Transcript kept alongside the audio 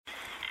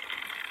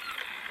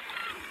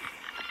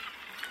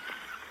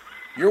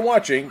You're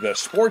watching The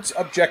Sports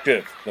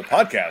Objective, the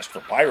podcast for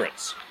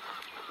Pirates.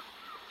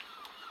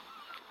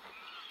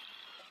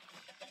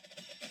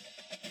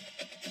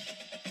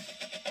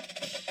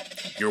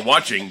 You're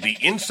watching the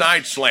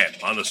Inside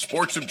Slant on The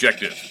Sports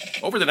Objective.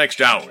 Over the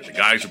next hour, the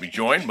guys will be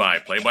joined by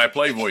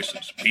play-by-play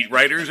voices, beat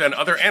writers, and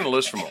other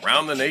analysts from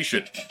around the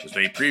nation as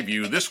they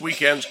preview this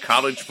weekend's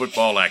college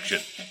football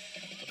action.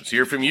 Let's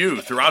hear from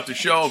you throughout the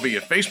show via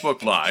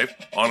Facebook Live,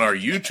 on our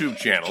YouTube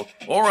channel,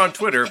 or on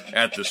Twitter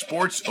at The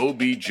Sports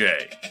OBJ.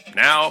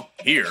 Now,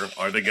 here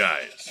are the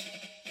guys.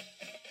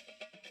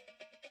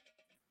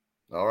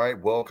 All right,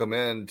 welcome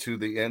in to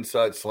the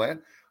Inside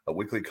Slant, a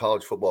weekly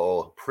college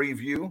football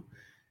preview.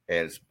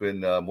 And it's been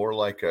more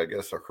like, I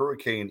guess, a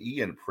Hurricane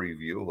Ian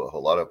preview. A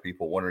lot of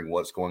people wondering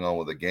what's going on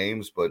with the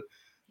games. But,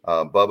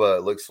 Bubba,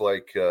 it looks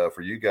like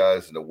for you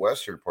guys in the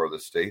western part of the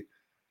state,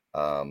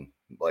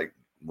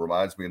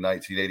 reminds me of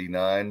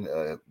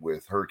 1989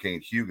 with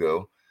Hurricane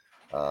Hugo.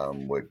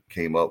 What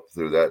came up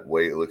through that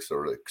way, it looks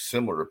sort of a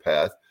similar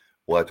path.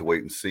 We'll have to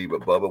wait and see.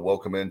 But, Bubba,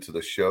 welcome into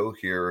the show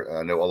here,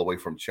 I know all the way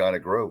from China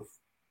Grove.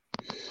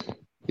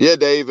 Yeah,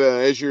 Dave,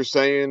 as you're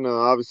saying,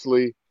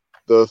 obviously –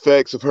 the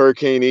effects of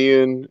Hurricane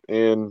Ian,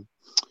 and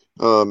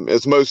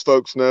as most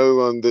folks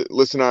know,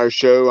 listen to our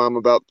show, I'm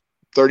about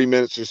 30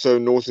 minutes or so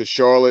north of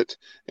Charlotte,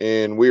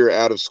 and we are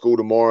out of school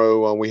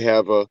tomorrow. We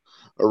have a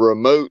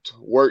remote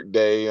work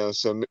day,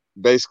 so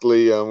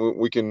basically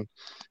we can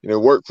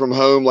work from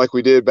home like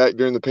we did back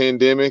during the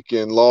pandemic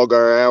and log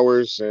our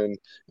hours, and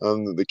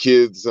the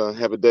kids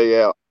have a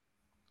day out.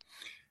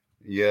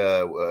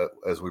 Yeah,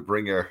 as we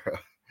bring our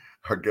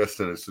guest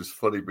in, it's just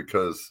funny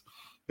because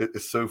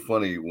it's so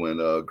funny when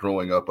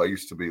growing up, I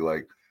used to be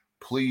like,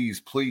 please,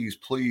 please,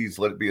 please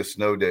let it be a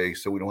snow day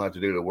so we don't have to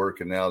do the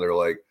work. And now they're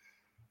like,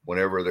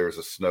 whenever there's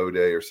a snow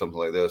day or something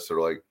like this, they're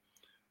like,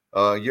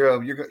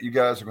 you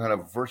guys are going to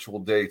have a virtual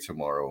day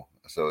tomorrow.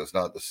 So it's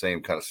not the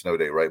same kind of snow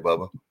day, right,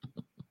 Bubba?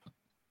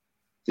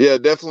 Yeah,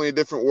 definitely a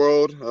different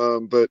world.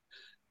 But,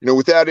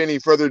 without any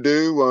further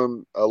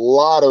ado, a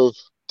lot of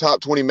top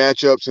 20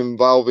 matchups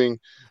involving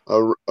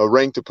a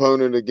ranked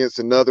opponent against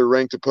another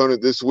ranked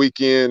opponent this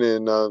weekend.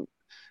 And,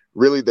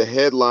 really the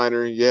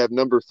headliner, you have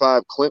number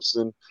 5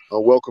 Clemson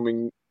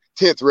welcoming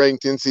 10th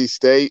ranked NC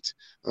State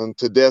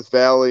to Death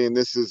Valley, and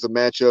this is a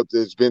matchup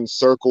that's been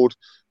circled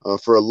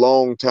for a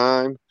long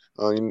time,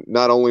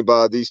 not only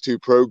by these two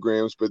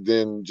programs, but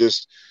then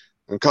just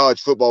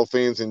college football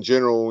fans in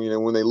general.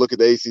 When they look at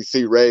the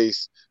ACC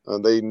race,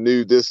 they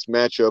knew this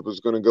matchup was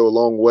going to go a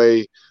long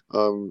way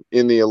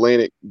in the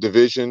Atlantic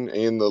Division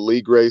and the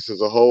league race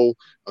as a whole.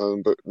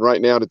 But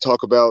right now, to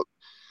talk about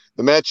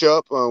the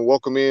matchup,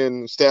 welcome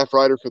in staff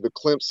writer for the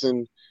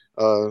Clemson,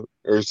 I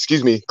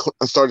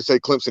started to say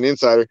Clemson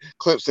Insider,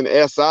 Clemson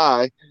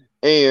SI,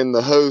 and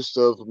the host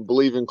of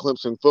BLEAV in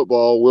Clemson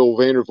Football, Will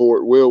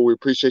Vandervort. Will, we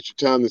appreciate your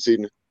time this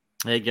evening.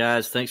 Hey,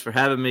 guys, thanks for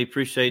having me.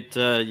 Appreciate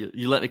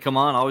you letting me come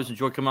on. I always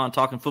enjoy coming on and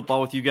talking football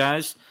with you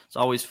guys. It's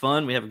always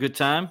fun. We have a good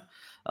time.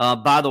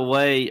 By the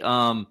way,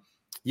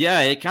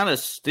 it kind of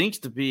stinks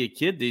to be a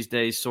kid these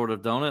days, sort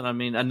of, don't it? I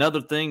mean, another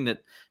thing that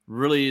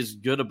really is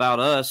good about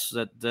us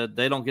that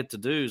they don't get to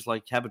do is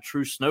like have a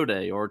true snow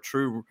day or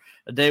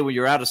a day where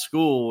you're out of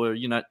school where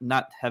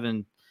not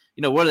having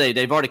what are they?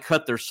 They've already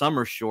cut their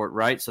summer short,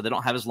 right? So they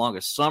don't have as long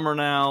as summer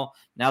now.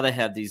 Now they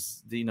have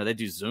these, they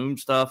do Zoom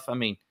stuff. I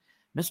mean,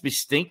 it must be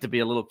stink to be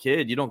a little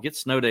kid. You don't get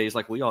snow days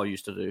like we all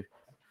used to do.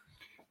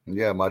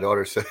 Yeah, my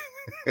daughter said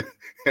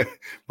it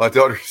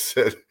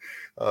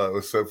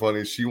was so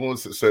funny. She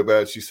wants it so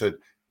bad. She said,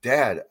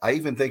 Dad, I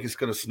even think it's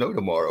going to snow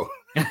tomorrow.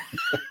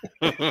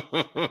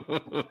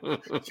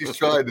 She's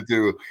trying to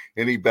do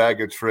any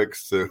bag of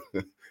tricks to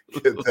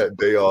get that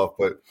day off,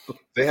 but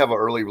they have an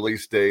early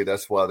release day.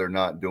 That's why they're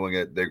not doing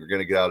it. They're going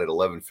to get out at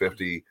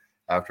 11:50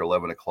 after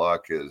 11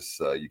 o'clock is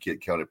you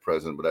get counted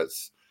present, but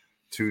that's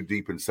too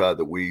deep inside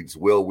the weeds.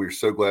 Will, we're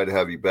so glad to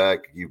have you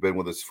back. You've been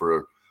with us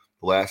for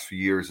the last few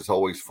years. It's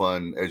always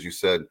fun, as you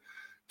said,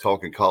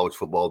 talking college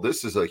football.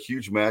 This is a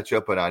huge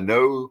matchup, and I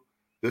know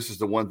this is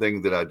the one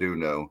thing that I do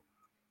know.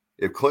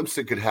 If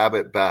Clemson could have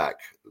it back,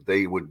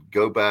 they would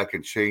go back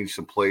and change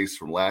some plays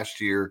from last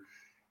year,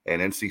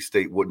 and NC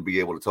State wouldn't be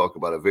able to talk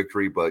about a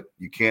victory, but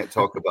you can't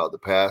talk about the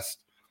past.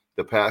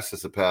 The past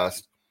is the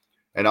past.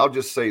 And I'll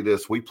just say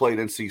this. We played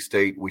NC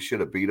State. We should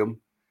have beat them.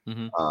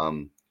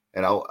 Mm-hmm.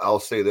 And I'll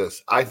say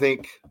this. I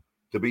think,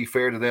 to be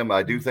fair to them,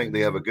 I do think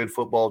they have a good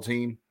football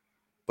team,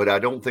 but I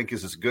don't think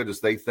it's as good as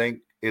they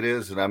think it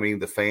is. And I mean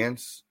the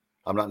fans.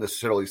 I'm not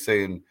necessarily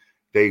saying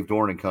Dave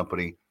Dorn and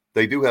company.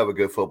 They do have a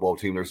good football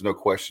team. There's no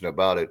question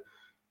about it.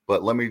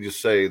 But let me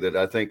just say that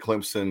I think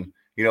Clemson,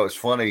 it's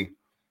funny.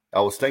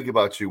 I was thinking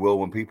about you, Will,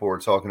 when people were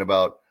talking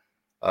about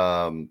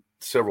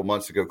several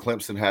months ago,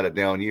 Clemson had a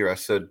down year. I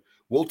said,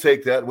 we'll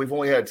take that. We've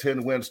only had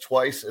 10 wins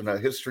twice in the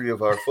history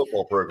of our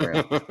football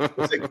program.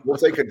 We'll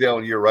take a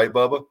down year, right,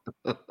 Bubba?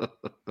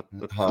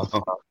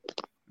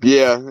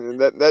 Yeah, and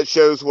that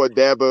shows what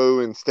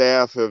Dabo and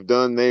staff have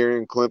done there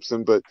in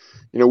Clemson. But,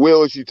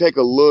 Will, as you take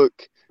a look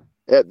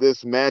at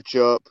this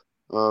matchup,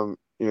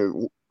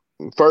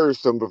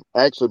 first,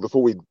 actually,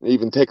 before we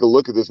even take a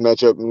look at this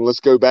matchup, and let's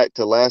go back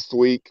to last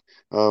week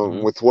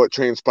with what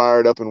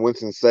transpired up in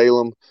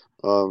Winston-Salem.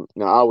 Now,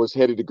 I was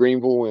headed to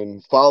Greenville,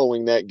 and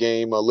following that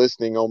game,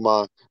 listening on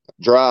my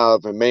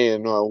drive, and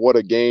man, what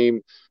a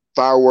game.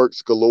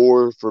 Fireworks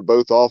galore for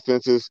both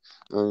offenses.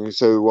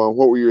 So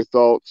what were your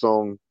thoughts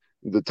on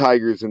the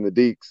Tigers and the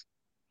Deeks?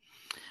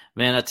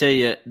 Man, I tell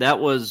you, that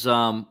was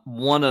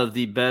one of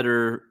the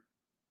better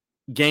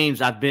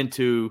games I've been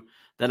to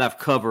that I've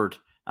covered.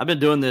 I've been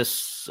doing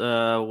this,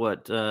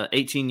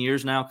 18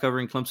 years now,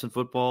 covering Clemson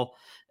football.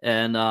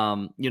 And,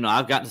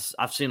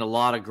 I've seen a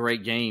lot of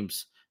great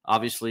games.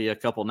 Obviously, a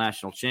couple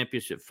national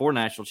championship, 4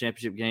 national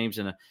championship games,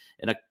 and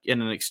a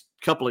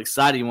couple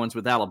exciting ones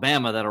with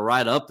Alabama that are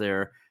right up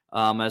there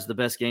as the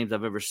best games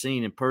I've ever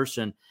seen in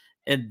person.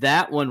 And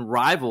that one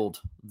rivaled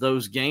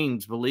those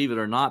games, believe it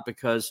or not,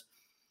 because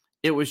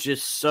it was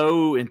just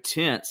so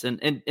intense.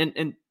 And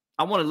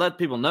I want to let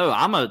people know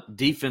I'm a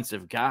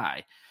defensive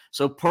guy.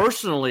 So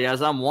personally,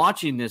 as I'm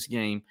watching this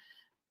game,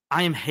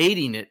 I am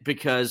hating it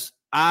because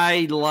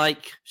I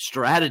like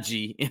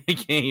strategy in a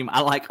game.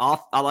 I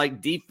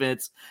like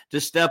defense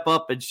to step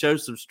up and show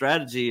some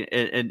strategy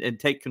and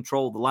take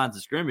control of the lines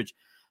of scrimmage.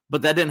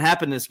 But that didn't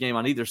happen in this game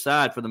on either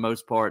side for the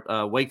most part.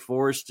 Wake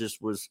Forest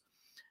just was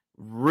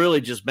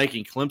really just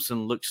making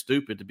Clemson look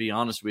stupid, to be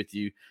honest with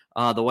you,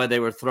 the way they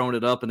were throwing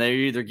it up, and they're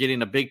either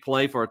getting a big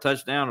play for a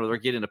touchdown or they're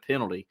getting a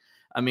penalty.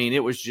 I mean,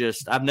 it was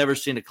just – I've never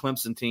seen a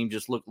Clemson team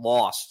just look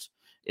lost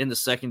in the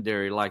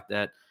secondary like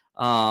that.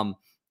 And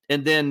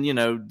then,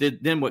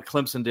 then what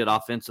Clemson did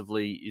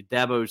offensively,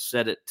 Dabo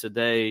said it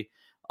today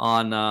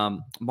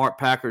on Mark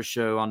Packer's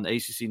show on the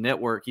ACC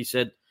Network. He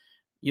said,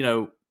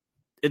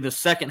 in the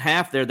second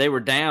half there, they were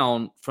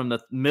down from the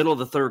middle of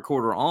the third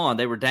quarter on.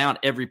 They were down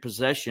every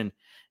possession.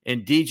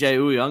 And DJ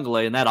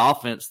Uiagalelei and that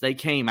offense, they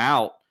came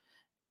out,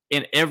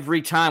 and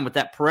every time with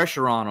that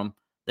pressure on them,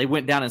 they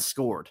went down and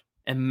scored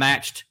and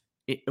matched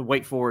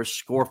Wake Forest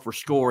score for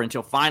score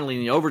until finally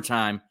in the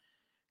overtime,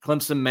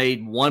 Clemson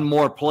made one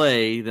more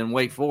play than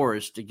Wake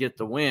Forest to get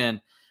the win.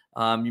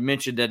 You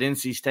mentioned that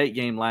NC State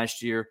game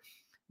last year.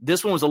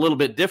 This one was a little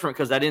bit different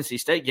because that NC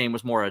State game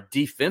was more a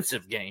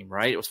defensive game,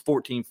 right? It was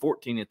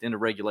 14-14 at the end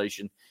of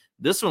regulation.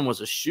 This one was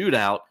a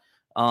shootout.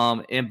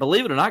 And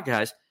believe it or not,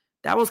 guys,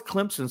 that was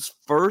Clemson's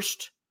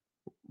first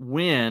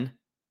win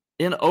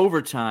in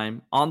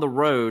overtime on the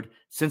road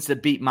since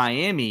it beat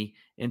Miami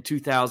in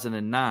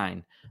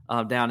 2009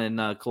 down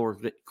in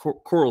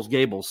Corals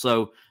Gables.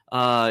 So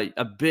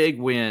a big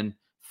win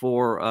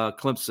for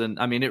Clemson.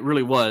 I mean, it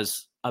really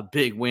was a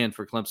big win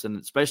for Clemson,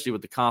 especially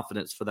with the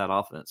confidence for that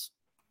offense.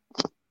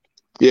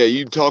 Yeah,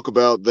 you talk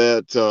about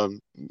that,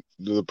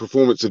 the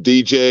performance of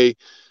DJ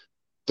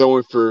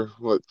throwing for,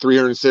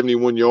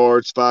 371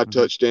 yards, 5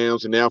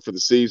 touchdowns, and now for the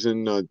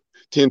season,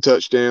 10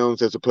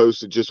 touchdowns as opposed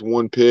to just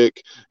 1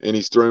 pick, and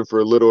he's thrown for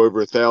a little over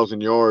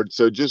 1,000 yards.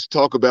 So just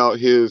talk about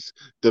his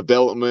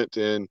development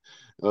and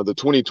the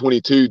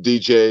 2022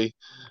 DJ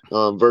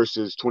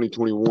versus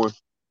 2021.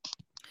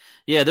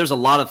 Yeah, there's a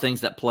lot of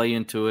things that play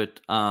into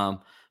it.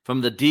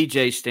 From the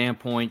DJ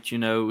standpoint,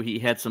 he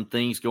had some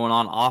things going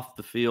on off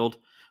the field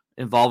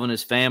involving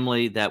his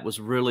family that was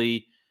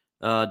really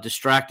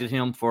distracted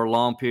him for a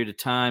long period of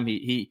time.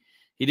 He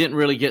didn't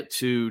really get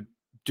to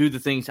do the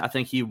things I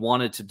think he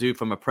wanted to do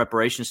from a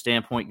preparation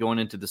standpoint going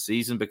into the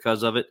season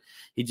because of it.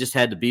 He just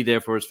had to be there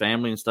for his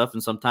family and stuff.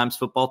 And sometimes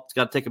football's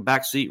got to take a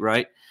back seat,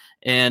 right?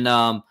 And,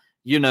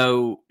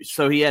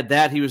 so he had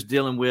that he was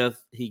dealing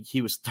with.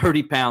 He was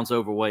 30 pounds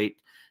overweight.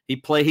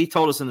 He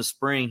told us in the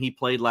spring he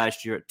played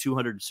last year at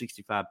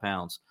 265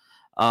 pounds.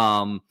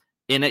 And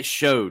it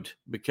showed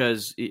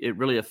because it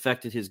really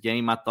affected his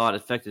game. I thought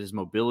it affected his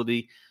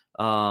mobility.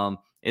 And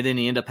then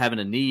he ended up having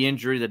a knee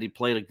injury that he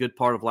played a good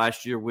part of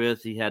last year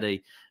with. He had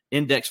a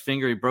index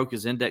finger. He broke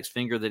his index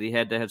finger that he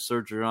had to have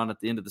surgery on at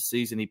the end of the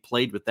season. He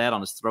played with that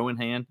on his throwing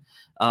hand.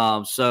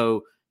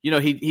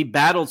 He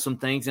battled some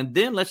things. And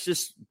then let's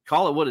just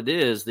call it what it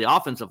is. The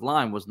offensive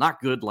line was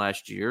not good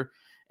last year,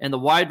 and the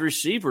wide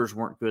receivers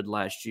weren't good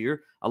last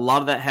year. A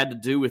lot of that had to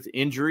do with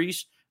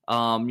injuries. They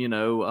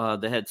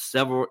had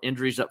several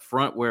injuries up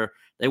front where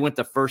they went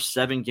the first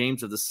 7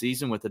 games of the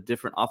season with a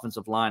different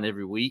offensive line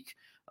every week.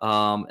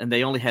 And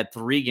they only had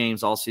 3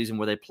 games all season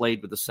where they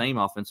played with the same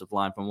offensive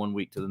line from one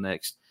week to the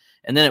next.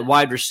 And then at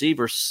wide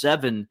receiver,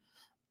 7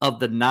 of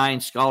the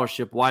 9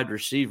 scholarship wide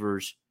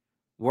receivers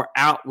were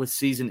out with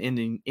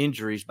season-ending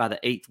injuries by the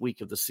 8th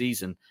week of the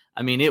season.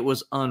 I mean, it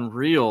was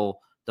unreal,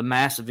 the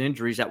massive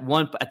injuries. At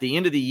the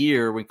end of the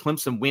year, when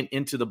Clemson went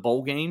into the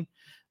bowl game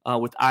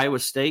with Iowa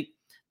State,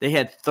 they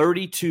had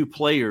 32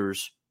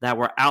 players that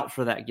were out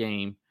for that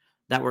game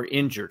that were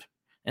injured.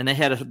 And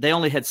they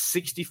only had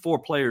 64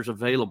 players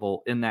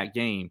available in that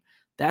game.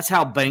 That's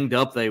how banged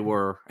up they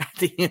were at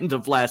the end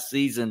of last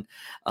season.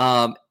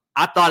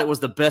 I thought it was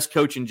the best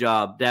coaching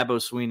job Dabo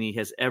Swinney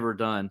has ever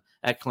done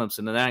at Clemson,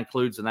 and that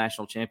includes the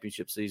national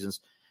championship seasons,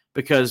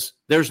 because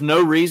there's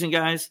no reason,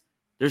 guys,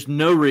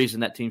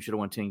 that team should have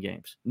won 10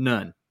 games.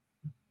 None.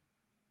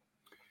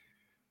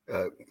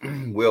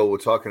 Will, we're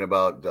talking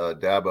about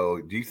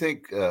Dabo. Do you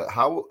think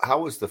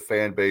how is the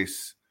fan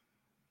base?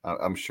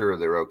 I'm sure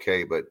they're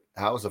okay, but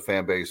how is the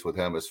fan base with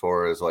him as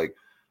far as like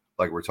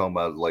we're talking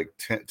about, like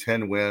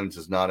 10 wins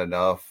is not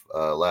enough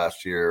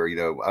last year?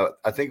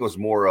 I think it was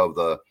more of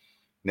the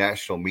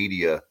national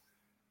media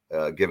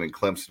giving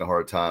Clemson a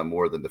hard time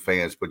more than the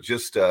fans, but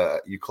just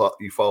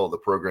you follow the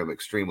program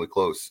extremely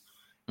close.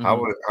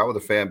 Mm-hmm. How are the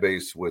fan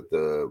base with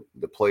the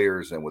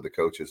players and with the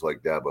coaches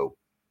like Dabo?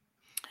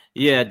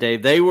 Yeah,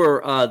 Dave, they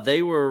were a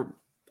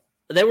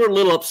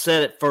little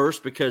upset at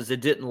first because they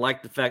didn't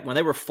like the fact when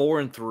they were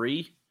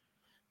 4-3,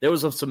 there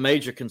was some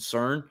major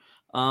concern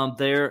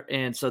there,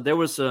 and so they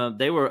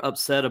were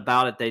upset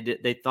about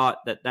it. They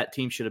thought that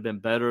team should have been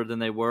better than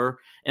they were,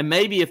 and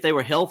maybe if they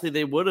were healthy,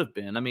 they would have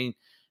been. I mean,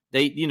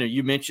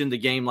 you mentioned the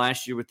game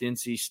last year with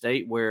NC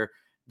State where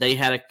they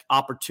had an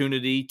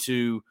opportunity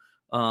to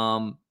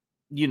win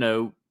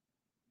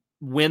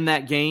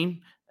that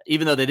game.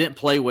 Even though they didn't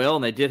play well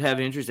and they did have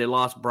injuries, they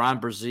lost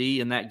Brian Brzee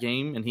in that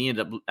game, and he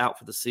ended up out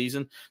for the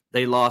season.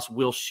 They lost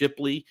Will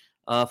Shipley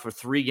for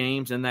 3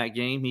 games in that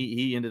game.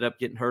 He ended up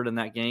getting hurt in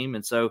that game,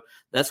 and so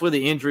that's where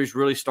the injuries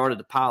really started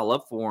to pile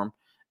up for him.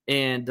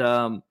 And,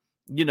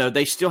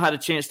 they still had a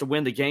chance to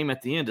win the game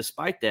at the end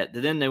despite that.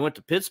 Then they went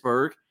to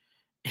Pittsburgh,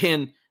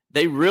 and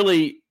they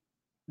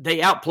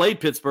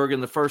outplayed Pittsburgh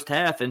in the first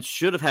half and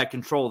should have had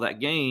control of that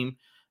game.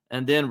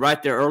 And then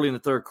right there early in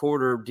the third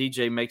quarter,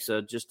 DJ makes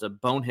just a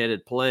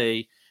boneheaded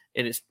play,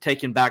 and it's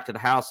taken back to the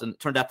house, and it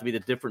turned out to be the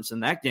difference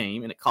in that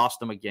game, and it cost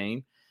them a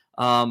game.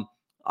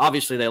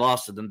 Obviously, they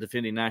lost to the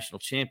defending national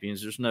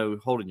champions. There's no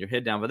holding your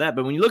head down for that.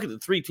 But when you look at the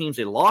 3 teams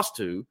they lost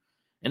to,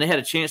 and they had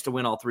a chance to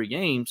win all 3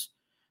 games,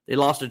 they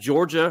lost to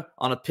Georgia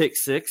on a pick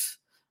 6,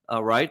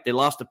 right? They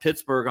lost to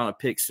Pittsburgh on a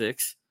pick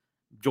 6.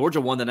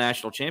 Georgia won the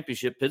national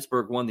championship.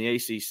 Pittsburgh won the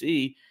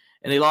ACC,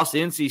 and they lost to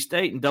NC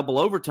State in double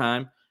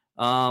overtime.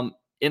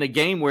 In a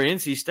game where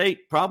NC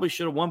State probably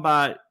should have won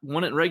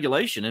it in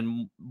regulation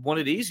and won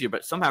it easier,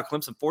 but somehow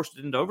Clemson forced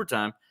it into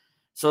overtime.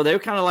 So they were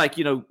kind of like,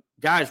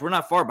 guys, we're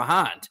not far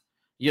behind.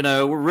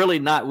 We're really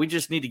not. We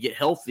just need to get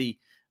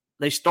healthy.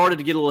 They started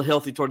to get a little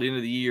healthy toward the end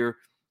of the year,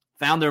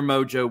 found their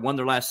mojo, won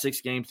their last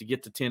 6 games to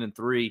get to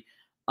 10-3.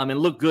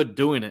 Look good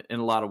doing it in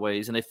a lot of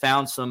ways. And they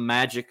found some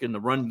magic in the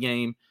run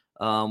game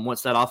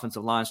once that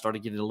offensive line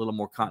started getting a little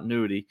more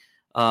continuity.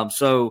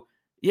 It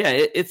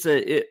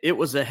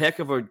was a heck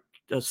of a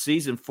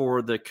season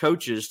for the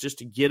coaches just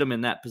to get them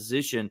in that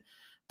position.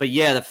 But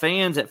yeah, the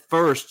fans at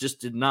first just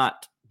did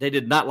not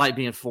like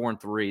being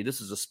 4-3.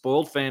 This is a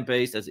spoiled fan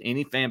base, as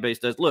any fan base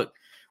does. Look,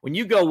 when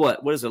you go,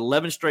 what is it,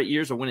 11 straight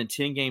years of winning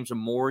 10 games or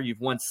more,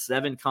 you've won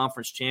 7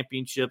 conference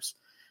championships,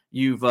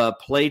 you've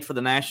played for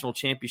the national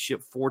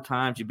championship 4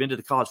 times, you've been to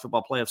the college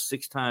football playoffs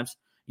 6 times,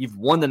 you've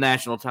won the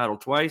national title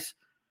twice.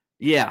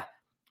 Yeah,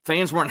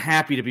 fans weren't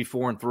happy to be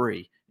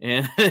 4-3.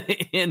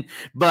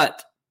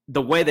 But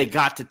the way they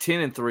got to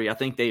 10-3, I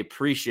think they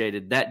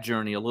appreciated that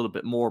journey a little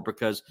bit more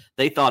because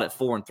they thought at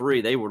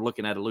 4-3 they were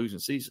looking at a losing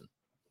season.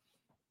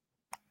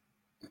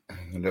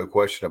 No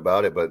question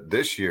about it. But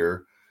this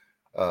year,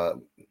 I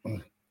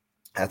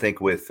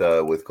think with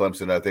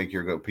Clemson, I think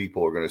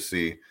people are going to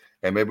see,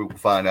 and maybe we'll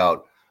find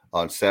out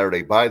on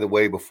Saturday. By the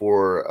way,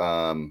 before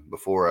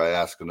I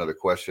ask another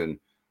question,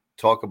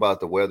 talk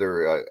about the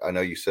weather. I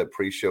know you said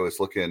pre-show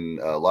is looking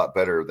a lot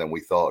better than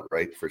we thought,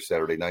 right, for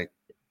Saturday night?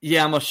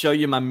 Yeah, I'm going to show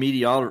you my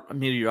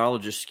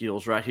meteorologist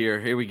skills right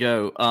here. Here we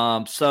go.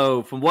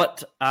 So from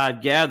what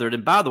I've gathered,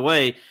 and by the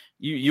way,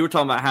 you were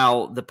talking about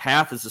how the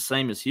path is the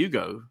same as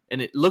Hugo, and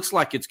it looks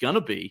like it's going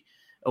to be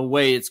a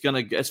way it's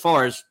going to, as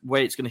far as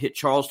way it's going to hit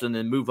Charleston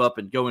and move up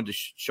and go into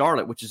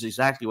Charlotte, which is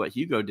exactly what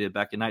Hugo did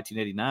back in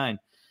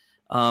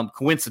 1989.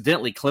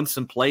 Coincidentally,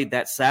 Clemson played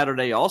that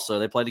Saturday also.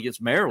 They played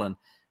against Maryland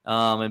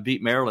and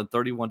beat Maryland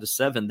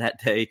 31-7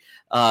 that day.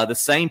 The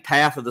same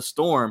path of the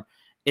storm.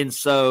 And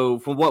so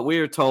from what we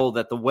were told,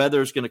 that the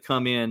weather is going to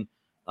come in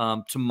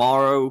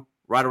tomorrow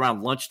right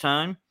around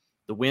lunchtime.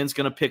 The wind's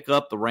going to pick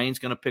up. The rain's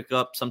going to pick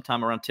up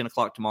sometime around 10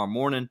 o'clock tomorrow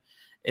morning.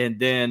 And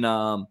then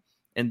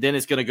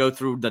it's going to go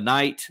through the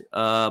night,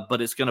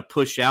 but it's going to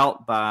push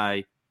out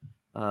by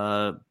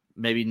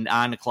maybe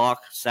 9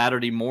 o'clock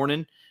Saturday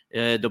morning.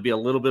 There'll be a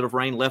little bit of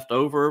rain left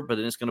over, but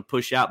then it's going to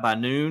push out by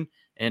noon.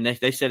 And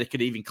they said it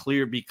could even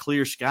be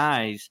clear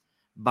skies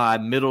by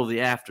middle of the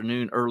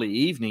afternoon, early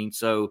evening.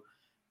 So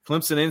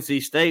Clemson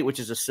NC State, which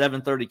is a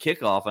 7:30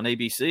 kickoff on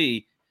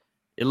ABC,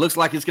 it looks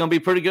like it's going to be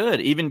pretty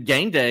good. Even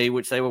game day,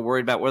 which they were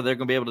worried about whether they're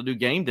going to be able to do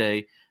game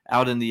day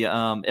out in the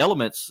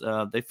elements,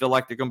 they feel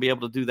like they're going to be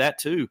able to do that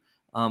too,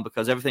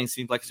 because everything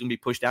seems like it's going to be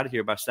pushed out of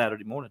here by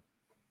Saturday morning.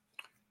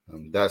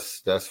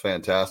 That's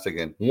fantastic.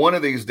 And one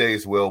of these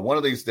days, Will,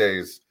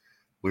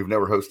 we've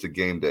never hosted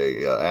game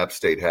day. App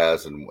State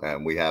has,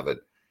 and we haven't.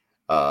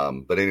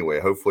 But anyway,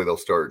 hopefully they'll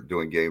start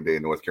doing game day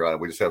in North Carolina.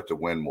 We just have to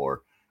win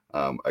more.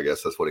 I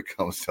guess that's what it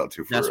comes down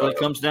to. That's what it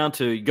comes down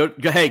to. Go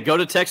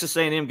to Texas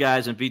A&M,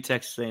 guys, and beat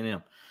Texas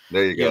A&M.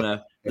 There you go.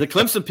 The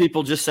Clemson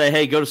people just say,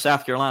 "Hey, go to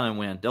South Carolina and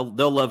win."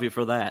 They'll love you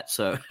for that.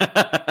 So,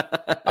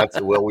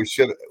 we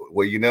should.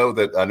 Well, you know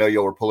that I know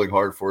y'all were pulling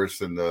hard for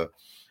us in the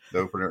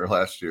opener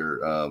last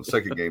year,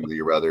 second game of the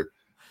year rather.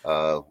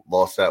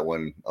 Lost that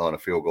one on a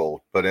field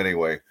goal, but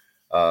anyway,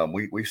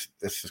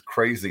 this is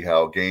crazy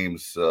how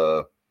games.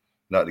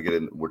 Not to get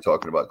in, we're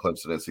talking about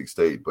Clemson, NC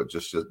State, but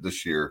just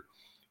this year,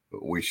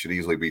 we should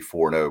easily be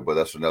 4-0. But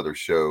that's another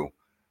show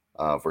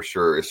for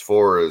sure. As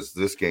far as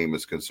this game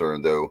is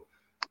concerned, though,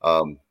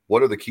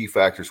 what are the key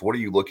factors? What are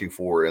you looking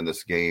for in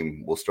this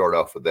game? We'll start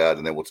off with that,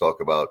 and then we'll talk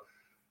about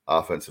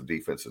offensive,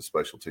 defense, and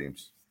special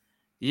teams.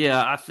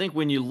 Yeah, I think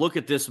when you look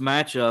at this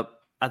matchup,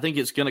 I think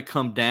it's going to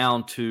come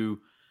down to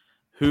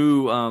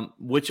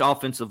which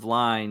offensive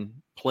line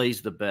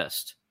plays the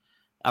best.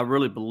 I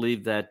really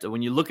believe that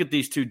when you look at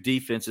these two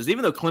defenses,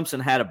 even though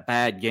Clemson had a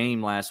bad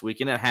game last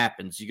week, and it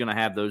happens, you're going to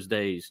have those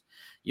days,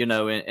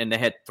 and they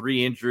had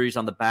 3 injuries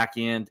on the back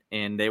end,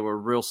 and they were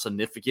real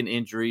significant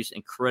injuries,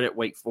 and credit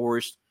Wake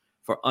Forest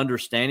for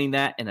understanding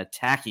that and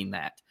attacking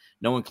that,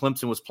 knowing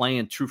Clemson was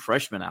playing true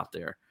freshmen out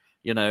there.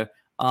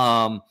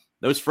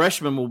 Those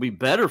freshmen will be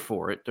better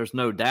for it. There's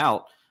no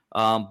doubt.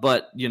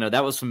 But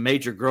that was some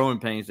major growing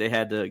pains they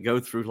had to go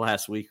through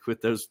last week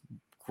with those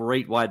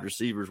great wide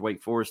receivers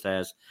Wake Forest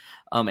has,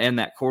 and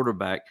that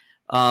quarterback.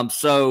 But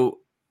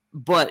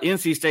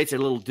NC State's a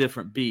little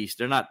different beast.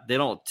 They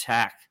don't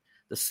attack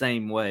the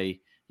same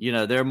way.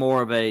 They're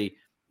more of a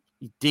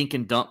dink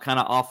and dunk kind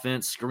of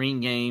offense, screen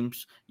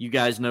games. You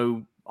guys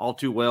know all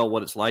too well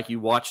what it's like. You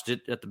watched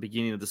it at the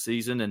beginning of the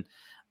season.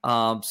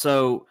 And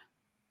so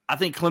I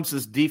think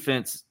Clemson's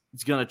defense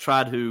is going to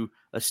try to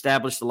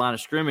establish the line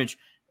of scrimmage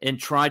and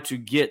try to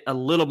get a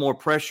little more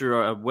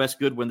pressure. Wes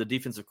Goodwin, the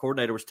defensive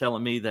coordinator, was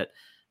telling me that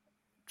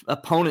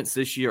opponents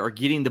this year are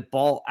getting the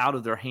ball out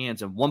of their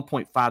hands in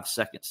 1.5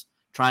 seconds,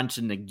 trying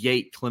to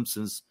negate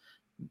Clemson's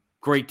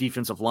great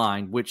defensive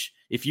line, which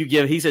he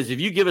says,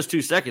 if you give us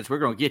 2 seconds, we're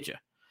going to get you.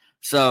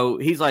 So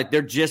he's like,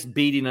 they're just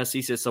beating us.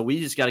 He says, so we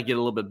just got to get a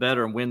little bit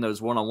better and win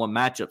those one-on-one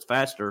matchups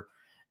faster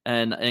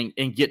and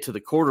get to the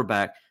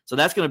quarterback. So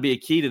that's going to be a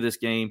key to this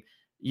game.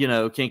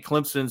 Can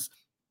Clemson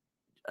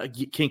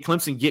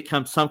get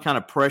some kind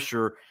of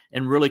pressure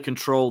and really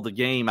control the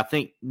game? I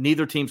think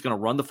neither team's going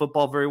to run the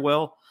football very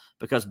well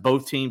because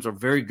both teams are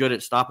very good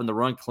at stopping the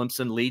run.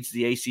 Clemson leads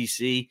the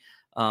ACC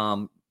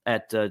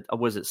at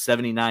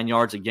 79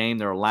 yards a game.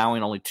 They're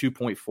allowing only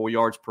 2.4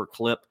 yards per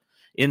clip.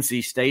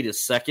 NC State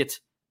is second,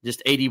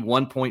 just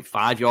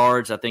 81.5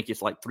 yards. I think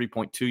it's like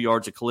 3.2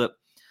 yards a clip.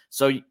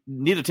 So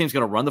neither team's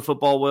going to run the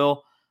football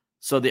well.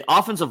 So the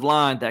offensive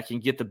line that can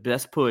get the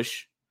best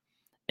push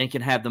and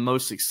can have the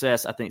most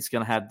success, I think is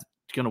going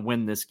to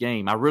win this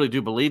game. I really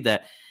do believe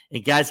that.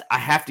 And guys, I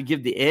have to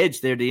give the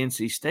edge there to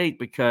NC State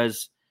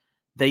because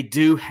they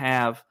do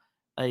have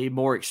a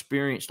more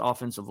experienced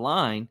offensive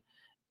line,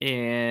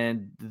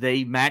 and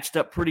they matched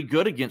up pretty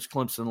good against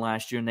Clemson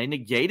last year, and they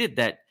negated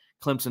that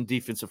Clemson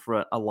defensive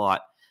front a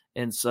lot.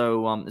 And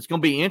so it's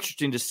going to be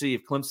interesting to see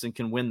if Clemson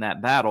can win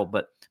that battle.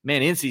 But,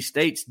 man, NC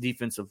State's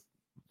defensive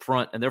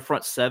front and their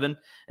front seven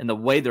and the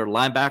way their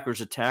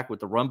linebackers attack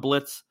with the run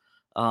blitz,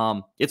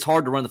 it's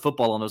hard to run the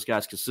football on those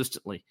guys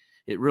consistently.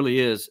 It really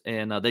is.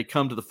 And they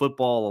come to the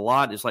football a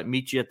lot. It's like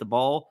meet you at the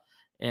ball,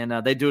 and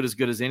they do it as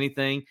good as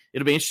anything.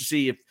 It'll be interesting to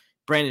see if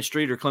Brandon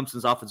Streeter,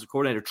 Clemson's offensive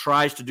coordinator,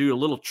 tries to do a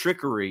little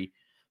trickery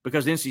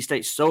because NC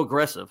State's so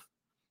aggressive,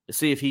 to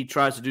see if he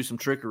tries to do some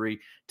trickery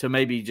to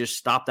maybe just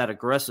stop that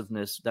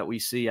aggressiveness that we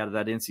see out of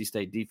that NC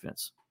State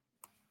defense.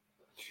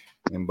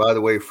 And by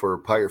the way, for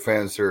Pirate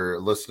fans that are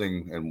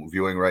listening and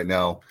viewing right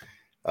now,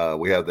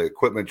 we have the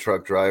equipment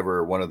truck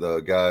driver, one of the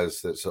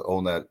guys that's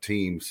on that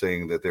team,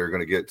 saying that they're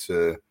going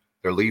to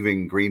they're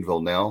leaving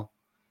Greenville now.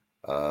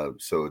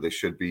 So they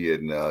should be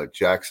in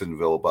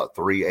Jacksonville about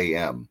 3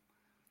 a.m.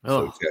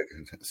 Oh.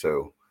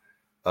 So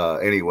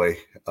anyway,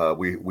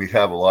 we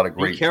have a lot of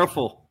great.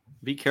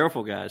 Be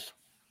careful, guys.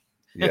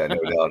 Yeah,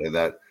 no doubt in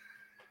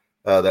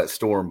that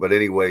storm. But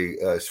anyway,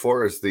 as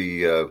far as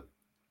the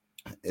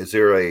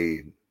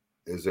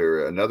is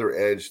there another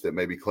edge that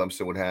maybe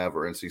Clemson would have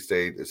or NC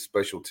State? As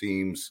special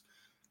teams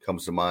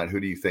comes to mind, who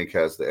do you think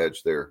has the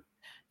edge there?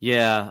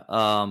 Yeah,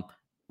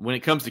 when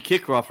it comes to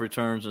kickoff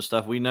returns and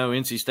stuff, we know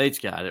NC State's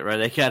got it, right?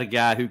 They got a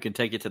guy who can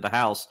take it to the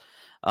house.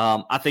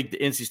 I think the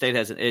NC State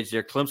has an edge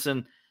there.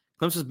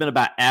 Clemson's been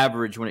about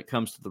average when it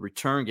comes to the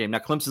return game. Now,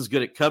 Clemson's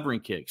good at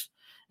covering kicks.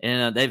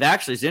 And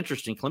it's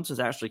interesting. Clemson's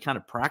actually kind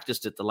of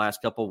practiced it the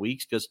last couple of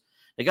weeks because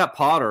they got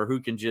Potter who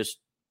can just,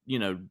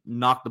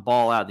 knock the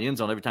ball out of the end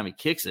zone every time he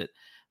kicks it.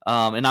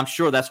 And I'm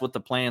sure that's what the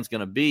plan's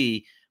going to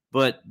be.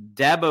 But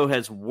Dabo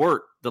has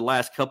worked the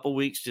last couple of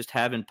weeks just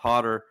having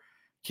Potter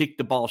kick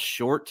the ball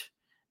short.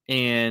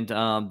 And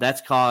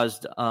that's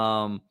caused,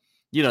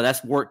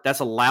 that's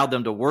allowed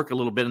them to work a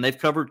little bit. And they've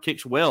covered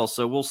kicks well.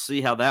 So we'll see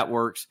how that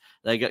works.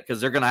 Because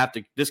they're going to have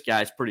to – this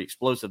guy's pretty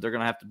explosive. They're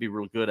going to have to be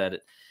real good at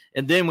it.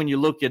 And then when you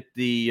look at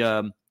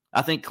the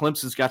I think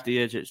Clemson's got the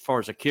edge as far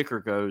as a kicker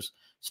goes.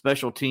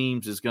 Special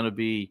teams is going to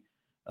be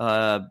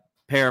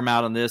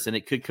paramount on this, and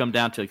it could come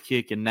down to a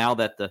kick. And now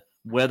that the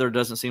Weather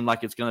doesn't seem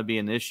like it's going to be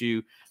an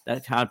issue.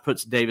 That kind of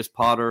puts Davis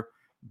Potter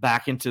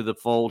back into the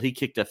fold. He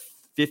kicked a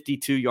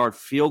 52-yard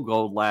field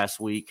goal last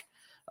week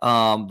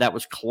that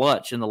was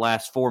clutch in the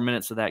last 4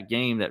 minutes of that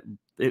game that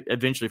it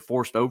eventually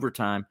forced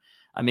overtime.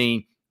 I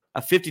mean,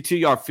 a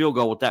 52-yard field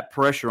goal with that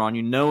pressure on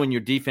you, knowing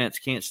your defense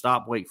can't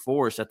stop Wake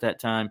Forest at that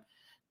time,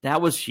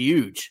 that was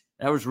huge.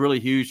 That was really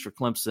huge for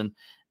Clemson.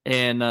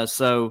 And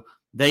so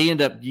they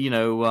end up,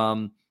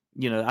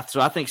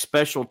 so I think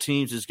special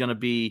teams is going to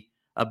be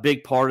a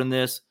big part in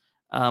this.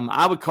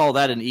 I would call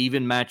that an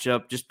even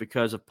matchup just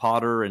because of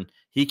Potter, and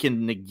he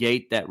can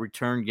negate that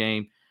return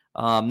game.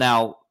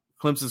 Now,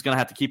 Clemson's going to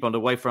have to keep on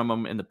away from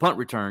him in the punt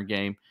return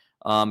game.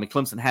 And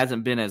Clemson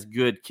hasn't been as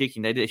good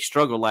kicking. They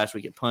struggled last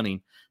week at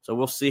punting. So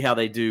we'll see how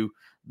they do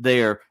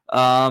there.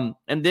 And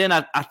then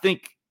I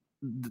think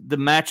the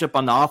matchup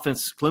on the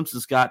offense,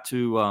 Clemson's got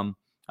to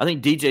I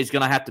think DJ's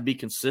going to have to be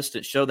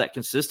consistent, show that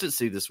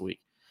consistency this week.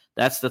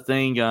 That's the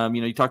thing.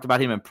 You talked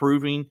about him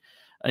improving,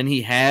 and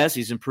he has.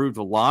 He's improved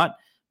a lot.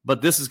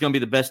 But this is going to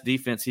be the best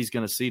defense he's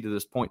going to see to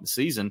this point in the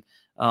season.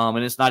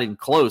 And it's not even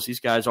close. These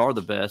guys are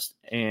the best.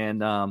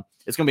 And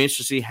it's going to be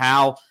interesting to see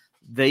how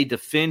they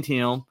defend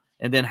him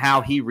and then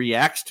how he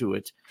reacts to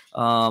it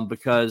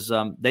because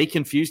they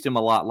confused him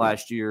a lot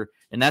last year.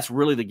 And that's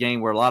really the game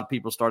where a lot of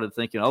people started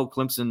thinking, oh,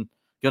 Clemson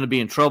going to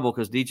be in trouble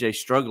because DJ's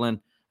struggling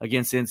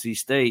against NC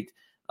State.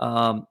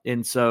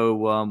 And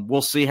so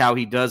we'll see how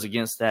he does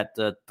against that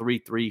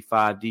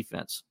 3-3-5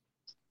 defense.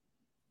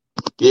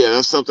 Yeah,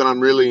 that's something I'm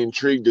really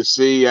intrigued to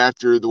see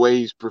after the way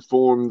he's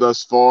performed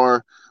thus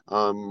far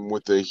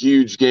with a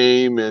huge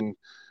game. And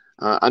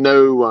I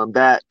know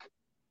back,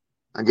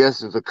 I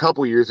guess it was a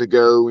couple years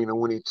ago,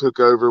 when he took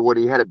over,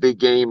 he had a big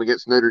game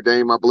against Notre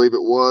Dame, I believe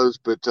it was.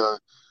 But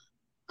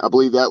I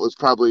believe that was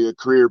probably a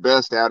career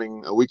best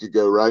outing a week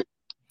ago, right?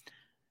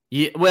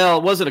 Yeah, well,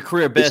 it wasn't a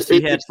career best.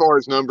 He had, as far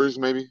as numbers,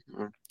 maybe?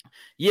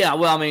 Yeah,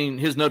 well, I mean,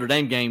 his Notre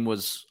Dame game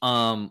was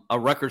a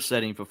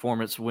record-setting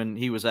performance when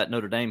he was at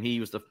Notre Dame. He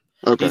was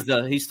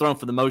he's thrown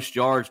for the most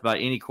yards by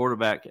any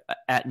quarterback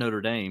at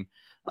Notre Dame.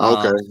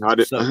 Okay,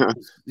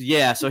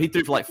 so he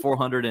threw for like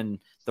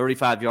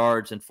 435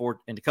 yards and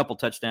a couple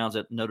touchdowns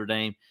at Notre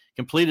Dame.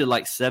 Completed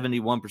like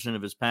 71%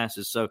 of his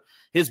passes. So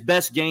his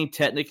best game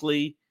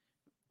technically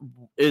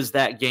is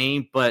that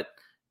game, but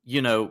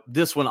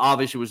this one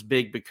obviously was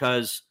big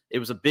because it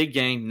was a big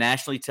game,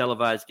 nationally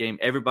televised game.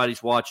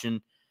 Everybody's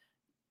watching.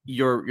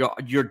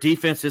 Your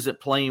defense isn't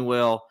playing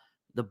well.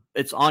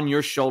 It's on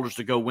your shoulders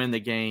to go win the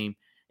game,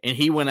 and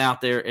he went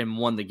out there and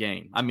won the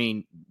game. I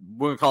mean,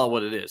 we're gonna call it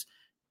what it is.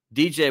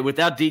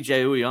 Without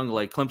DJ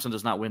Uiagalelei, Clemson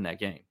does not win that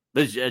game.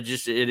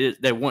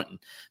 They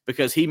wouldn't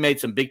because he made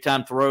some big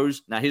time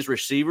throws. Now his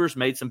receivers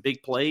made some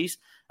big plays.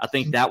 I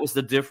think that was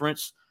the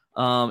difference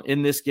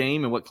in this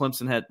game and what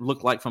Clemson had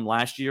looked like from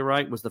last year.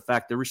 Right, was the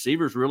fact the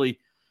receivers really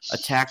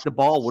attacked the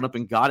ball, went up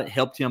and got it,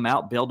 helped him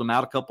out, bailed him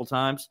out a couple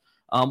times.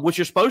 Which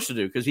you're supposed to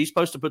do because he's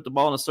supposed to put the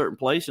ball in a certain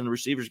place and the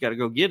receiver's got to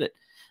go get it.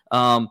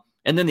 And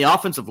then the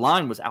offensive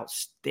line was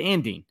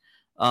outstanding.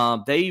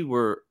 They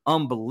were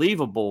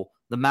unbelievable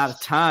the amount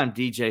of time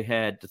DJ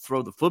had to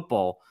throw the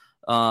football.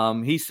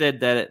 He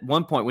said that at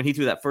one point when he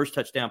threw that first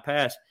touchdown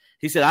pass,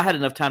 he said, I had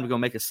enough time to go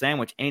make a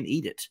sandwich and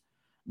eat it.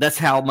 That's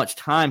how much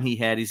time he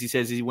had, as he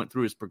says, he went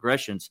through his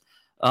progressions.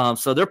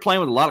 So they're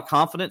playing with a lot of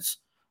confidence.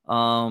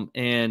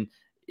 And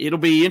it'll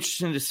be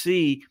interesting to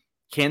see,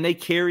 can they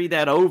carry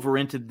that over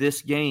into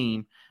this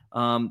game?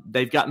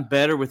 They've gotten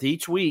better with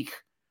each week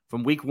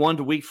from week 1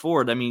 to week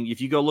 4. I mean, if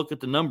you go look at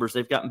the numbers,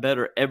 they've gotten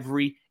better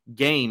every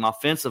game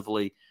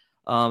offensively.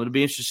 It'll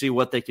be interesting to see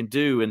what they can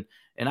do.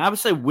 And I would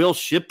say Will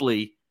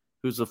Shipley,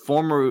 who's a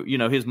former,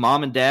 his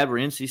mom and dad were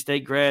NC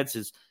State grads.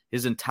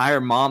 His entire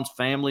mom's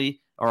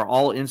family are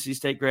all NC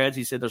State grads.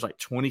 He said there's like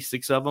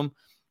 26 of them,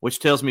 which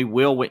tells me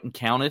Will went and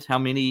counted how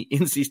many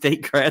NC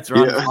State grads are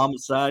on his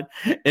mom's side.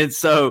 And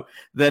so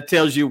that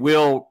tells you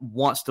Will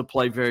wants to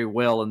play very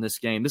well in this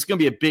game. This is going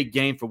to be a big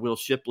game for Will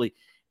Shipley.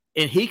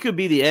 And he could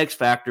be the X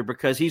factor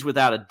because he's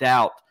without a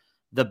doubt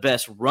the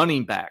best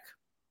running back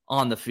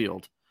on the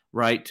field,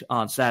 right,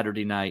 on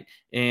Saturday night.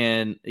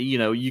 And,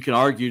 you can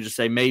argue to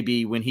say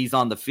maybe when he's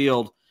on the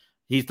field,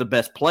 he's the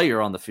best player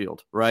on the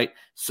field, right?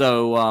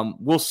 So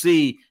we'll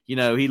see.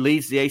 He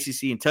leads the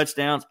ACC in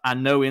touchdowns. I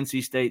know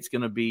NC State's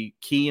going to be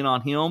keying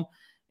on him,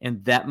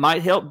 and that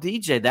might help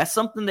DJ. That's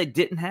something they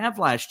didn't have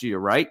last year,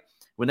 right?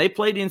 When they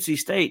played NC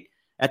State,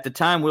 at the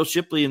time, Will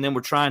Shipley and them were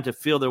trying to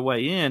feel their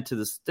way into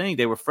this thing.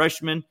 They were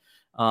freshmen.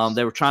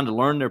 They were trying to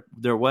learn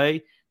their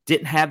way.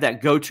 Didn't have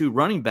that go-to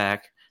running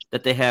back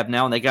that they have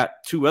now, and they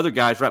got two other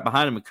guys right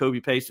behind them, Kobe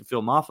Pace and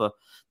Phil Maffa,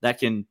 that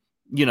can,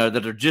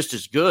 that are just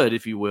as good,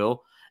 if you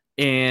will.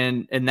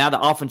 And now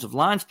the offensive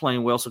line's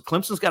playing well. So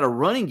Clemson's got a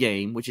running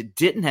game, which it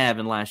didn't have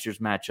in last year's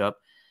matchup.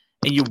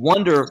 And you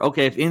wonder,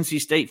 okay, if NC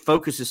State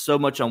focuses so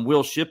much on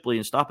Will Shipley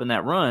and stopping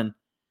that run,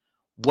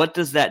 what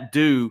does that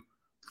do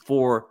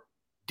for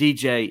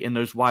DJ and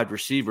those wide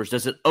receivers?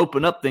 Does it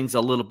open up things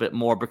a little bit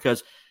more?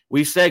 Because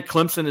we said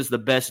Clemson is the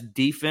best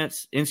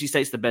defense. NC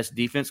State's the best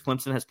defense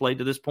Clemson has played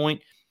to this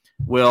point.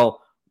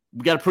 Well,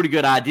 we got a pretty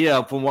good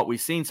idea from what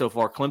we've seen so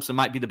far. Clemson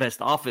might be the best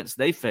offense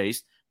they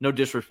faced. No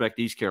disrespect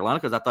to East Carolina,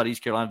 because I thought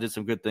East Carolina did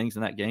some good things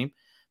in that game.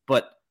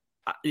 But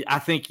I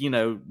think,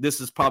 this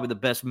is probably the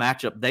best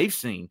matchup they've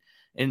seen.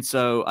 And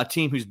so a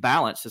team who's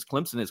balanced as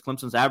Clemson is.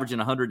 Clemson's averaging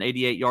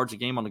 188 yards a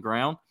game on the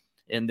ground,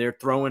 and they're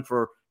throwing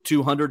for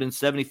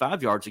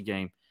 275 yards a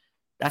game.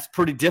 That's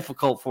pretty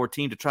difficult for a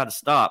team to try to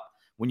stop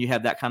when you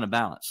have that kind of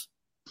balance.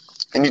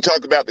 And you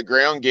talk about the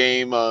ground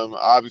game.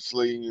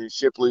 Obviously,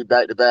 Shipley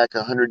back-to-back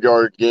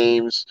 100-yard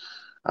games.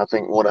 I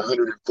think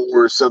 104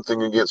 or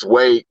something against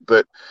Wake.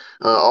 But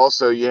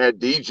also you had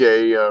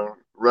DJ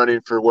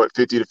running for,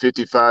 50 to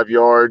 55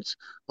 yards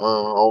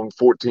on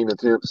 14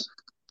 attempts.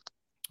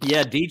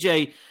 Yeah,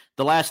 DJ,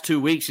 the last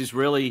 2 weeks is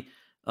really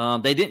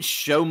they didn't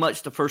show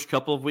much the first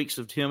couple of weeks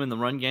of him in the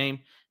run game.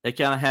 They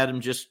kind of had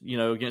him just,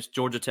 against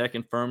Georgia Tech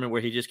and Furman,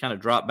 where he just kind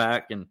of dropped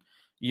back and,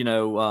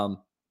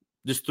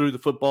 just threw the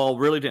football,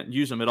 really didn't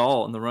use him at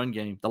all in the run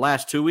game. The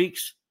last 2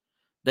 weeks,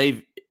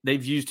 they've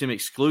used him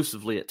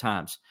exclusively at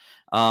times,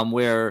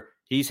 where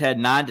he's had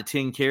 9 to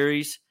 10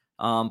 carries.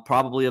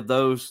 Probably of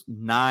those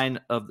 9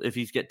 if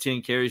he's got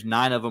 10 carries,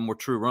 9 of them were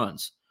true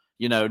runs.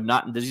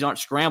 These aren't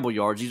scramble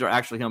yards. These are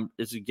actually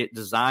get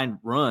designed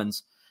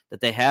runs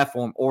that they have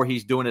for him, or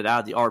he's doing it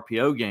out of the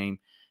RPO game.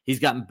 He's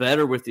gotten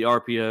better with the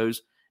RPOs.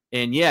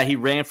 And, yeah, he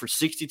ran for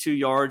 62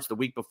 yards the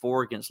week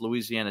before against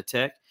Louisiana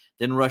Tech,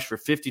 then rushed for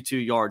 52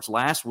 yards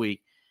last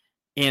week.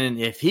 And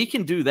if he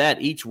can do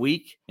that each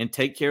week and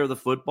take care of the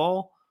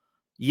football,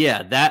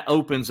 yeah, that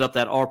opens up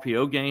that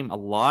RPO game a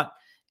lot.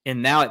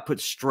 And now it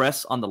puts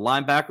stress on the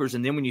linebackers.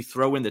 And then when you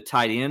throw in the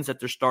tight ends that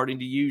they're starting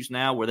to use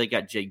now, where they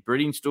got Jake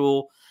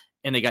Brittingstool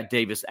and they got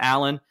Davis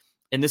Allen,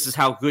 and this is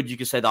how good you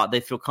can say that they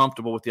feel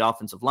comfortable with the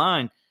offensive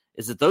line,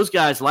 is that those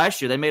guys last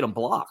year, they made them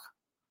block.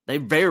 They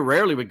very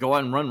rarely would go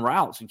out and run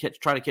routes and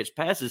try to catch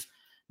passes.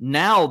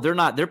 Now they're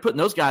not. They're putting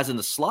those guys in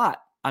the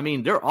slot. I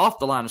mean, they're off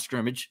the line of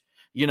scrimmage,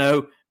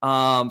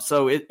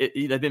 So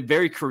they've been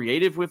very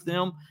creative with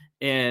them,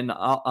 and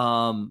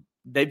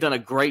they've done a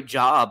great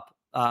job,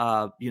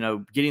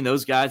 getting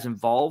those guys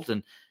involved.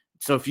 And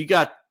so if you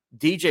got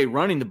DJ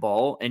running the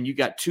ball and you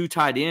got 2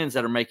 tight ends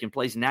that are making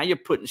plays, now you're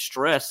putting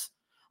stress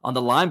on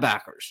the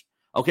linebackers.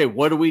 Okay,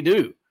 what do we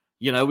do?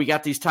 We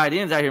got these tight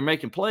ends out here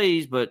making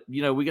plays, but,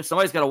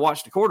 somebody's got to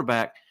watch the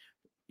quarterback,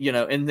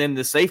 and then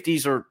the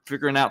safeties are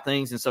figuring out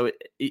things. And so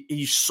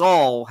you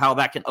saw how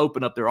that can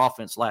open up their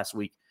offense last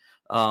week.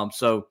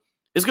 So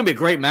it's going to be a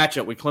great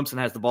matchup when Clemson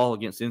has the ball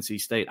against NC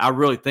State. I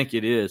really think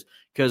it is,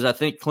 because I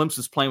think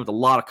Clemson's playing with a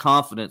lot of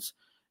confidence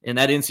in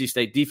that NC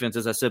State defense.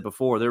 As I said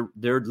before,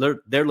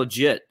 they're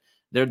legit.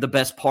 They're the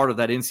best part of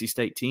that NC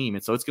State team.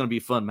 And so it's going to be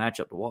a fun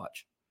matchup to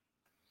watch.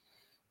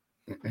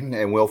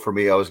 And, Will, for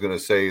me, I was going to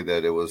say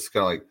that it was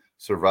kind of like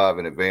survive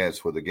and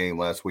advance with the game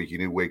last week. You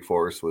knew Wake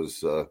Forest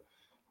was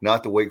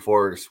not the Wake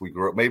Forest we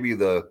grew up. Maybe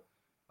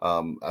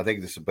I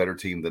think this is a better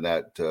team than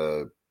that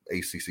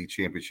ACC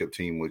championship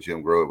team with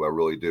Jim Grove. I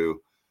really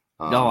do.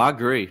 No, I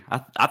agree.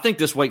 I think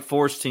this Wake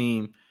Forest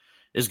team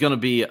is going to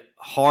be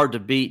hard to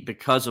beat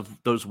because of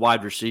those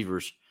wide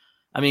receivers.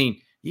 I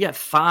mean, you got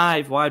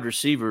 5 wide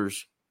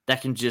receivers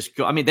that can just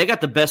go. I mean, they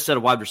got the best set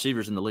of wide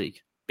receivers in the league.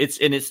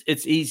 It's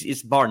easy.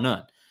 It's bar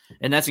none.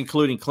 And that's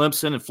including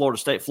Clemson and Florida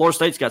State. Florida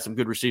State's got some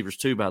good receivers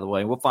too, by the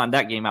way. And we'll find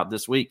that game out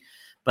this week.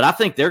 But I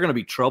think they're going to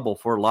be trouble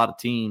for a lot of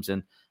teams.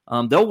 And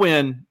they'll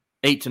win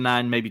 8 to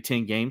 9, maybe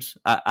 10 games,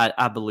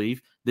 I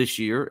believe, this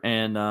year.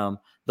 And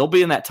they'll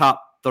be in that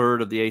top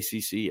third of the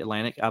ACC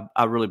Atlantic.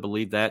 I really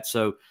believe that.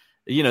 So,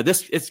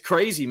 it's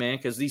crazy, man,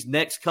 because these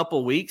next couple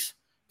of weeks,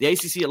 the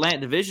ACC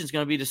Atlantic Division is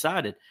going to be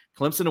decided.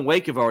 Clemson and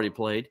Wake have already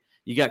played.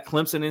 You got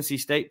Clemson, NC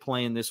State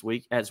playing this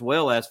week, as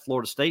well as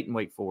Florida State and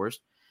Wake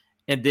Forest.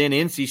 And then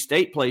NC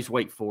State plays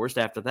Wake Forest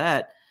after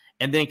that.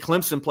 And then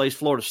Clemson plays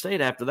Florida State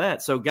after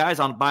that. So, guys,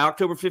 by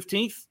October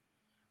 15th,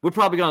 we're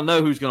probably going to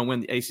know who's going to win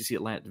the ACC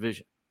Atlantic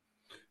Division.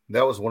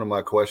 That was one of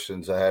my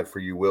questions I had for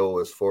you, Will,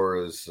 as far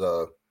as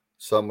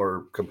some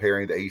are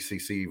comparing the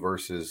ACC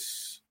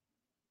versus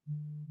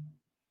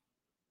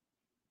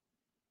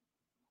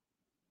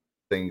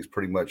things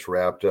pretty much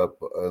wrapped up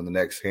in the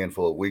next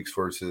handful of weeks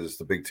versus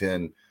the Big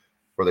Ten,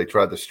 where they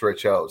tried to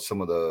stretch out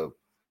some of the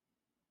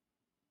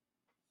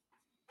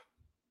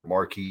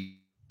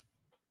marquee,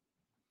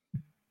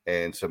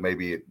 and so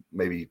maybe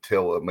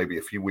till maybe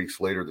a few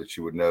weeks later that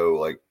you would know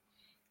like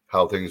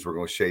how things were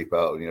going to shape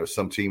out.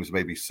 Some teams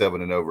maybe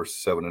 7-0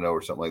 versus 7-0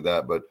 or something like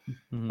that. But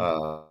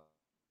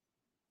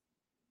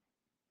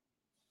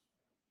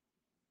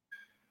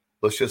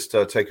let's just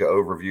take an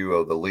overview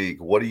of the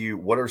league.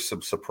 What are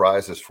some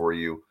surprises for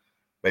you?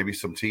 Maybe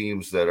some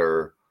teams that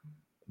are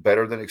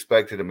better than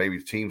expected, and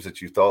maybe teams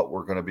that you thought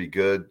were going to be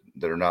good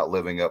that are not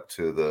living up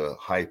to the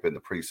hype in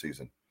the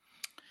preseason.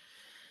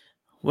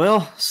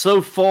 Well,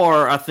 so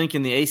far, I think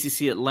in the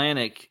ACC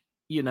Atlantic,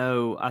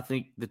 I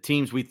think the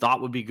teams we thought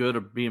would be good are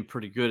being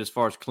pretty good as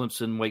far as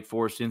Clemson, Wake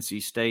Forest,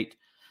 NC State.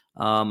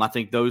 I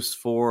think those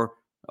 4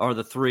 are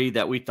the 3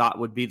 that we thought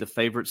would be the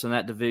favorites in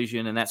that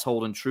division, and that's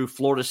holding true.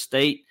 Florida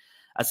State,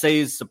 I'd say,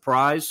 is a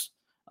surprise.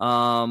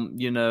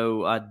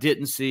 I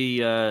didn't see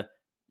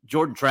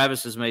Jordan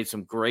Travis has made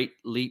some great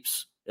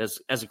leaps as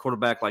a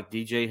quarterback like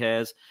DJ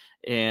has.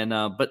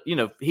 But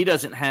he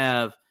doesn't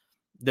have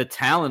the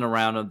talent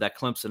around him that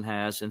Clemson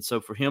has. And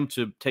so for him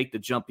to take the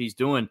jump he's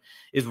doing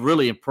is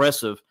really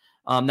impressive.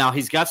 Now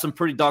he's got some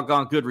pretty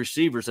doggone good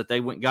receivers that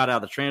they went and got out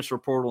of the transfer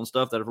portal and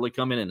stuff that have really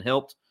come in and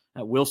helped.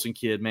 That Wilson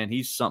kid, man,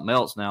 he's something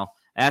else now.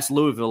 Ask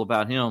Louisville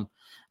about him.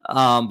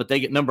 But they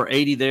get number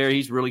 80 there.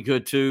 He's really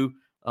good too.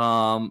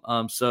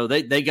 So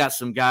they got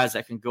some guys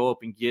that can go up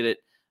and get it.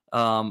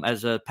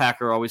 As a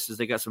Packer always says,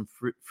 they got some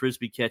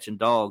frisbee catching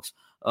dogs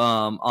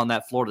on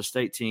that Florida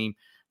State team.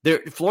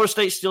 Florida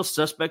State's still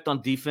suspect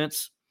on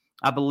defense,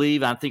 I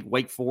believe. I think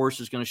Wake Forest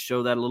is going to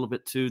show that a little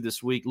bit too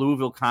this week.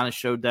 Louisville kind of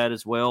showed that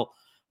as well,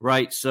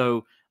 right?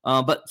 So,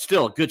 but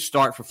still a good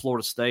start for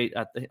Florida State.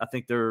 I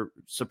think they're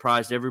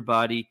surprised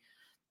everybody.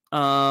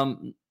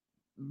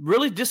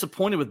 Really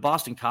disappointed with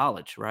Boston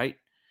College, right?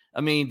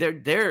 I mean,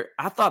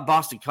 I thought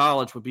Boston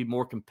College would be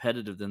more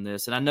competitive than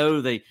this, and I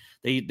know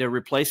they're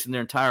replacing their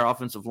entire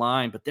offensive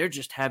line, but they're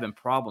just having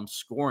problems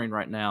scoring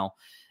right now.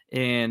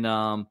 And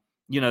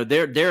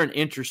they're an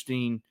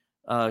interesting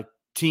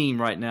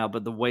team right now,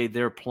 but the way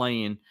they're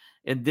playing.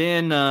 And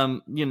then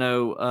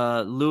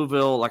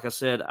Louisville, like I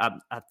said,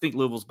 I think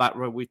Louisville's about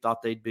where we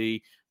thought they'd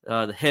be.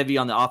 The heavy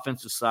on the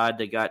offensive side,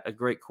 they got a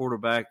great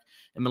quarterback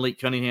in Malik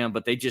Cunningham,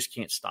 but they just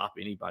can't stop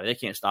anybody. They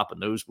can't stop a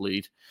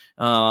nosebleed.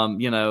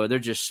 They're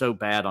just so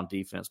bad on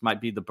defense.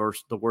 Might be the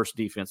worst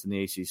defense in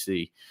the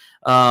ACC.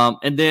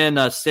 And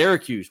then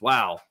Syracuse,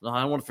 wow,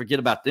 I don't want to forget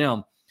about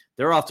them.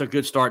 They're off to a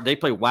good start. They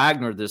play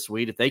Wagner this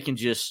week. If they can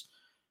just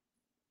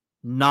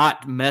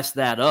not mess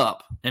that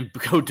up and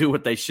go do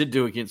what they should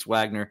do against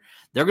Wagner,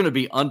 they're going to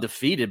be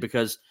undefeated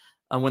because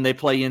when they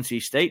play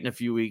NC State in a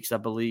few weeks, I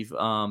believe,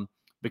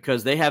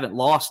 because they haven't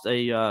lost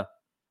a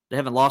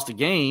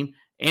game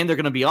and they're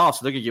going to be off.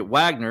 So they're going to get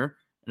Wagner and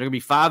they're going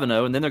to be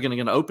 5-0 and then they're going to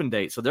get an open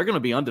date. So they're going to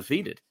be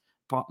undefeated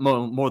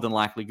more than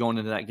likely going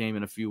into that game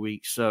in a few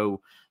weeks.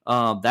 So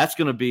that's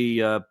going to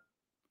be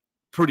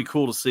pretty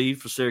cool to see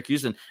for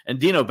Syracuse. And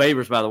Dino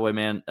Babers, by the way,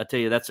 man, I tell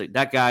you,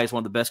 that guy is one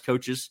of the best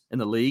coaches in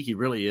the league. He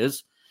really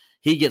is.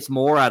 He gets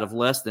more out of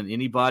less than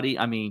anybody.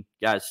 I mean,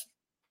 guys,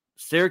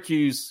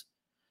 Syracuse,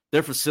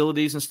 their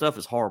facilities and stuff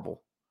is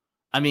horrible.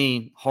 I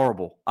mean,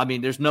 horrible. I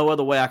mean, there's no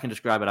other way I can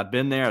describe it. I've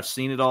been there. I've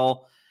seen it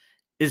all.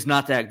 It's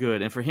not that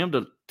good. And for him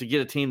to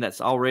get a team that's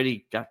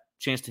already got a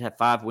chance to have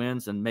 5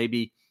 wins and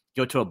maybe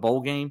go to a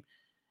bowl game,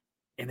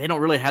 and they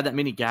don't really have that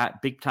many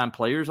big-time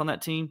players on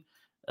that team,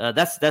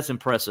 that's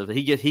impressive.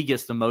 He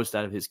gets the most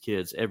out of his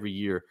kids every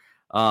year.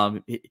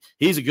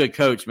 He's a good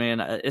coach,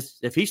 man.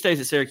 If he stays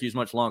at Syracuse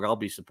much longer, I'll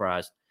be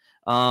surprised.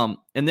 And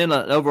then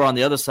over on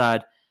the other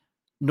side,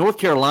 North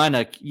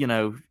Carolina,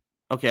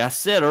 okay, I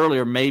said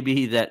earlier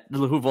maybe that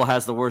Louisville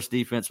has the worst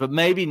defense, but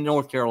maybe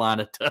North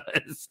Carolina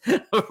does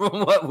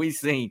from what we've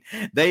seen.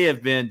 They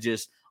have been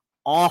just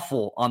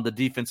awful on the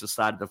defensive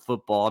side of the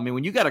football. I mean,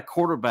 when you got a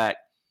quarterback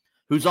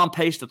who's on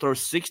pace to throw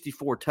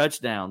 64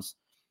 touchdowns,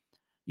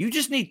 you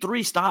just need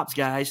 3 stops,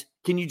 guys.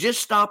 Can you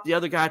just stop the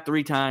other guy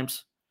 3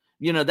 times?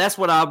 That's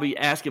what I'll be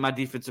asking my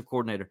defensive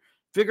coordinator.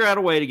 Figure out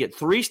a way to get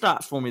 3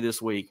 stops for me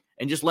this week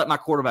and just let my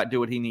quarterback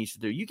do what he needs to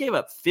do. You gave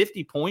up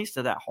 50 points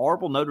to that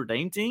horrible Notre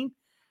Dame team.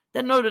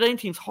 That Notre Dame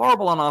team's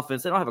horrible on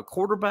offense. They don't have a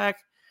quarterback.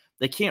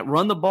 They can't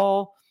run the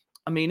ball.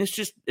 I mean,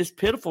 it's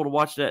pitiful to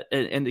watch that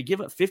and to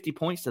give up 50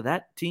 points to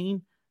that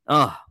team.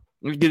 I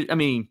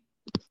mean,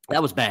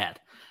 that was bad.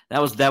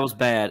 That was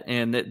bad,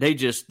 and they're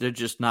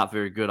just not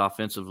very good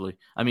offensively.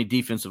 I mean,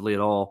 defensively at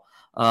all.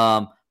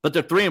 But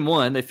they're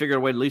 3-1. They figured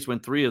a way to at least win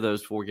 3 of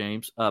those 4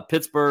 games.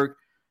 Pittsburgh,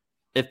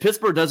 if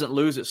Pittsburgh doesn't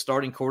lose its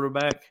starting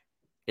quarterback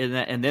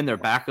and then their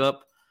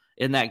backup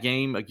in that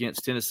game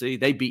against Tennessee,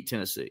 they beat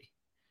Tennessee.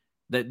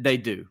 They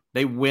do.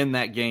 They win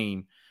that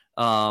game.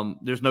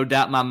 There's no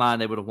doubt in my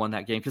mind they would have won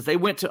that game because they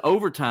went to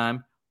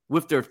overtime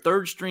with their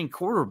 3rd-string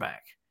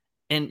quarterback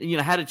and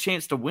had a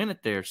chance to win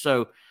it there.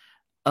 So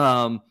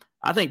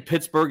I think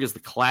Pittsburgh is the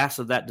class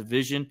of that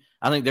division.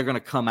 I think they're going to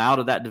come out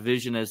of that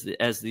division as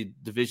the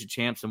division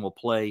champs and will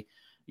play,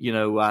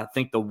 I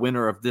think the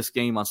winner of this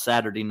game on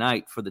Saturday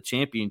night for the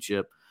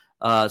championship.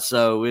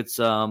 So it's,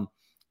 when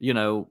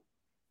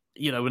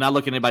I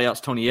look at anybody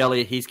else, Tony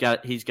Elliott, he's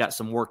got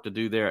some work to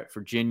do there at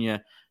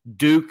Virginia.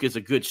 Duke is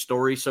a good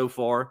story so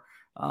far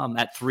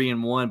at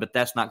 3-1, but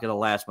that's not going to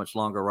last much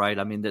longer, right?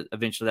 I mean,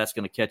 eventually that's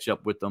going to catch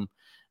up with them.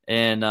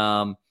 And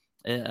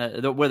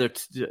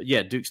Duke's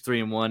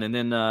 3-1, and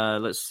then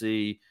let's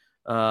see,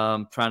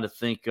 trying to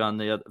think on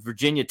the other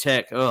Virginia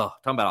Tech. Oh,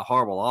 talking about a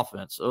horrible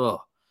offense.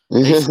 Oh,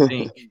 they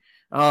stink.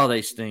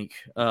 They stink.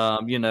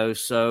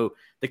 So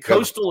the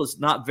Coastal is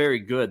not very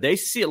good. The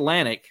ACC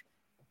Atlantic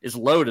is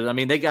loaded. I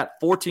mean, they got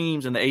 4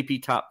 teams in the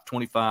AP top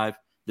 25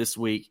 this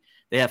week.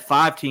 They have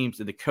 5 teams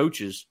in the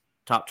coaches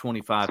top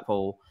 25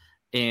 poll,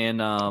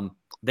 and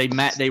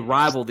they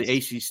rival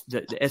the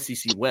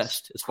SEC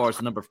West as far as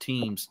the number of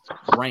teams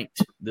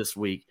ranked this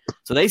week.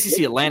 So the ACC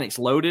Atlantic's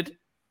loaded.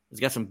 It's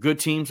got some good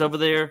teams over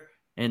there,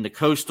 and the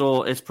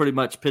Coastal is pretty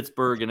much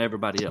Pittsburgh and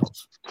everybody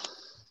else.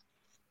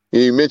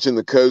 You mentioned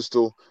the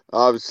Coastal,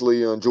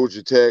 obviously on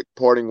Georgia Tech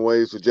parting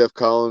ways with Jeff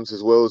Collins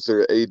as well as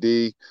their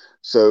AD.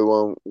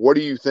 So, what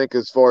do you think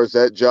as far as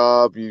that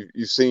job?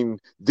 You've seen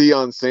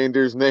Deion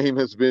Sanders' name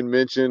has been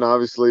mentioned,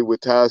 obviously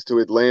with ties to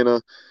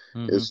Atlanta,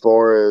 as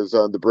far as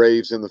the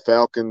Braves and the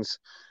Falcons,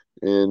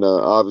 and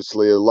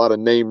obviously a lot of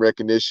name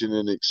recognition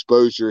and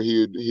exposure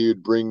he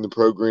would bring the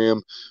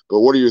program.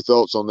 But what are your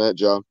thoughts on that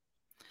job?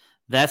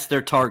 That's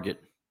their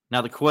target.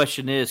 Now the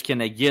question is, can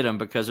they get him?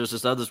 Because there's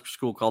this other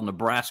school called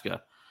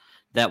Nebraska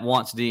that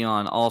wants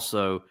Deion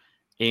also.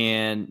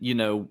 And, you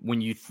know,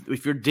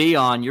 if you're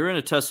Deion, you're in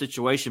a tough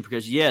situation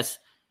because, yes,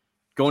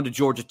 going to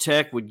Georgia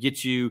Tech would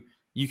get you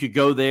could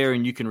go there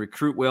and you can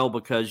recruit well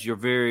because you're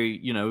very,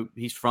 you know,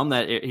 he's from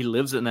that, he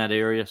lives in that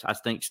area, I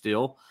think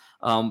still,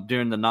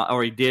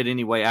 or he did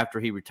anyway after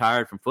he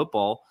retired from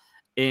football.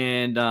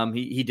 And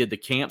he did the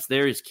camps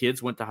there. His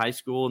kids went to high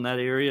school in that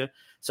area.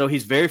 So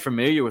he's very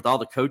familiar with all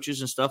the coaches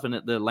and stuff in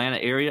the Atlanta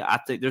area. I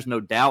think there's no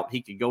doubt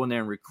he could go in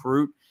there and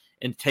recruit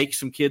and take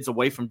some kids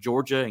away from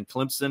Georgia and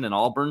Clemson and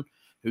Auburn,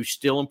 who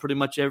steal them pretty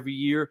much every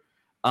year.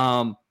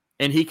 And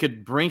he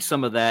could bring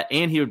some of that,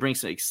 and he would bring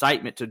some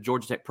excitement to the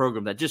Georgia Tech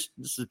program that just,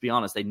 let's just be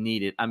honest, they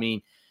need it. I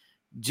mean,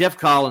 Jeff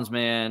Collins,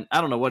 man,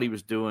 I don't know what he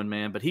was doing,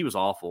 man, but he was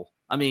awful.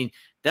 I mean,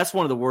 that's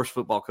one of the worst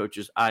football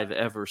coaches I've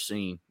ever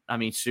seen. I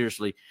mean,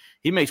 seriously,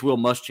 he makes Will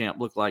Muschamp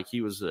look like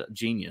he was a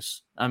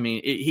genius. I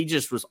mean, he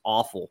just was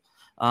awful.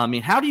 I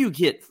mean, how do you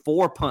get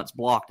 4 punts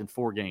blocked in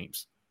 4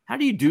 games? How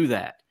do you do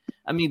that?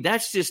 I mean,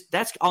 that's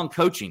on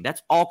coaching.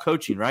 That's all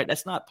coaching, right?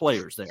 That's not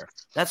players there.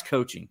 That's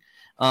coaching.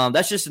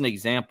 That's just an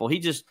example.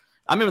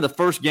 I remember his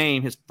first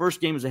game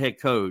as a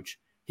head coach,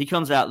 he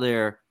comes out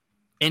there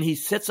and he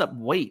sets up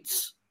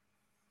weights,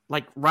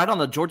 like right on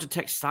the Georgia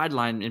Tech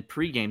sideline in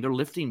pregame. They're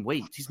lifting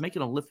weights. He's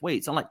making them lift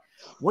weights. I'm like,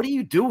 what are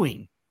you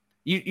doing?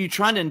 You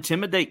trying to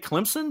intimidate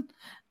Clemson?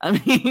 I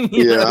mean,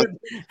 you know,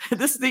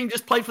 this thing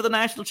just played for the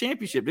national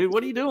championship, dude.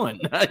 What are you doing?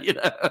 You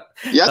know?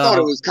 Yeah, I thought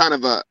it was kind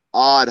of a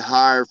odd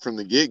hire from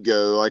the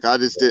get-go. Like, I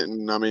just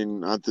didn't. I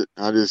mean, I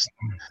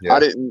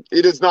didn't.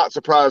 It does not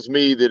surprise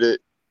me that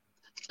it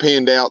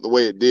panned out the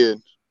way it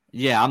did.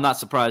 Yeah, I'm not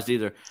surprised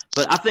either.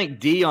 But I think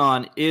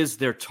Deion is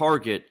their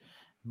target.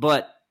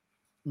 But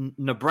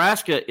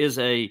Nebraska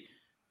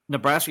got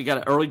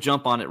an early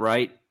jump on it,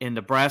 right? And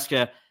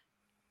Nebraska,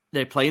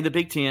 they play in the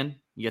Big Ten.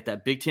 You get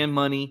that Big Ten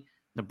money.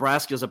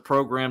 Nebraska is a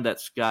program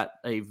that's got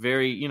a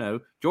very, you know,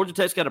 Georgia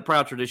Tech's got a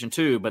proud tradition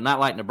too, but not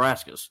like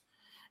Nebraska's.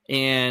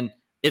 And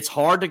it's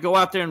hard to go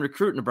out there and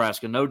recruit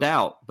Nebraska, no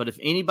doubt. But if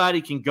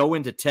anybody can go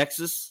into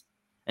Texas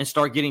and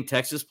start getting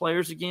Texas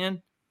players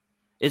again,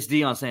 it's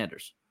Deion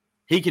Sanders.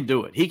 He can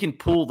do it. He can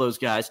pull those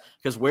guys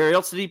because where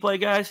else did he play,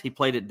 guys? He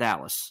played at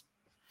Dallas.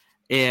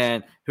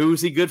 And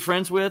who's he good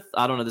friends with?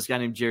 I don't know, this guy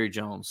named Jerry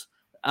Jones.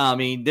 I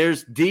mean,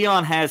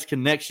 Deion has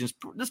connections.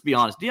 Let's be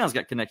honest. Deion's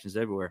got connections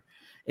everywhere.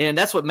 And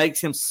that's what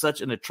makes him such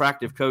an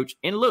attractive coach.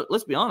 And look,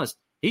 let's be honest.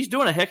 He's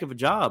doing a heck of a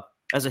job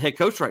as a head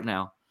coach right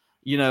now,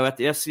 you know, at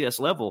the FCS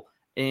level.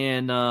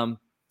 And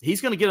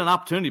he's going to get an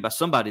opportunity by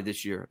somebody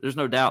this year. There's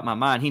no doubt in my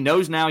mind. He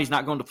knows now he's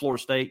not going to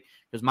Florida State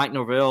because Mike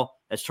Norvell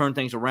has turned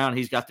things around.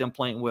 He's got them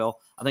playing well.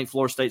 I think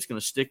Florida State's going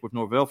to stick with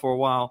Norvell for a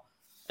while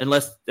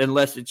unless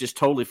it just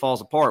totally falls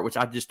apart, which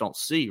I just don't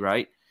see,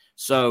 right?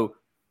 So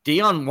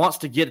Deion wants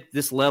to get at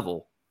this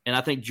level, and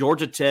I think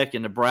Georgia Tech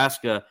and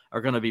Nebraska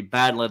are going to be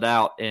battling it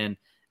out, and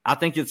I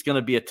think it's going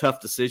to be a tough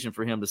decision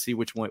for him to see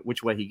which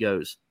way he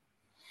goes.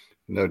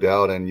 No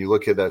doubt, and you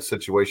look at that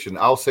situation.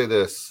 I'll say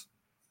this.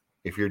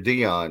 If you're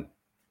Deion,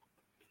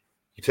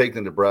 you take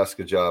the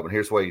Nebraska job, and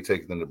here's why you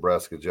take the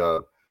Nebraska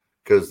job,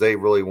 because they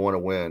really want to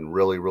win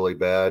really, really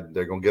bad.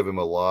 They're going to give him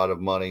a lot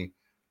of money.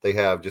 They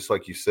have, just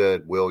like you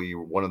said, Will,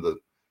 one of the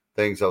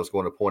things I was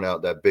going to point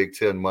out, that Big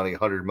Ten money,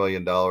 $100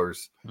 million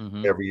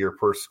every year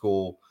per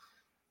school.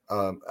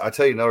 I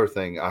tell you another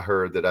thing I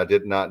heard that I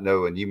did not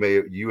know, and you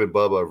and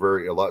Bubba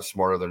are a lot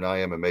smarter than I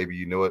am, and maybe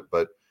you knew it,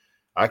 but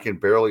I can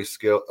barely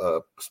spell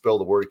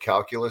the word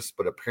calculus,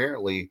 but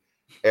apparently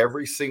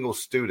every single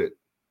student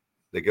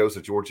that goes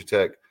to Georgia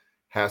Tech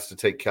has to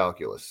take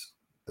calculus,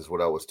 is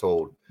what I was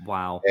told.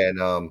 Wow.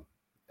 And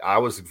I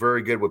was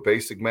very good with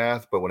basic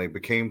math, but when it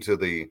became to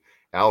the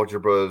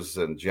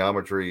algebras and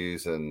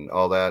geometries and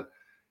all that,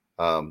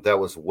 that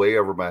was way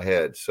over my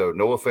head. So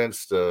no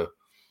offense to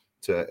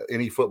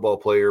any football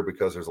player,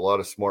 because there's a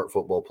lot of smart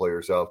football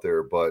players out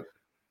there, but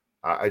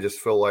I just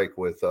feel like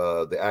with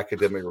the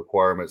academic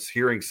requirements,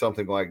 hearing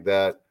something like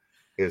that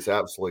is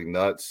absolutely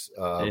nuts.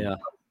 Yeah.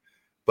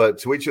 But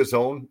to each his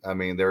own. I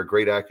mean, they're a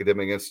great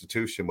academic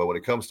institution, but when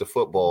it comes to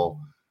football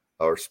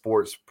or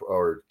sports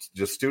or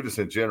just students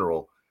in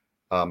general,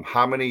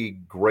 how many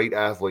great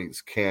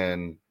athletes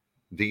can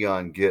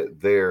Deion get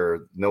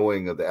there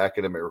knowing of the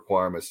academic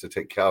requirements to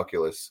take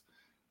calculus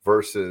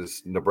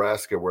versus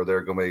Nebraska, where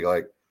they're going to be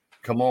like,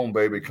 come on,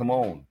 baby, come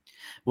on.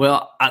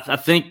 Well, I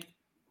think,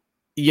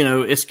 you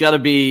know, it's got to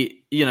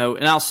be, you know,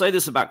 and I'll say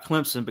this about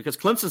Clemson, because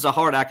Clemson's a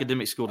hard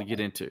academic school to get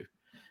into.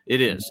 It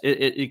is.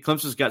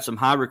 Clemson's got some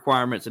high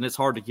requirements, and it's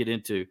hard to get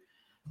into.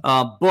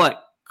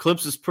 But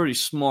Clemson's pretty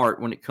smart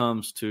when it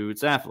comes to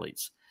its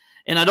athletes.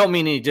 And I don't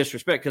mean any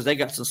disrespect because they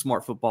got some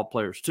smart football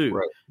players too.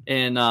 Right.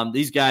 And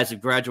these guys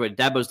have graduated.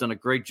 Dabo's done a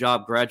great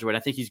job graduating.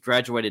 I think he's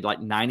graduated like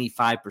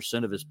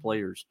 95% of his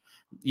players,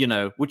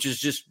 which is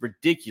just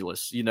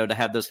ridiculous, to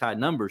have those high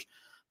numbers.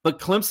 But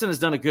Clemson has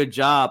done a good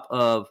job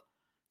of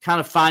kind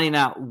of finding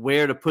out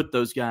where to put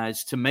those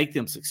guys to make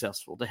them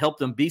successful, to help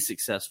them be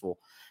successful.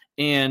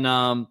 And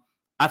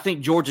I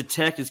think Georgia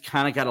Tech has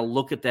kind of got to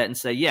look at that and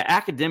say, yeah,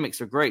 academics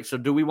are great. So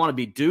do we want to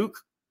be Duke,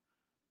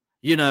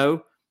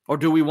 or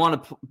do we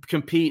want to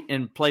compete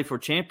and play for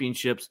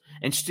championships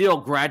and still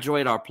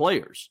graduate our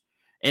players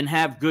and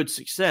have good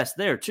success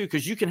there too?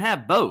 Because you can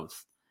have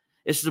both.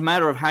 It's just a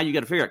matter of how you got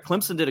to figure it.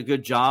 Clemson did a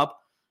good job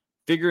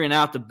figuring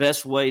out the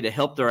best way to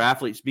help their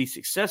athletes be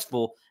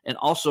successful and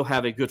also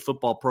have a good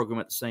football program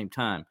at the same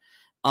time.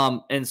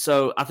 And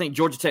so I think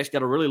Georgia Tech's got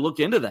to really look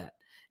into that.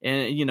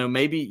 And,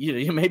 maybe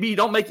you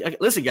don't make –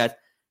 listen, guys,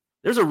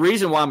 there's a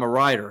reason why I'm a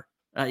writer.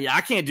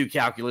 I can't do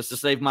calculus to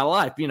save my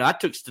life. I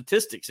took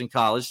statistics in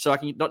college so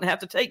I don't have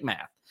to take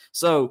math.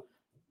 So,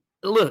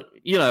 look,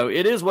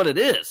 it is what it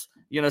is.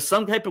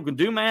 Some people can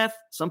do math,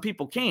 some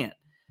people can't.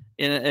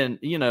 And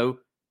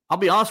I'll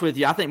be honest with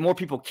you, I think more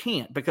people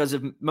can't, because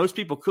if most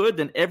people could,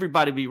 then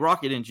everybody would be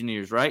rocket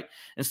engineers, right?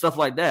 And stuff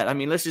like that. I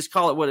mean, let's just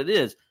call it what it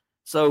is.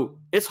 So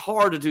it's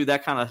hard to do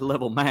that kind of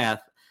level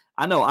math.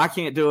 I know I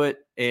can't do it.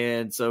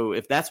 And so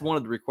if that's one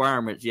of the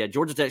requirements,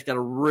 Georgia Tech's got to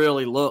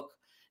really look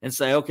and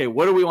say, okay,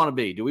 what do we want to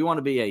be? Do we want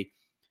to be a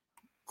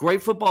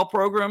great football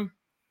program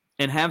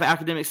and have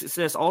academic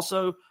success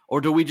also? Or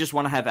do we just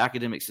want to have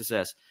academic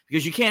success?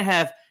 Because you can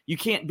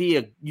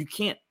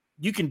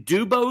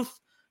do both,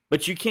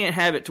 but you can't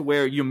have it to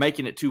where you're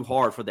making it too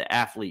hard for the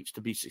athletes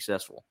to be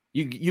successful.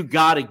 You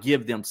got to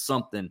give them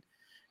something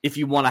if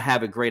you want to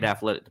have a great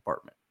athletic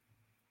department.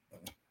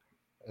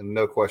 And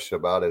no question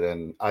about it.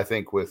 And I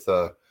think with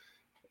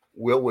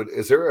Will,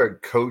 is there a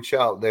coach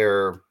out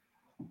there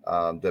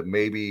that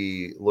may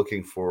be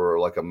looking for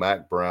like a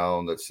Mac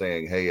Brown that's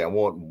saying, hey, I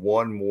want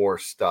one more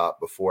stop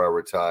before I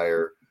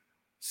retire?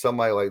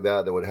 Somebody like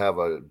that would have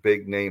a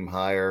big name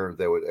hire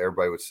that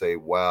everybody would say,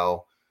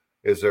 wow.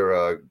 Is there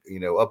a,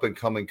 up and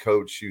coming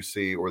coach you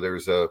see, or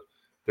there's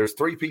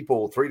three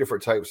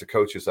different types of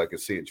coaches I could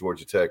see at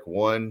Georgia Tech.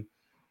 One,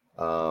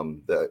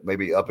 that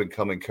maybe up and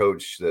coming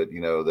coach that,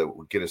 that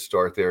would get a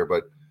start there.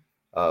 But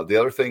the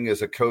other thing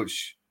is a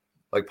coach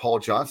like Paul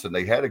Johnson.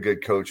 They had a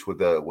good coach with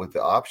the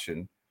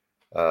option.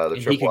 And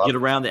he could get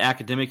around the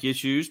academic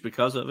issues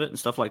because of it and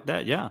stuff like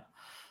that. Yeah.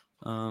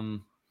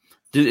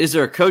 Is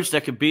there a coach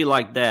that could be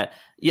like that?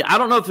 Yeah. I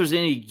don't know if there's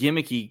any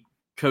gimmicky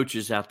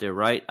coaches out there,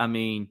 right? I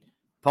mean,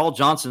 Paul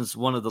Johnson's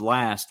one of the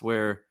last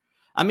where,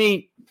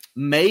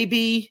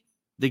 maybe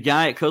the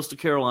guy at Coastal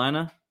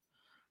Carolina,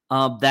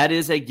 that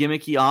is a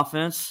gimmicky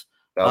offense.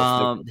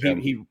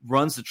 He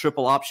runs the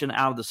triple option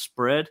out of the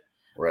spread,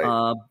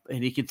 right?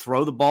 And he can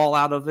throw the ball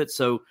out of it.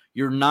 So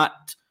you're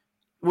not,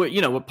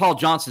 what Paul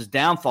Johnson's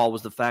downfall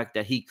was the fact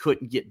that he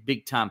couldn't get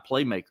big time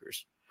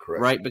playmakers,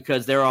 correct? Right,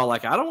 because they're all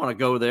like, I don't want to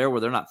go there where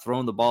they're not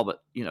throwing the ball,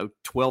 but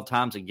 12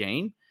 times a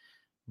game.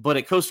 But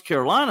at Coastal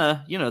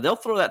Carolina, they'll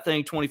throw that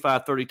thing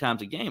 25, 30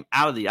 times a game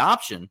out of the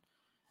option,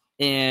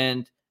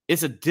 and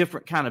it's a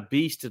different kind of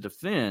beast to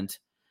defend.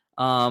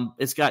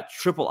 It's got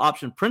triple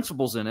option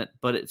principles in it,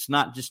 but it's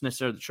not just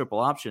necessarily the triple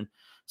option.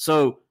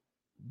 So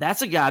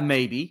that's a guy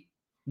maybe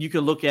you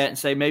can look at and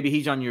say maybe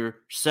he's on your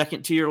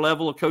second tier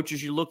level of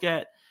coaches you look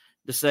at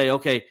to say,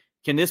 okay,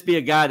 can this be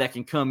a guy that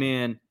can come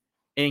in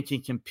and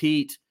can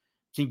compete,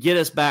 can get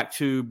us back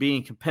to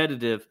being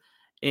competitive,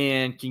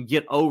 and can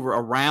get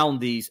around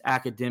these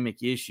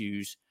academic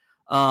issues.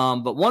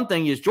 But one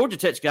thing is Georgia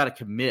Tech's got to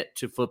commit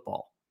to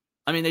football.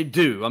 They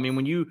do.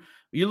 When you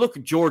look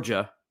at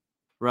Georgia,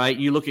 right,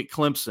 you look at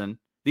Clemson,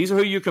 these are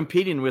who you're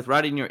competing with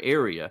right in your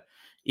area.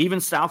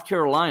 Even South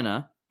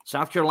Carolina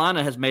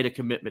has made a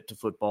commitment to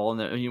football,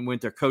 and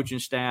with their coaching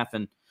staff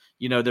and,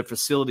 their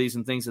facilities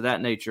and things of that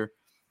nature.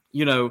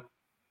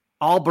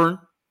 Auburn,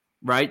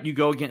 right, you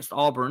go against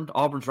Auburn.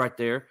 Auburn's right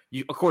there.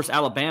 Of course,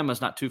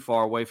 Alabama's not too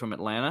far away from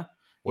Atlanta.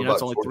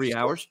 It's only 3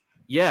 hours.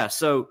 Yeah.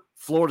 So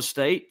Florida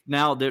State,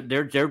 now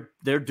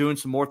they're doing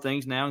some more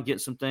things now and getting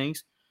some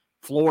things.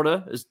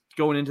 Florida is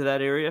going into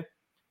that area.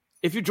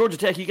 If you're Georgia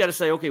Tech, you got to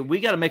say, okay, we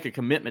got to make a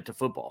commitment to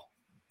football,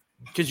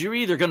 because you're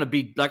either going to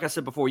be, like I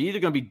said before, you're either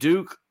going to be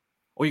Duke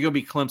or you're going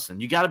to be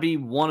Clemson. You got to be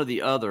one or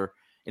the other.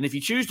 And if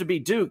you choose to be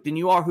Duke, then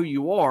you are who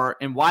you are.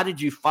 And why did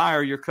you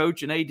fire your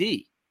coach and AD?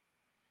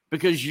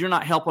 Because you're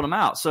not helping them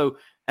out. So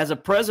as a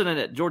president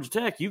at Georgia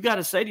Tech, you got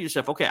to say to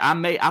yourself, okay,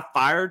 I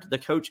fired the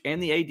coach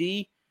and the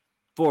AD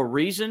for a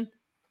reason.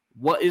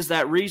 What is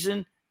that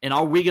reason? And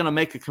are we going to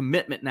make a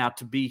commitment now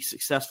to be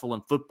successful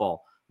in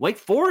football? Wake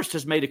Forest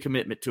has made a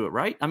commitment to it,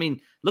 right?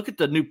 Look at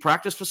the new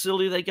practice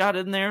facility they got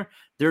in there,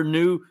 their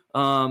new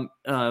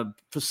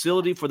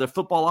facility for their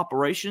football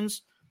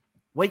operations.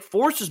 Wake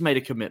Forest has made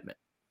a commitment.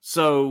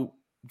 So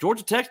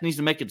Georgia Tech needs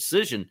to make a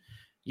decision.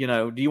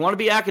 Do you want to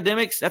be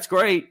academics? That's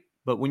great.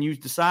 But when you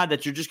decide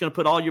that you're just going to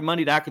put all your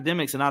money to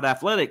academics and not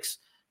athletics,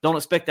 don't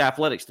expect the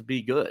athletics to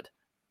be good.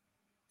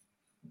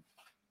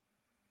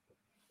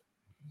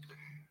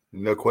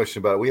 No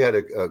question about it. We had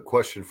a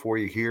question for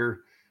you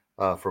here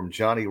from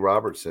Johnny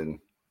Robertson.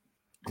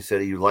 He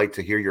said he'd like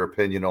to hear your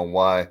opinion on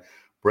why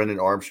Brendan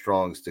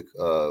Armstrong's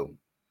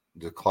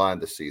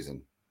declined this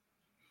season.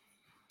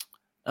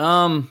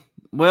 Well,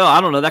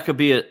 I don't know. That could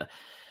be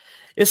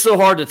it's so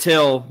hard to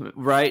tell,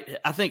 right?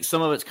 I think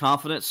some of it's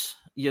confidence.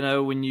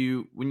 When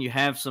you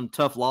have some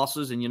tough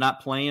losses and you're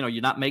not playing or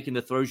you're not making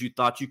the throws you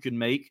thought you could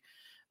make,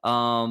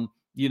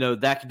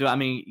 that could do. I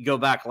mean, go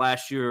back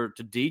last year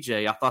to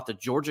DJ. I thought the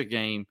Georgia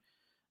game,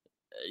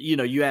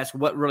 you ask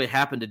what really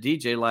happened to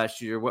DJ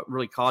last year, what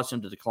really caused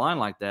him to decline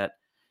like that.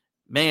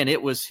 Man,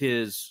 it was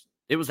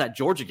that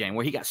Georgia game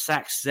where he got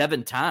sacked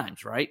 7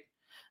 times, right?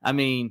 I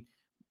mean,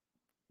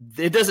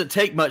 it doesn't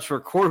take much for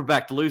a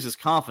quarterback to lose his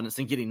confidence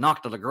and getting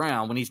knocked on the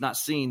ground when he's not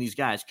seeing these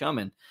guys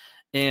coming.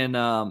 And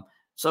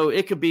so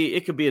it could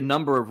be a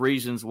number of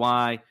reasons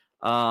why.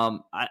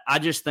 I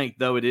just think,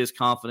 though, it is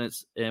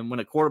confidence. And when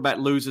a quarterback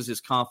loses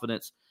his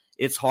confidence,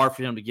 it's hard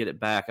for him to get it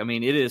back. I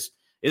mean, it is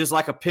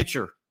like a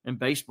pitcher in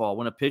baseball.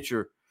 When a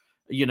pitcher,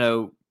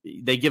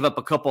 they give up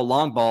a couple of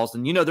long balls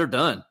and, they're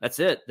done. That's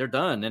it. They're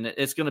done. And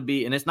it's going to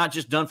be – and it's not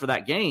just done for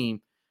that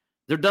game.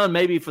 They're done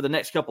maybe for the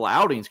next couple of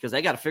outings because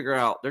they got to figure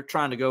out – they're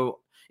trying to go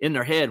in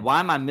their head, why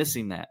am I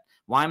missing that?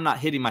 Why am I not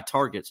hitting my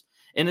targets?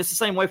 And it's the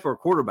same way for a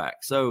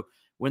quarterback. So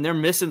when they're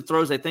missing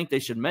throws they think they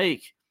should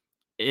make,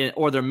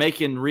 or they're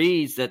making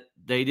reads that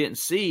they didn't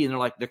see,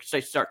 and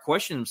they start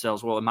questioning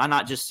themselves, well, am I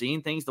not just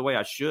seeing things the way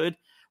I should?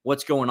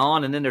 What's going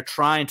on? And then they're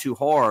trying too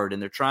hard,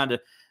 and they're trying to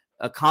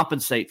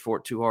compensate for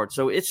it too hard.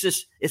 So it's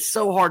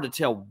so hard to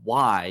tell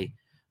why.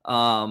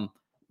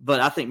 But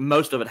I think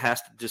most of it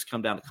has to just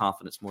come down to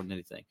confidence more than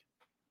anything.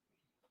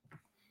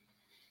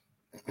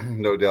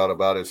 No doubt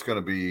about it. It's going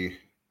to be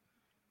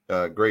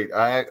great.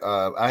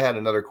 I had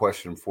another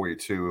question for you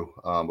too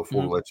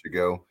before we let you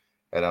go,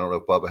 and I don't know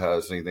if Bubba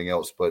has anything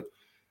else, but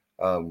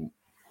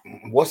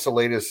what's the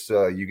latest?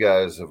 You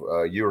guys,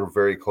 you're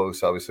very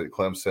close, obviously, to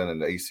Clemson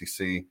and the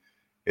ACC.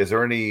 Is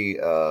there any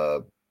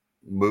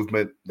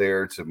movement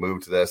there to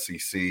move to the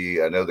SEC?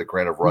 I know the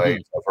grant of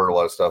rights. I've heard a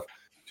lot of stuff.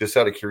 Just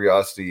out of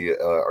curiosity,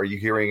 are you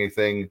hearing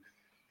anything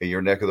in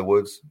your neck of the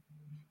woods?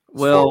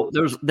 Well,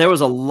 there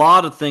was a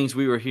lot of things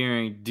we were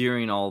hearing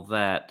during all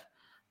that.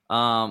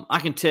 I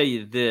can tell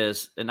you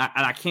this, and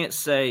I can't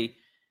say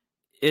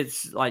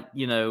it's like,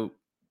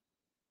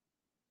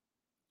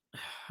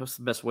 what's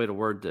the best way to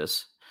word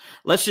this?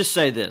 Let's just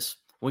say this.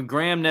 When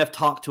Graham Neff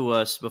talked to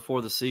us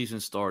before the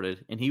season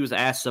started and he was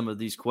asked some of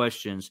these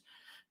questions,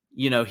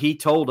 he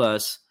told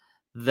us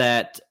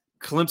that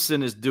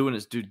Clemson is doing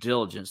its due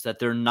diligence, that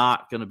they're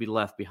not going to be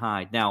left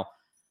behind. Now,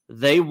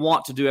 they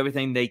want to do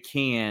everything they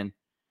can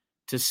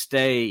to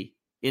stay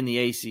in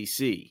the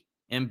ACC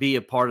and be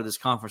a part of this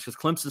conference because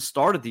Clemson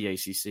started the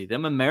ACC.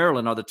 Them and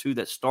Maryland are the two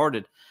that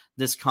started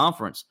this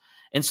conference.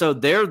 And so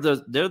they're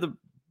the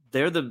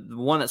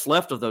one that's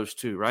left of those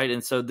two, right?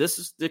 And so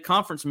the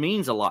conference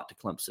means a lot to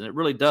Clemson. It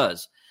really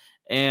does.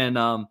 And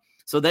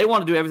so they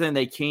want to do everything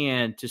they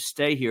can to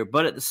stay here.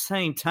 But at the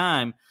same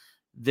time,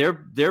 they're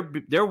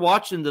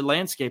watching the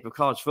landscape of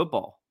college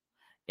football.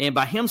 And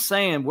by him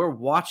saying we're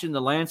watching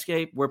the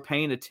landscape, we're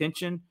paying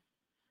attention,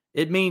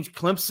 it means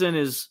Clemson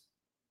is,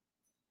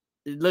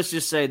 let's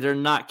just say they're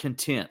not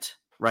content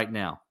right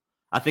now.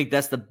 I think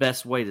that's the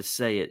best way to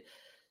say it.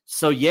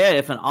 So, yeah,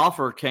 if an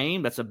offer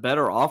came that's a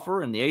better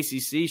offer and the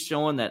ACC is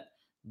showing that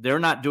they're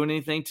not doing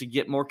anything to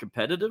get more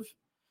competitive,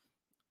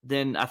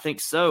 then I think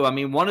so. I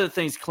mean, one of the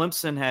things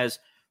Clemson has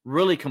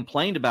really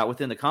complained about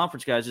within the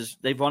conference, guys, is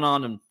they've gone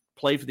on and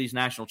played for these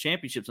national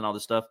championships and all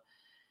this stuff.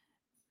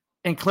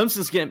 And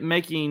Clemson's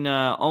making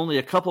only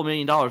a couple $1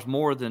 million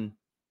more than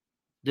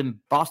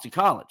Boston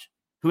College,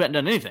 who hadn't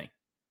done anything.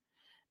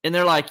 And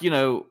they're like,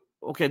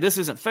 okay, this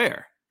isn't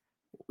fair.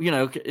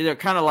 They're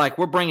kind of like,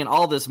 we're bringing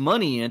all this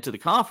money into the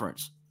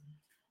conference.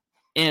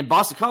 And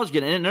Boston College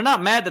getting it. And they're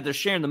not mad that they're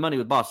sharing the money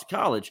with Boston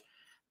College.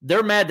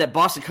 They're mad that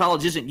Boston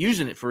College isn't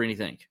using it for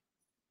anything.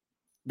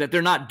 That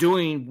they're not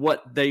doing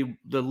what the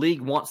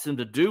league wants them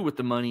to do with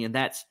the money, and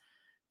that's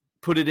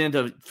put it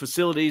into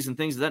facilities and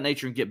things of that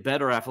nature and get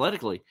better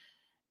athletically.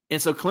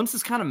 And so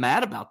Clemson's kind of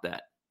mad about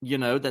that,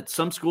 that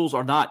some schools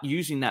are not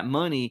using that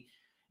money.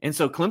 And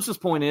so Clemson's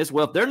point is,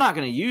 well, if they're not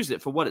going to use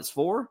it for what it's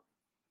for,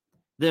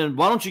 then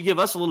why don't you give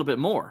us a little bit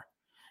more?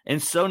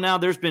 And so now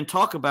there's been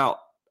talk about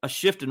a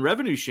shift in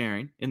revenue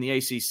sharing in the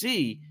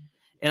ACC.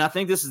 And I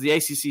think this is the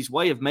ACC's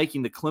way of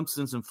making the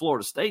Clemsons and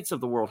Florida States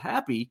of the world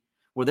happy,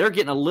 where they're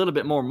getting a little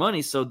bit more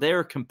money so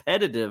they're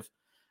competitive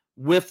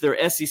with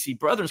their SEC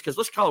brothers. Because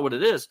let's call it what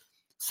it is.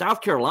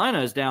 South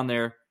Carolina is down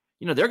there.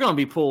 They're going to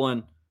be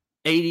pulling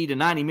 $80 to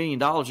 $90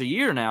 million a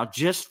year now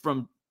just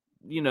from,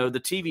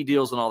 the TV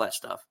deals and all that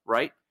stuff,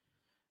 right?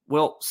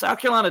 Well, South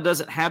Carolina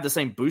doesn't have the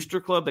same booster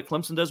club that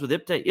Clemson does with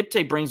IPTAY.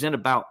 IPTAY brings in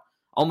about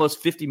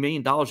almost $50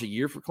 million a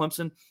year for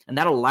Clemson, and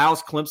that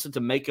allows Clemson to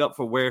make up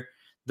for where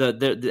the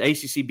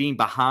ACC being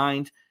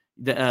behind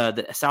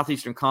the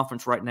Southeastern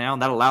Conference right now,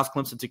 and that allows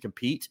Clemson to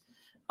compete.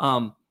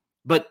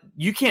 But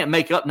you can't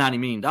make up $90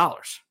 million.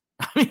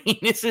 I mean,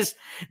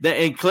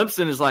 and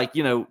Clemson is like,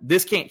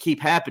 this can't keep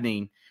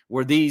happening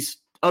where these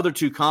other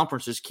two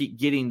conferences keep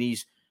getting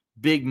these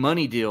big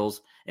money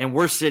deals, and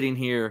we're sitting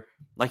here,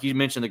 like you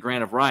mentioned, the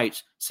grant of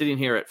rights, sitting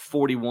here at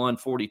 41,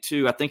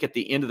 42. I think at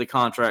the end of the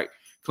contract,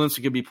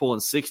 Clemson could be pulling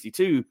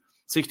 63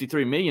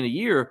 million a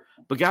year.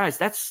 But guys,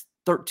 that's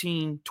 12,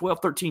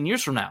 13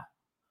 years from now,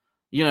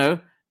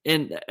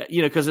 and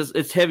because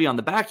it's heavy on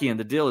the back end.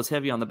 The deal is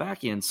heavy on the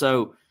back end.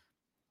 So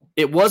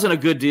it wasn't a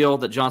good deal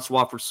that John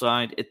Swofford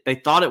signed. They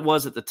thought it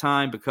was at the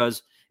time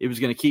because it was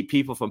going to keep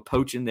people from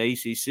poaching the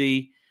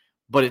ACC.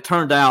 But it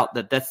turned out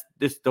that that's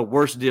the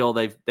worst deal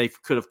they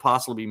could have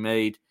possibly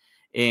made.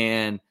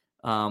 And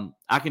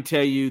I can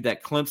tell you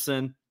that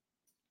Clemson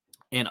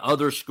and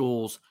other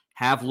schools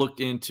have looked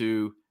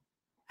into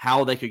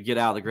how they could get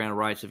out of the grant of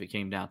rights if it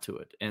came down to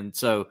it. And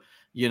so,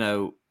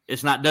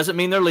 doesn't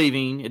mean they're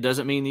leaving. It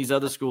doesn't mean these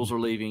other schools are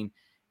leaving.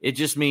 It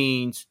just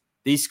means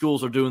these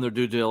schools are doing their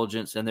due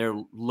diligence and they're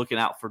looking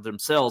out for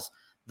themselves.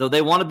 Though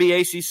they want to be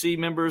ACC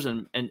members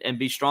and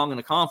be strong in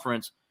the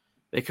conference,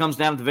 it comes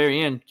down to the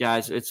very end,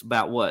 guys. It's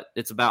about what?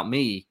 It's about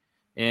me.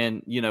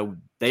 And,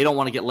 they don't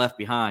want to get left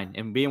behind.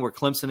 And being where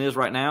Clemson is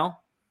right now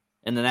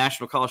in the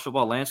national college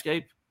football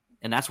landscape,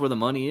 and that's where the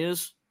money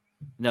is,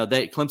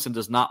 Clemson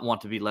does not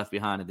want to be left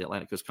behind in the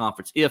Atlantic Coast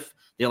Conference if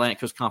the Atlantic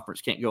Coast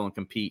Conference can't go and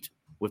compete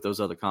with those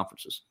other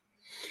conferences.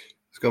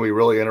 It's going to be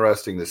really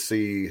interesting to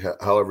see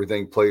how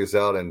everything plays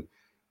out. And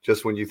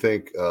just when you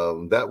think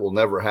that will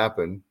never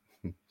happen,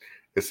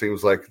 it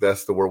seems like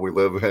that's the world we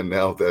live in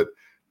now, that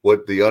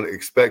what the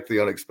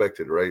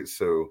unexpected, right?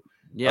 So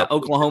yeah,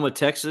 Oklahoma,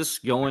 Texas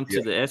going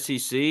to the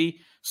SEC,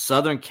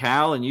 Southern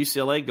Cal and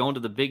UCLA going to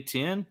the Big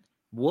Ten.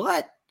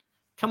 What?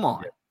 Come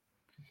on.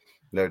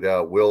 No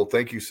doubt. Will,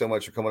 thank you so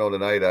much for coming on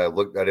tonight. I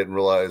didn't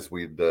realize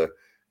we'd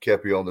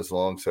kept you on this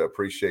long, so I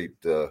appreciate.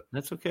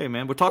 That's okay,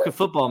 man. We're talking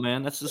football,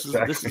 man. This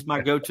is my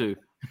go-to.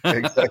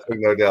 Exactly,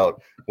 no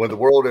doubt. When the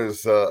world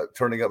is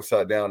turning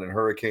upside down and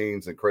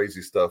hurricanes and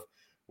crazy stuff,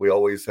 we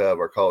always have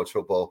our college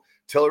football.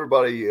 Tell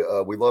everybody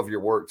we love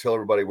your work. Tell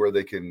everybody where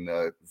they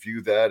can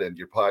view that and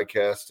your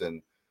podcast,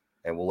 and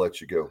we'll let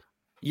you go.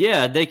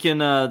 Yeah, they can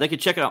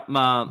check out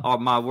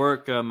my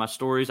work, my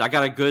stories. I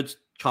got a good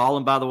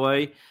column, by the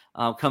way,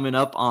 coming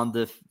up on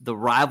the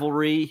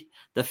rivalry,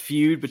 the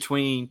feud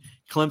between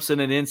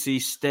Clemson and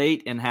NC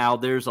State, and how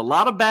there's a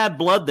lot of bad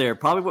blood there.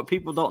 Probably what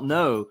people don't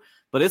know,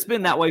 but it's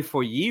been that way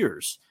for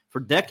years, for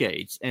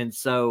decades. And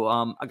so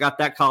I got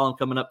that column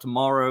coming up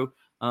tomorrow.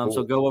 Cool.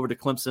 So go over to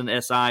Clemson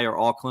SI or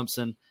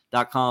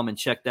allclemson.com and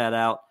check that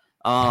out.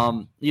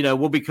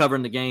 We'll be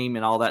covering the game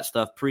and all that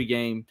stuff,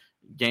 pre-game,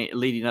 game,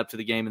 leading up to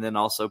the game, and then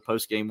also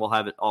post-game. We'll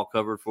have it all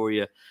covered for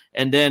you.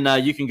 And then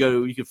you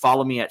can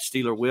follow me at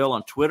Steeler Will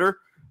on Twitter.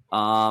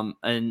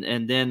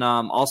 And then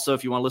also,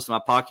 if you want to listen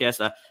to my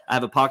podcast, I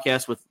have a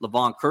podcast with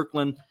LaVon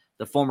Kirkland,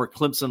 the former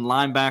Clemson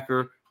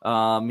linebacker.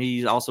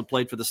 He also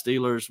played for the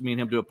Steelers. Me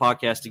and him do a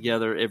podcast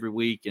together every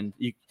week, and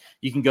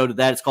you can go to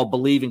that. It's called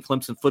BLEAV in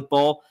Clemson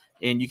Football,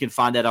 and you can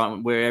find that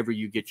on wherever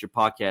you get your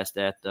podcast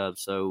at.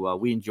 So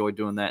we enjoy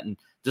doing that, and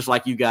just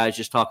like you guys,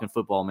 just talking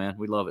football, man.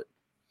 We love it.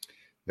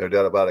 No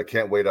doubt about it.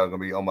 Can't wait. I'm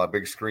going to be on my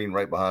big screen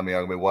right behind me. I'm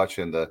going to be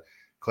watching the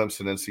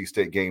Clemson NC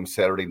State game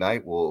Saturday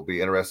night. Will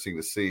be interesting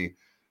to see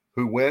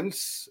who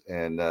wins,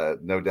 and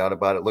no doubt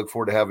about it. Look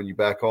forward to having you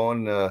back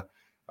on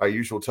our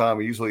usual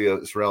time. Usually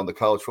it's around the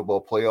college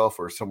football playoff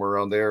or somewhere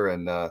around there,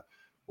 and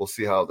we'll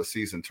see how the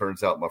season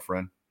turns out, my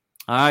friend.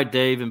 All right,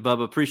 Dave and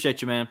Bubba.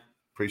 Appreciate you, man.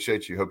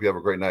 Appreciate you. Hope you have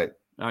a great night.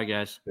 All right,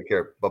 guys. Take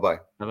care. Bye-bye.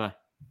 Bye-bye.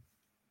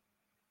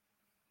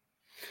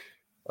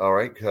 All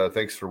right.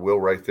 Thanks for Will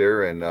right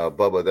there. And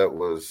Bubba, that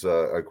was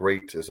a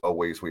great, as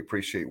always. We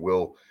appreciate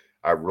Will.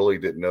 I really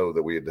didn't know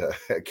that we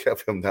had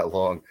kept him that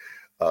long.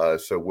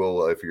 So,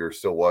 Will, if you're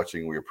still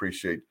watching, we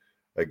appreciate,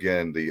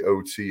 again, the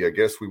OT. I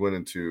guess we went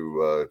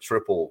into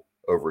triple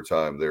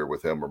overtime there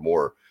with him or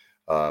more.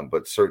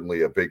 But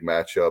certainly a big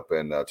matchup,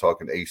 and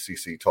talking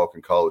ACC,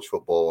 talking college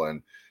football.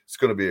 And it's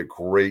going to be a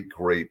great,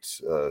 great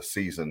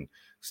season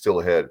still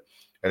ahead.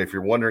 And if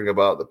you're wondering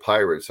about the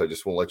Pirates, I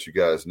just want to let you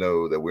guys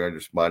know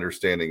that my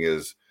understanding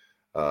is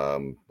a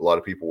lot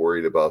of people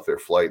worried about their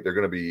flight. They're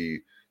going to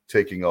be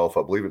taking off,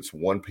 I believe it's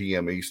 1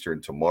 p.m.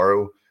 Eastern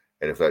tomorrow.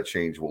 And if that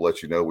changes, we'll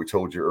let you know. We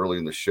told you early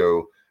in the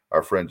show,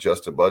 our friend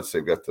Justin Butts,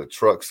 they've got the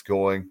trucks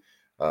going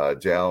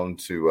down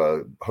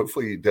to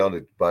hopefully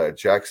by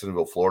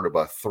Jacksonville, Florida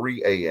by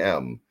 3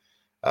 a.m.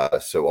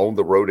 So on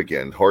the road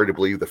again. Hard to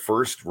believe the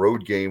first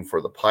road game for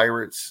the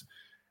Pirates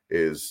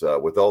is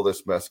with all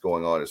this mess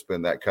going on. It's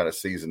been that kind of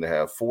season to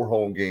have 4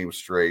 home games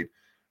straight.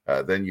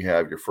 Then you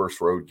have your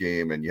first road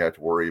game, and you have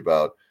to worry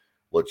about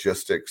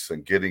logistics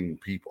and getting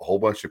a whole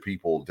bunch of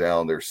people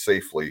down there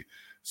safely.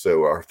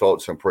 So our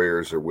thoughts and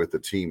prayers are with the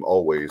team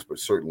always, but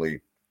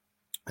certainly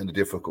in the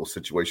difficult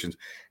situations.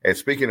 And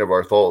speaking of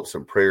our thoughts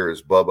and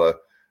prayers, Bubba,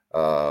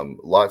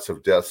 lots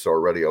of deaths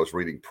already. I was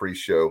reading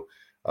pre-show,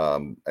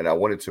 and I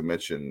wanted to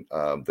mention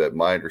that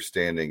my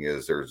understanding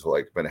is there's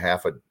been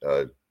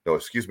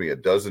a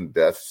dozen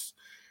deaths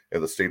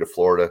in the state of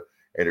Florida.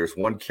 And there's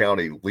one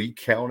county, Lee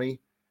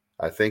County,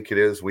 I think it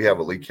is. We have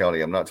a Lee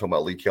County. I'm not talking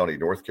about Lee County,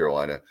 North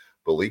Carolina,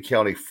 but Lee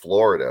County,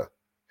 Florida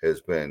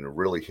has been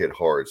really hit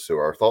hard. So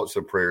our thoughts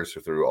and prayers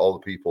are through all the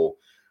people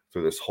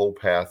through this whole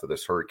path of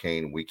this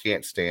hurricane. We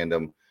can't stand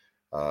them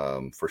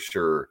for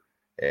sure.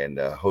 And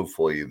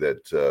hopefully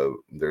that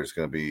there's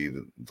going to be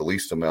the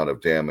least amount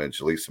of damage,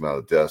 the least amount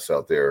of deaths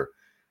out there.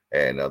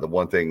 And the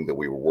one thing that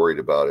we were worried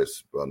about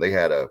is they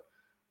had a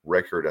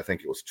record, I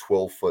think it was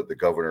 12 foot. The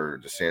governor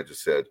DeSantis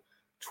said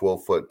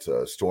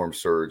 12-foot storm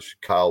surge.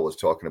 Kyle was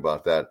talking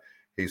about that.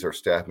 He's our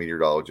staff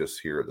meteorologist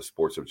here at the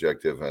Sports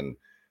Objective, and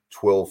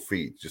 12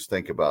 feet. Just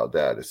think about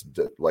that. It's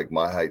like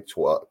my height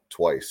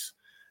twice.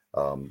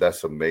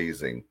 That's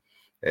amazing,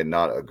 and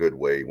not a good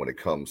way when it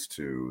comes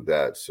to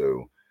that.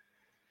 So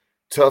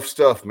tough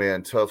stuff,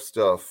 man. Tough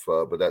stuff.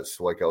 But that's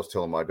like I was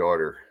telling my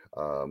daughter.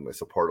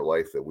 It's a part of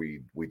life that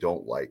we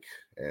don't like,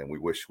 and we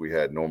wish we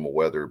had normal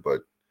weather,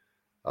 but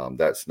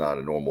that's not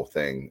a normal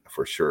thing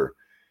for sure.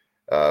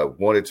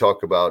 Want to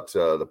talk about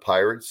the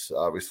Pirates,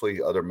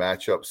 obviously, other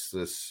matchups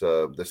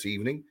this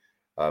evening.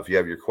 If you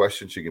have your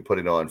questions, you can put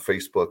it on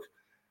Facebook.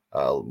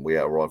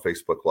 We're on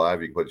Facebook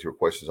Live. You can put your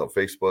questions on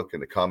Facebook in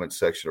the comments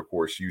section, of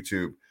course,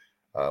 YouTube.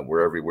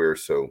 We're everywhere,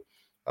 so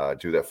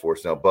do that for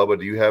us. Now, Bubba,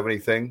 do you have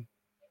anything?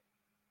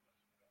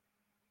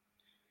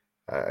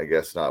 I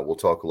guess not. We'll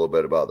talk a little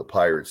bit about the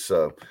Pirates.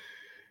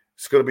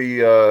 It's going to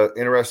be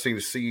interesting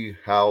to see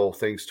how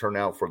things turn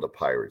out for the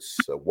Pirates.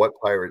 What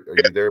Pirate are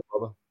you there,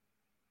 Bubba?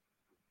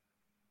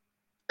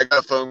 I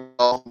got a phone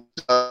call.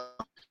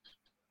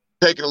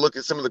 Taking a look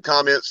at some of the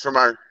comments from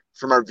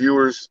our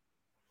viewers.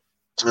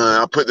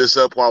 I put this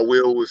up while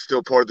Will was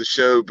still part of the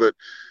show, but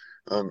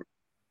I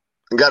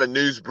got a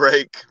news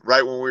break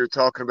right when we were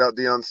talking about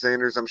Deion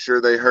Sanders. I'm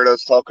sure they heard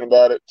us talking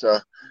about it,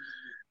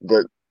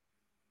 but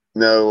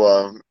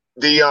no,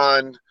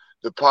 Deion,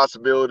 the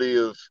possibility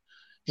of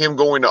him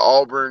going to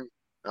Auburn.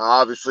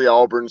 Obviously,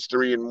 Auburn's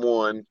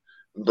 3-1,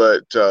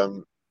 but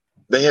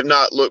they have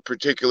not looked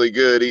particularly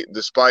good,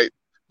 despite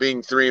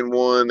being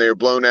 3-1. They were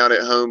blown out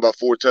at home by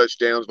 4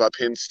 touchdowns by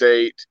Penn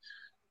State.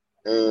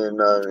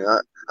 And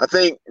I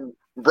think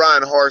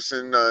Brian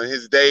Harsin,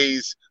 his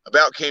days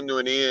about came to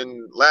an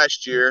end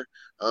last year,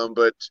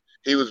 but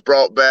he was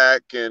brought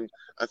back, and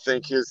I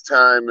think his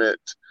time at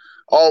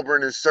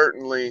Auburn is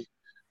certainly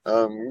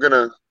going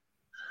to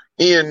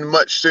end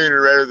much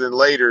sooner rather than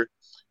later.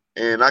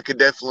 And I could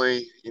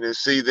definitely,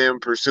 see them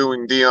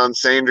pursuing Deion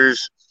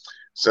Sanders.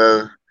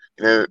 So,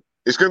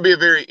 it's going to be a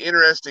very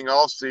interesting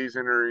off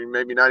season, or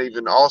maybe not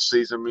even off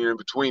season,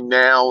 between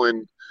now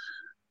and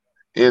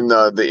in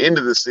the end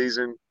of the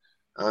season,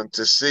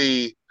 to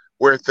see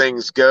where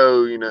things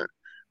go,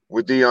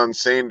 with Deion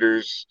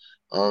Sanders,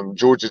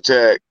 Georgia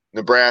Tech,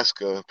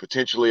 Nebraska,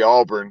 potentially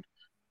Auburn.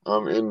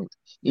 And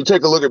you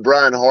take a look at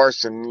Brian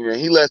Harsin,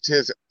 he left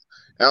his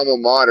alma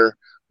mater,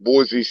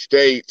 Boise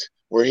State,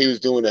 where he was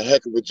doing a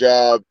heck of a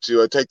job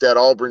to take that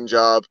Auburn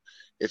job.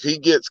 If he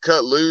gets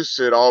cut loose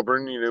at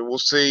Auburn, we'll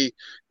see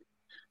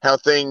how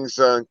things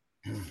go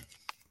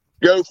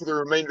for the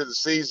remainder of the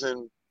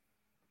season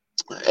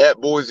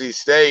at Boise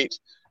State,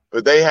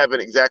 but they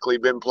haven't exactly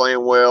been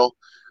playing well.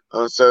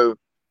 So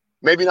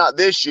maybe not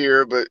this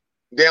year, but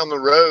down the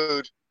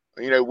road,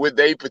 would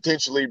they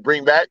potentially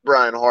bring back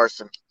Brian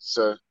Harsin?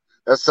 So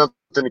that's something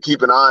to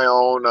keep an eye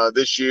on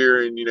this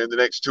year and, the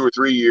next 2 or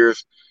 3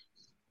 years.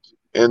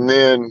 And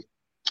then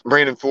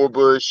Brandon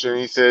Forbush, and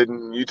he said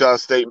Utah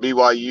State and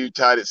BYU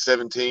tied at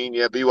 17.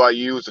 Yeah,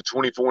 BYU was a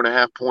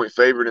 24.5-point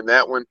favorite in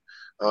that one.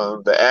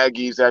 The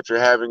Aggies, after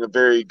having a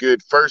very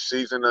good first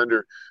season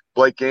under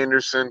Blake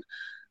Anderson,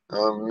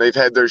 they've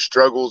had their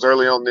struggles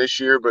early on this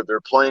year, but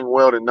they're playing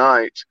well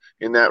tonight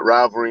in that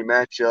rivalry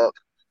matchup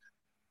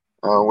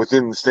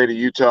within the state of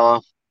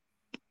Utah.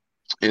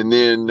 And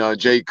then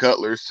Jay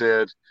Cutler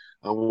said,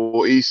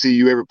 will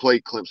ECU ever play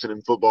Clemson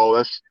in football?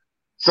 That's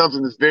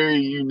something that's very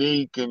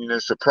unique and,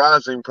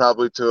 surprising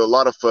probably to a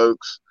lot of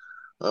folks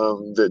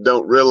that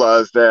don't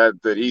realize that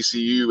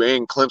ECU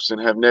and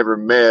Clemson have never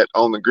met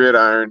on the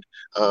gridiron.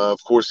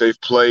 Of course,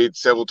 they've played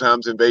several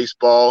times in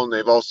baseball, and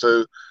they've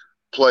also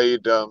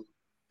played at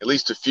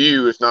least a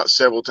few, if not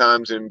several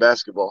times in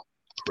basketball.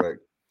 Right.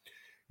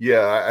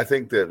 Yeah, I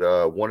think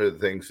that one of the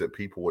things that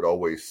people would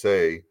always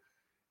say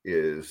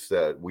is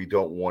that we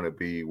don't want to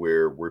be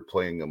where we're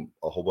playing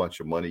a whole bunch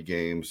of money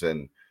games.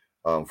 And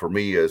for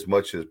me, as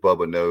much as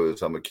Bubba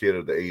knows, I'm a kid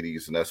of the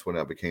 80s, and that's when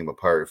I became a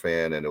Pirate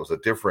fan. And it was a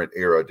different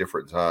era, a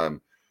different time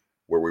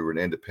where we were an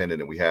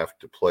independent and we have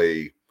to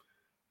play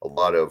a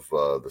lot of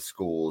the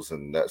schools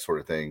and that sort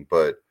of thing.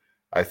 But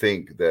I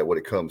think that what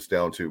it comes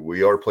down to,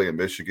 we are playing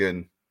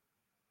Michigan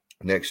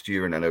next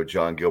year, and I know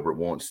John Gilbert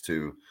wants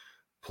to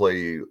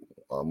play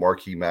a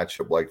marquee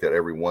matchup like that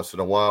every once in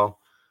a while.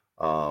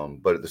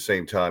 But at the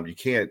same time, you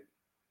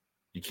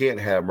can't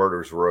have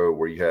Murder's Row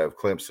where you have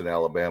Clemson,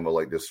 Alabama,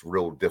 like this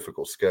real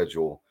difficult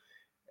schedule.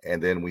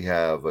 And then we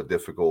have a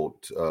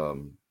difficult,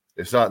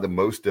 it's not the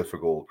most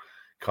difficult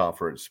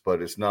conference,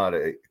 but it's not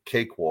a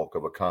cakewalk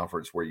of a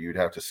conference where you'd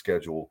have to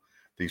schedule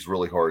these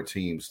really hard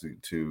teams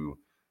to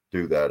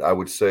do that. I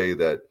would say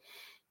that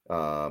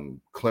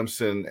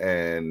Clemson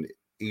and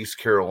East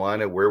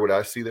Carolina, where would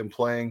I see them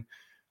playing?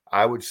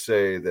 I would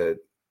say that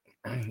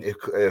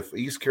if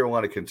East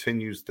Carolina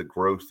continues the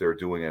growth they're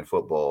doing in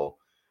football,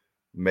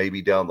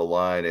 maybe down the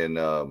line in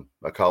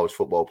a college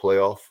football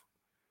playoff.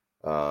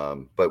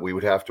 But we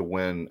would have to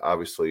win.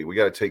 Obviously, we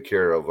got to take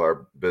care of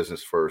our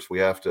business first. We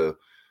have to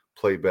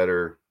play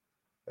better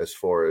as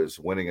far as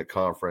winning a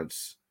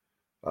conference.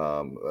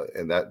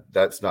 And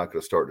that's not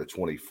going to start at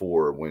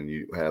 24 when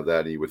you have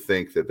that. And you would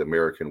think that the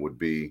American would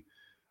be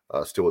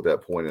still at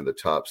that point in the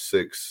top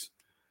 6.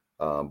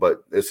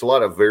 But it's a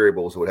lot of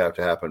variables that would have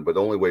to happen. But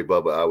the only way,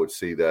 Bubba, I would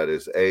see that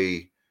is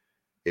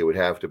it would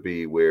have to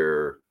be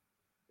where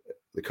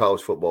the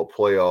college football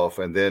playoff,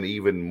 and then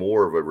even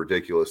more of a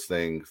ridiculous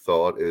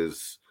thought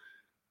is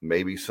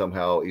maybe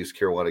somehow East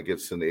Carolina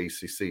gets in the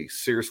ACC.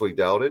 Seriously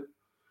doubt it.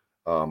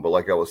 But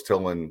like I was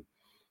telling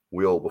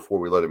Will before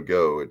we let him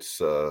go,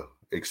 it's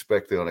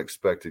expect the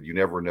unexpected. You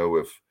never know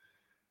if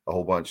a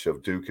whole bunch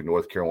of Duke and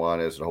North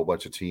Carolinas and a whole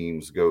bunch of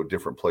teams go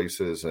different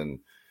places and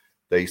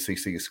the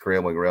ACC is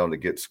scrambling around to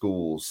get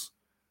schools.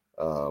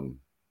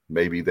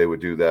 Maybe they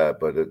would do that,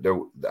 but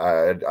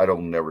I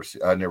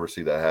never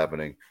see that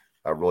happening.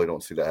 I really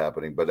don't see that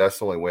happening, but that's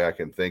the only way I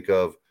can think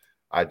of.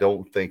 I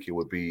don't think it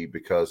would be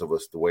because of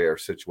us the way our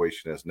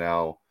situation is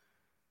now,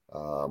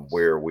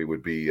 where we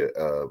would be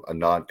a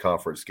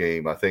non-conference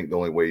game. I think the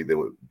only way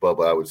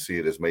Bubba, I would see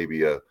it as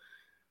maybe a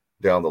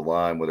down the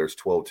line where there's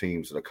 12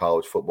 teams in a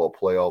college football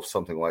playoff,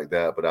 something like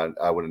that. But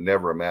I would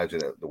never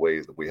imagine it the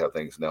way that we have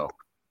things now.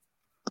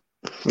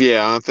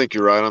 Yeah, I think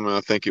you're right. I mean,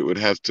 I think it would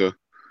have to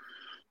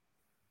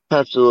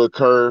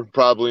occur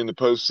probably in the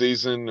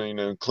postseason. You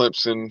know,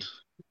 Clemson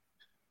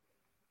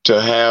to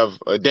have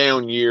a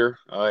down year,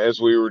 as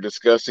we were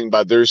discussing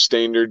by their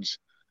standards,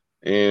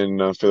 and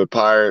for the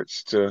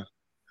Pirates to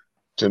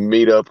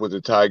meet up with the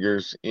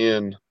Tigers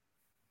in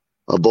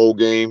a bowl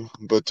game.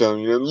 But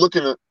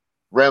looking at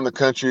around the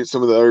country at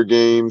some of the other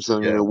games,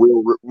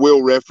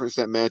 we'll reference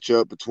that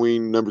matchup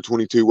between number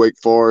 22 Wake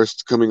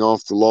Forest coming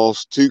off the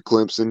loss to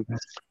Clemson,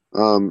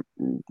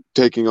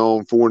 taking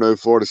on 4-0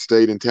 Florida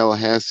State in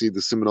Tallahassee.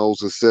 The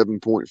Seminoles a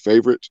 7-point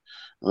favorite.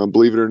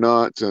 Believe it or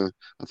not,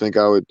 I think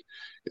I would,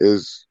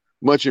 as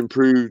much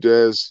improved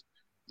as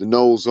the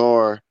Noles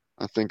are,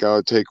 I think I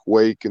would take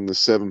Wake in the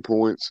 7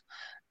 points.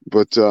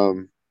 But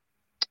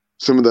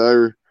some of the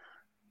other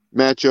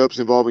matchups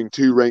involving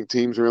 2 ranked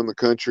teams around the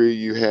country,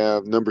 you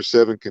have number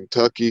 7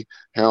 Kentucky.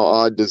 How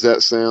odd does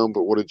that sound?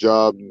 But what a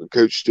job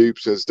Coach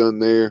Stoops has done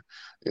there.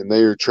 And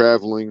they are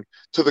traveling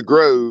to the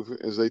Grove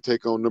as they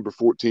take on number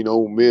 14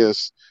 Ole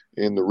Miss,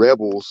 and the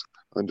Rebels,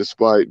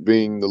 despite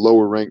being the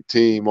lower ranked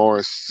team, are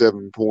a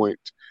 7-point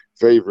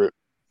favorite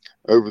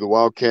over the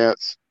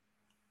Wildcats.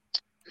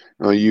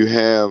 You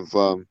have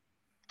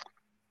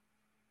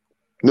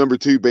number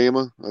 2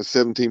 Bama, a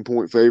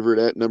 17-point favorite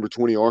at number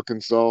 20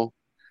 Arkansas.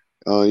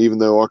 Even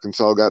though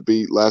Arkansas got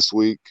beat last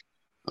week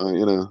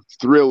in a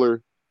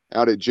thriller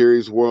out at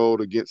Jerry's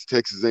World against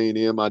Texas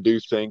A&M, I do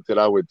think that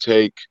I would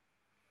take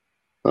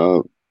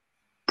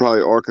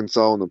probably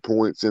Arkansas on the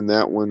points in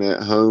that one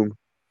at home.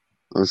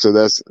 So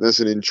that's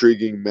an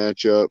intriguing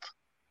matchup.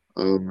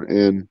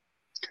 And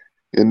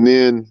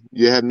then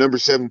you have number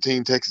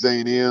 17 Texas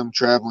A&M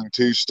traveling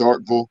to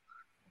Starkville.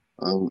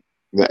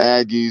 The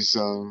Aggies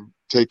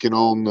taking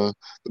on the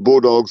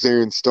Bulldogs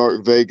there in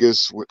Stark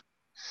Vegas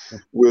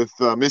with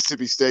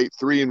Mississippi State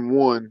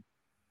 3-1,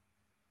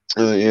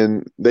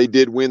 and they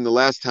did win the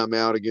last time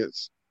out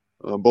against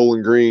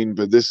Bowling Green,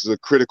 but this is a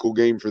critical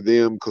game for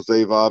them because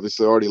they've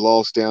obviously already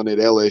lost down at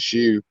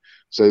LSU,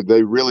 so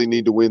they really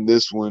need to win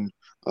this one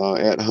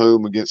at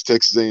home against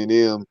Texas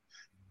A&M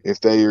if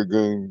they are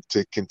going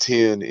to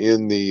contend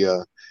in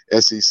the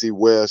SEC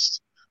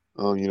West,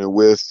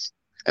 with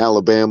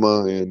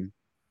Alabama and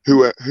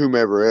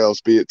whomever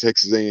else, be it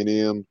Texas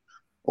A&M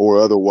or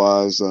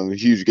otherwise. A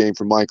huge game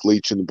for Mike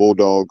Leach and the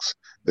Bulldogs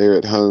there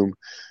at home.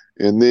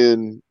 And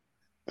then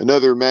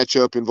another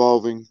matchup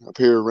involving a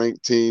pair of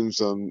ranked teams.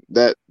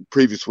 That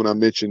previous one I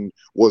mentioned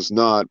was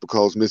not,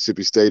 because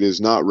Mississippi State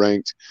is not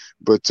ranked.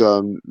 But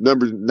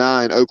number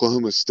 9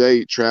 Oklahoma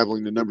State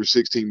traveling to number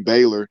 16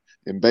 Baylor,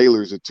 and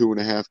Baylor's a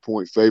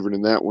 2.5-point favorite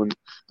in that one.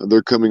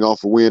 They're coming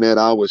off a win at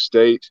Iowa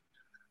State,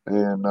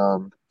 and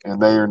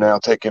they are now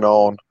taking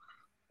on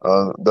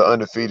the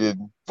undefeated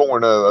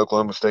 4-0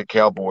 Oklahoma State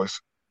Cowboys.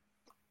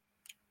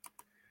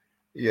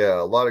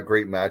 Yeah, a lot of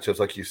great matchups,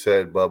 like you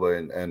said, Bubba.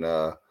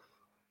 And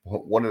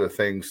one of the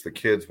things the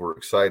kids were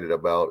excited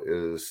about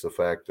is the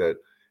fact that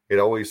it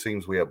always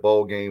seems we have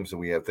ball games and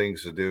we have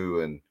things to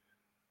do.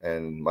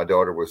 And my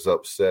daughter was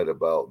upset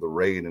about the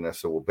rain. And I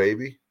said, well,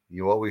 baby,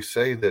 you always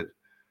say that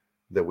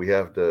we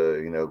have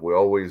to, we're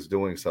always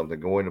doing something,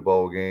 going to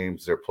ball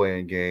games, they're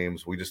playing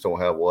games. We just don't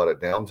have a lot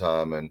of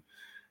downtime.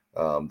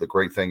 And the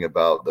great thing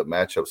about the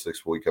matchups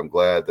this week, I'm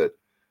glad that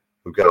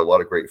we've got a lot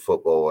of great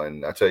football.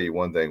 And I tell you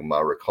one thing, my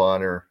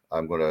recliner,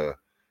 I'm going to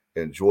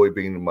enjoy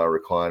being in my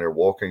recliner,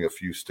 walking a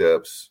few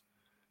steps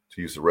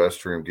to use the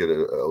restroom, get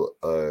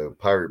a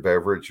pirate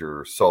beverage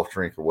or soft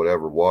drink or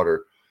whatever,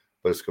 water.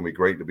 But it's going to be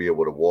great to be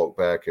able to walk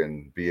back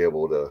and be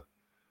able to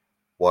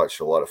watch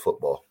a lot of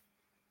football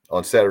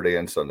on Saturday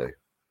and Sunday.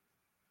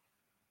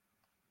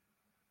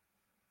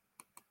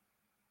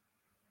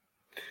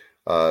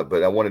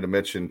 But I wanted to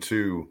mention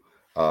too,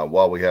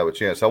 while we have a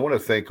chance, I want to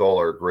thank all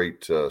our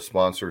great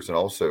sponsors, and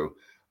also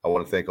I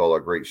want to thank all our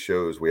great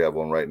shows we have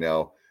on right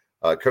now.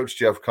 Coach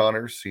Jeff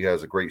Connors, he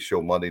has a great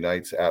show Monday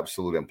nights,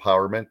 Absolute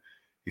Empowerment.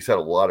 He's had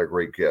a lot of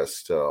great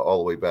guests all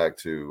the way back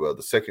to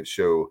the second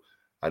show.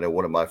 I know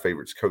one of my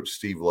favorites, Coach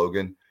Steve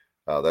Logan.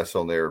 That's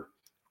on there.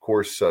 Of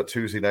course,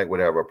 Tuesday night we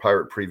have our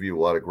Pirate Preview, a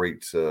lot of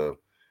great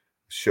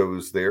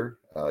shows there.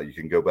 You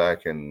can go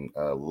back and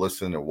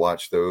listen and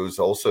watch those.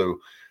 Also,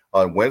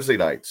 on Wednesday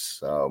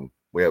nights,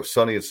 we have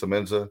Sonny and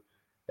Semenza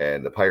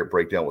and the Pirate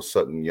Breakdown with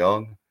Sutton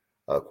Young.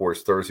 Of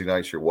course, Thursday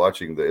nights, you're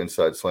watching the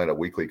Inside Slant, a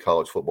weekly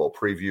college football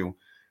preview.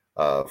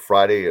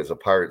 Friday is a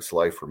Pirate's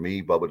Life for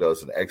me. Bubba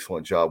does an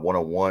excellent job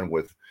one-on-one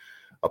with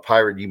a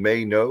Pirate you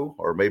may know,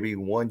 or maybe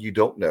one you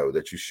don't know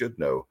that you should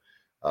know.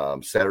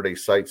 Saturday,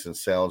 Sights and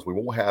Sounds. We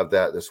won't have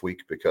that this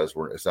week because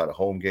it's not a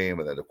home game.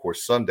 And then, of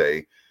course,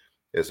 Sunday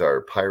is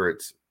our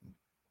Pirates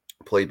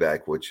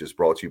Playback, which is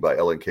brought to you by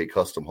L&K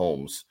Custom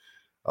Homes.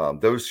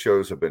 Those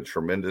shows have been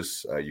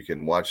tremendous. You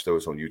can watch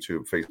those on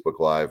YouTube, Facebook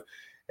Live,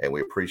 and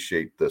we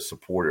appreciate the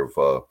support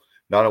of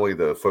not only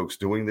the folks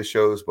doing the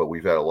shows, but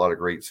we've had a lot of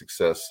great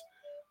success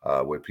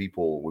with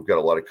people. We've got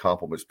a lot of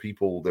compliments,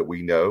 people that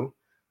we know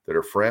that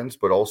are friends,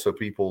 but also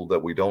people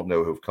that we don't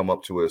know who've come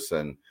up to us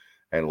and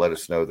let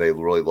us know they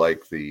really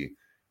like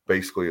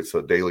basically it's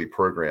a daily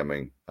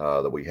programming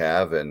that we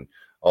have. And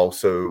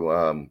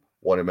also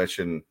want to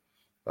mention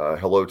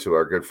hello to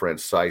our good friend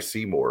Cy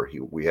Seymour.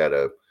 We had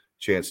a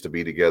chance to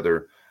be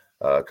together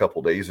a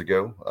couple days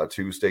ago.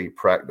 Tuesday,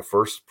 the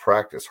first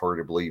practice. Hard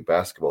to believe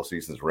basketball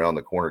season's around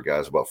the corner,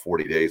 guys, about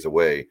 40 days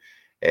away.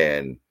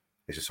 And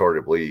it's just hard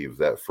to believe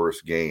that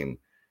first game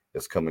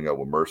is coming up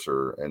with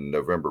Mercer in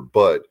November.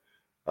 But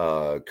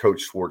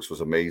Coach Schwartz was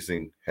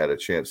amazing. Had a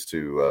chance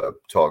to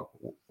talk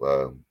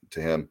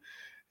to him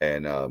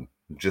and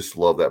just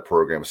love that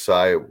program.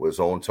 Cy was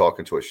on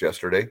talking to us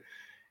yesterday,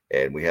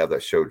 and we have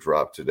that show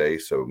dropped today.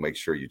 So make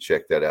sure you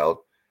check that out.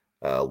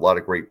 A lot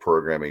of great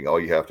programming. All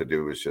you have to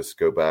do is just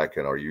go back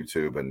on our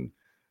YouTube and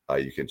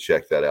you can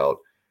check that out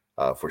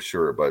for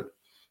sure. But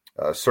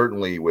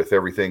certainly with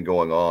everything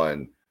going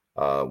on,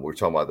 we're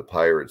talking about the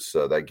Pirates.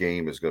 That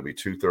game is going to be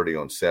 2:30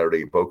 on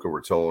Saturday. Boca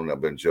Raton, I've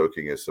been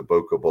joking, it's the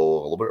Boca Bowl,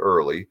 a little bit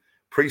early.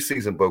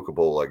 Preseason Boca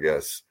Bowl, I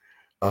guess.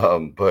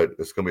 But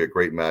it's going to be a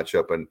great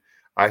matchup. And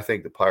I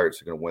think the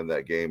Pirates are going to win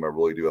that game. I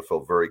really do. I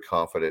feel very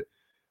confident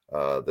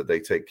that they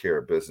take care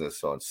of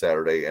business on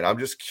Saturday. And I'm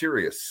just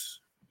curious,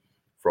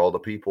 for all the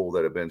people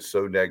that have been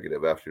so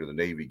negative after the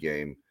Navy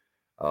game,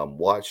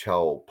 watch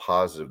how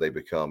positive they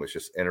become. It's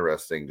just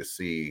interesting to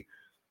see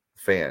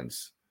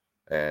fans,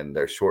 and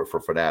they're short for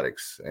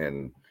fanatics.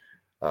 And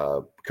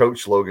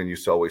Coach Logan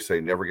used to always say,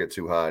 never get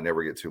too high,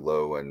 never get too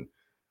low. And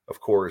of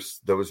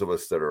course, those of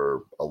us that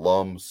are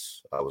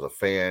alums, I was a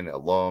fan,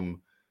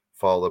 alum,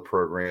 follow the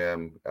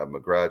program. I'm a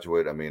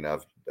graduate. I mean,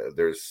 I've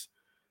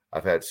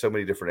had so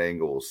many different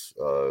angles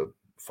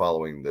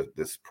following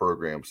this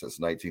program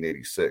since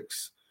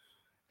 1986.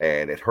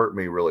 And it hurt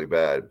me really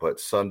bad. But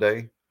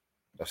Sunday,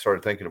 I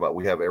started thinking about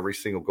we have every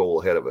single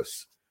goal ahead of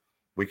us.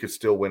 We could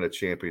still win a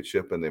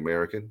championship in the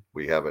American.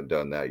 We haven't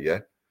done that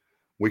yet.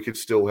 We could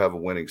still have a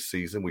winning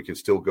season. We could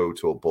still go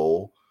to a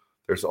bowl.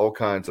 There's all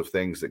kinds of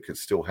things that could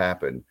still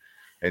happen.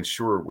 And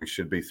sure, we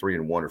should be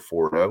 3-1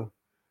 or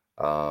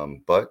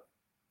 4-0. But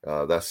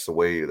that's the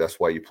way. That's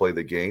why you play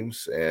the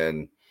games.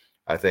 And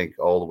I think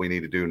all that we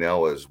need to do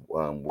now is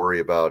worry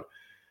about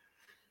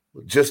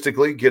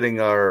logistically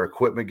getting our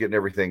equipment, getting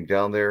everything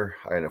down there,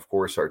 and of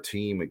course our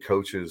team and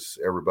coaches,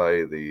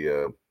 everybody,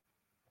 the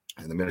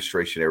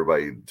administration,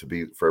 everybody to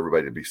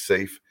be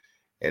safe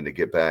and to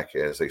get back,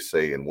 as they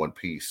say, in one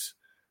piece.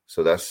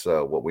 So that's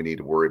what we need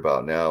to worry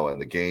about now.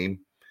 And the game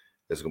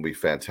is going to be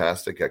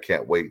fantastic. I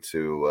can't wait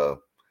to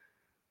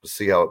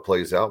see how it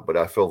plays out. But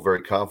I feel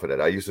very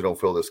confident. I usually don't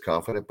feel this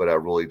confident, but I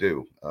really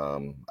do.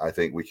 I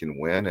think we can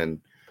win,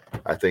 and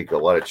I think a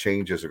lot of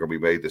changes are going to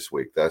be made this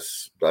week.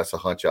 That's a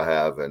hunch I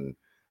have. And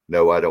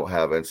no, I don't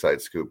have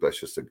inside scoop. That's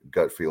just a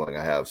gut feeling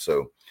I have.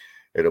 So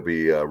it'll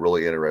be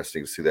really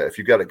interesting to see that. If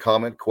you've got a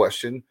comment,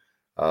 question,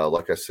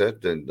 like I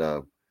said, then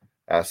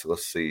ask.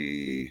 Let's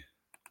see.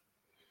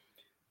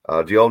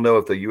 Do y'all know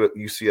if the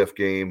UCF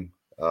game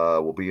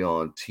will be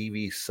on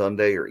TV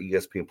Sunday or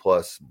ESPN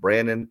Plus?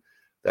 Brandon,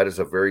 that is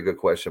a very good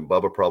question.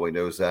 Bubba probably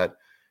knows that.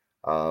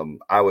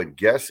 I would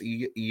guess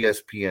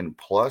ESPN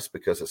Plus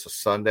because it's a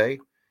Sunday.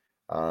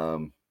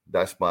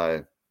 That's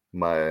my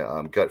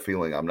gut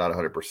feeling. I'm not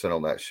 100%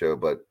 on that show,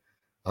 but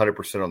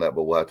 100% on that,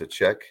 but we'll have to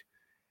check.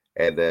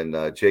 And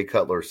then Jay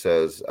Cutler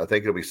says, I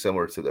think it'll be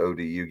similar to the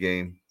ODU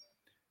game.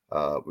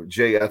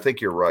 Jay, I think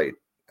you're right.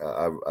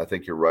 I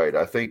think you're right.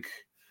 I think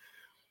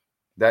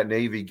that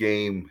Navy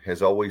game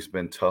has always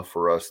been tough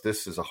for us.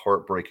 This is a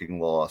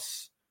heartbreaking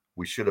loss.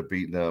 We should have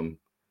beaten them.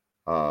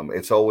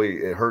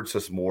 It hurts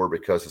us more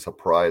because it's a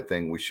pride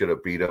thing. We should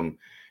have beat them.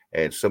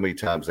 And so many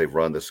times they've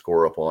run the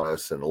score up on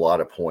us and a lot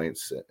of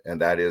points,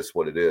 and that is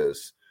what it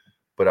is.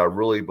 But I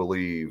really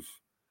believe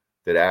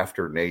that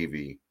after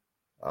Navy,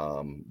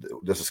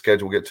 Does the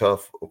schedule get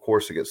tough? Of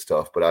course it gets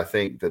tough, but I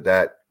think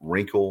that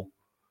wrinkle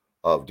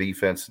of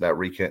defense and that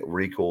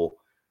wrinkle,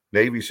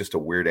 Navy's just a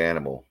weird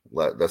animal.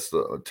 That's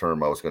the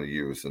term I was going to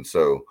use. And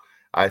so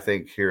I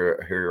think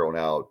here on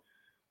out,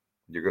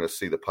 you're going to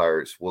see the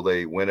Pirates. Will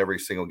they win every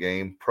single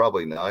game?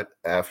 Probably not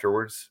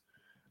afterwards,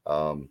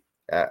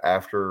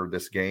 after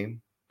this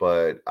game.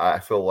 But I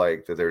feel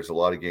like that there's a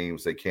lot of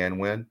games they can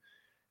win.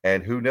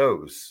 And who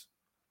knows?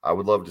 I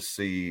would love to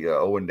see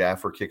Owen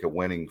Daffer kick a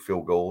winning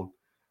field goal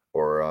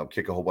or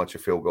kick a whole bunch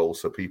of field goals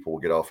so people will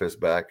get off his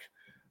back.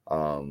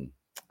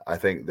 I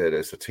think that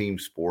it's a team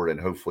sport, and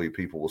hopefully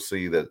people will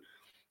see that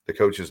the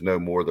coaches know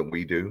more than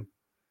we do.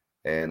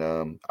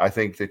 And I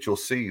think that you'll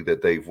see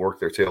that they've worked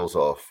their tails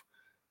off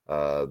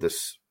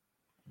this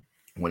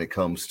when it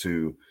comes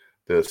to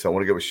this. I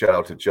want to give a shout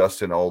out to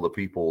Justin, all the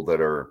people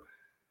that are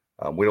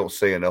we don't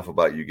say enough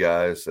about you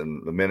guys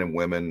and the men and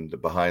women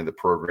behind the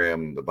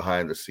program, the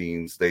behind the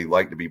scenes. They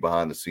like to be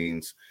behind the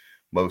scenes,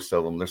 most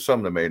of them. There's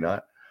some that may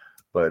not,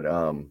 but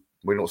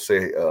we don't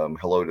say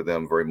hello to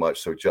them very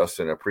much. So,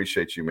 Justin, I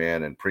appreciate you,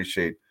 man, and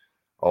appreciate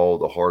all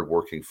the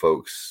hardworking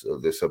folks.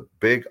 There's a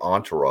big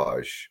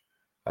entourage.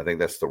 I think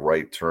that's the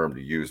right term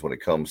to use when it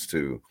comes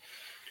to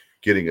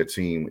getting a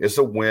team. It's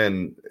a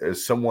win.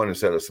 As someone has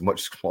said, it's a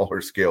much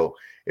smaller scale.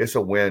 It's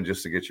a win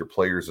just to get your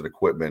players and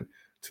equipment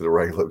to the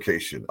right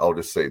location. I'll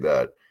just say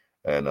that.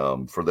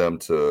 And for them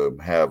to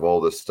have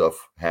all this stuff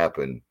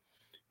happen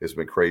has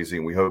been crazy.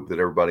 And we hope that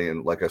everybody,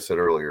 and like I said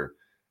earlier,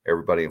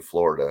 everybody in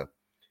Florida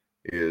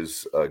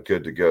is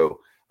good to go.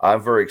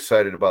 I'm very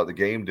excited about the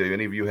game. Do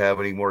any of you have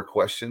any more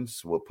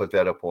questions? We'll put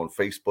that up on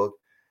Facebook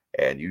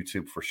and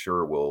YouTube for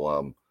sure.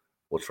 We'll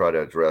try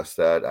to address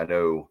that. I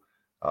know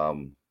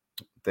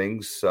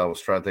things. I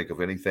was trying to think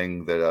of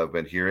anything that I've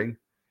been hearing.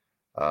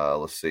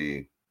 Let's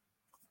see.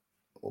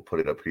 We'll put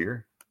it up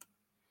here.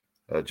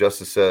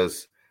 Justice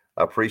says,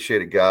 I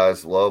appreciate it,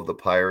 guys. Love the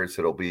Pirates.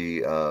 It'll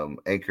be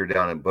anchored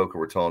down in Boca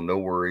Raton. No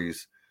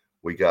worries.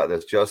 We got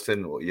this.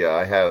 Justin, yeah,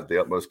 I have the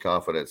utmost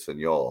confidence in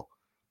y'all.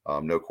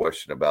 No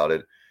question about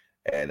it.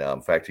 And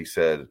in fact, he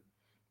said,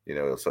 you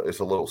know, it's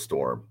a little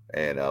storm,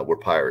 and we're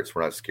Pirates.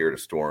 We're not scared of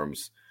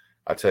storms.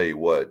 I tell you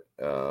what,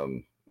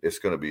 it's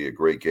going to be a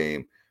great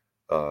game.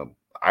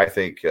 I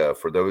think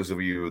for those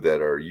of you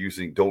that are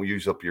don't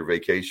use up your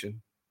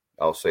vacation.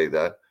 I'll say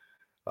that.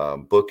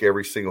 Book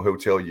every single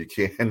hotel you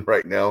can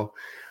right now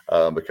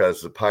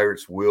because the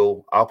Pirates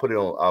I'll put it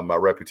on my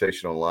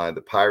reputation online.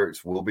 The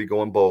Pirates will be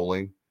going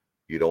bowling.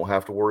 You don't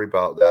have to worry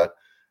about that.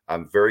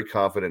 I'm very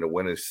confident in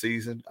winning this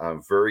season.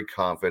 I'm very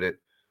confident,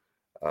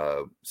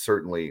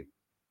 certainly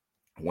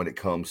when it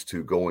comes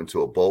to going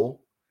to a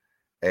bowl.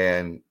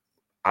 And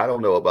I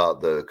don't know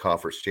about the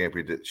conference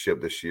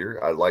championship this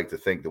year. I'd like to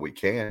think that we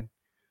can.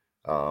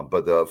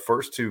 But the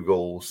first two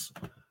goals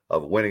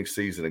of winning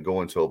season and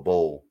going to a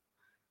bowl,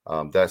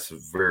 that's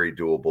very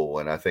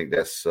doable. And I think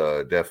that's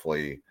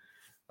definitely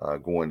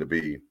going to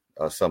be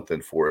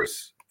something for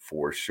us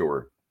for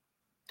sure.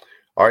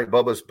 All right,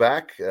 Bubba's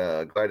back.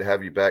 Glad to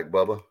have you back,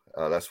 Bubba.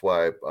 That's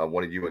why I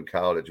wanted you and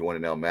Kyle to join.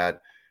 And now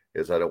Matt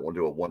is I don't want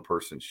to do a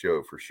one-person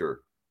show for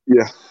sure.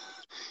 Yeah,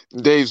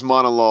 Dave's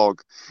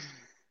monologue.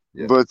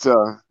 Yeah. But,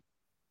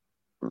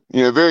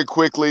 very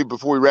quickly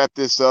before we wrap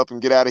this up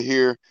and get out of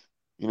here,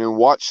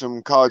 watch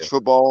some college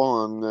football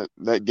on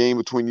that game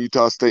between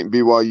Utah State and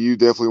BYU.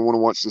 Definitely want to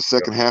watch the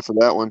second half of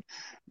that one.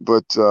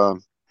 But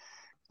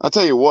I'll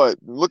tell you what,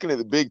 looking at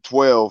the Big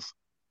 12,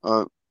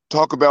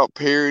 talk about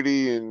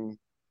parity and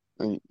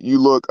you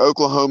look,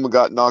 Oklahoma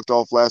got knocked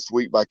off last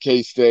week by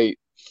K-State.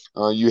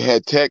 You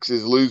had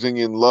Texas losing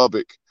in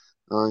Lubbock.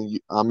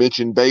 I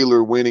mentioned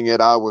Baylor winning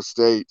at Iowa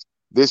State.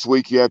 This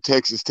week you have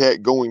Texas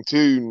Tech going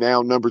to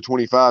now number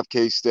 25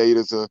 K-State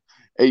as a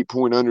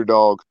 8-point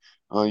underdog.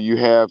 You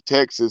have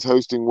Texas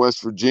hosting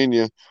West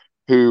Virginia,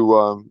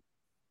 who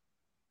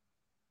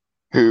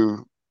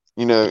doesn't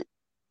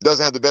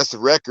have the best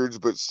of records,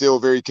 but still a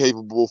very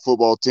capable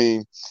football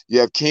team. You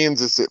have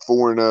Kansas at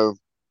 4-0.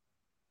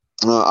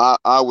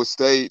 Iowa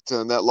State,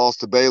 that loss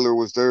to Baylor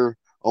was their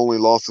only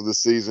loss of the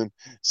season.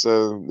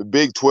 So the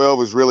Big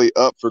 12 is really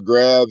up for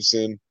grabs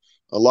and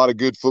a lot of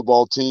good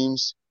football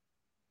teams.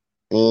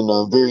 And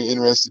I'm very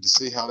interested to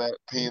see how that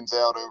pans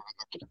out over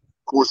the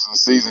course of the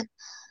season.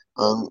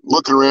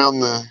 Looking around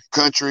the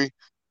country,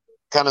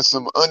 kind of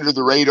some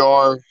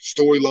under-the-radar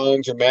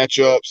storylines or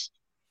matchups.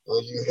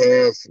 You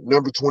have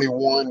number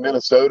 21,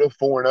 Minnesota,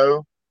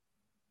 4-0.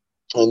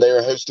 And they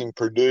are hosting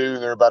Purdue.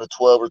 They're about a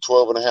 12 or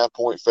 12.5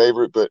 point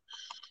favorite. But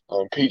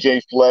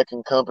PJ Fleck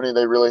and company,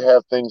 they really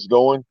have things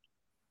going.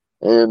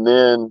 And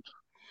then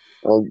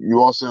you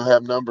also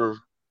have number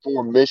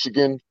 4,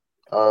 Michigan.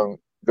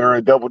 They're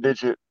a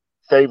double-digit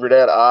favorite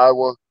at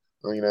Iowa.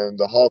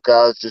 The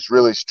Hawkeyes just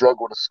really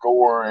struggle to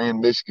score, and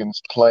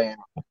Michigan's playing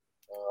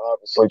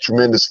obviously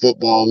tremendous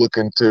football,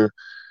 looking to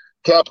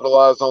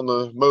capitalize on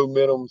the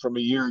momentum from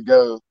a year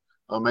ago,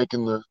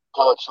 making the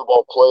college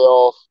football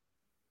playoff.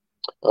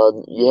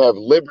 You have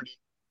Liberty,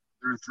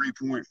 they're a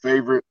 3-point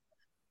favorite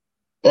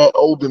at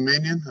Old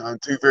Dominion.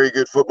 Two very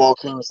good football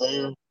teams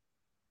there.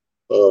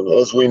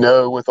 As we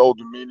know, with Old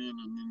Dominion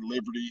and then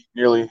Liberty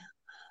nearly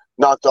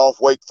knocked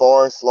off Wake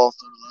Forest, lost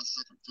their last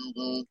second field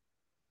goal.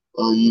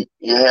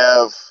 You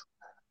have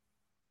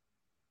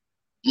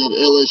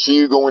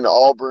LSU going to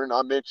Auburn.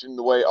 I mentioned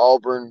the way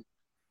Auburn,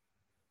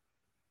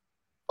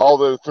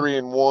 although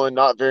 3-1,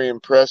 not very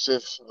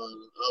impressive.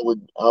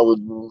 I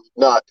would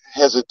not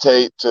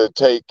hesitate to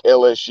take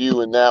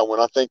LSU in that one.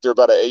 I think they're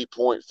about an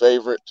 8-point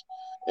favorite,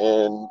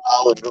 and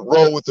I would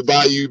roll with the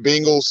Bayou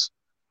Bengals.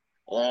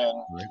 And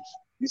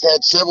you've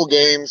had several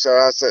games.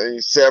 I say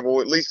several,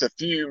 at least a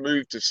few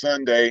moved to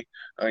Sunday.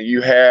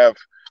 You have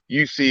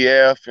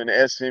UCF and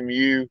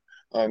SMU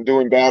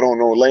doing battle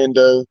in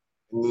Orlando,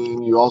 and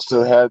then you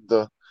also had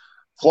the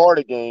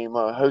Florida game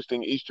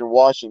hosting Eastern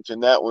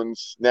Washington. That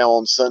one's now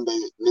on Sunday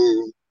at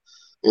noon.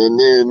 And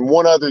then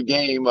one other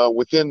game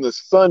within the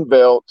Sun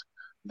Belt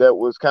that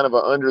was kind of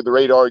an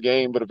under-the-radar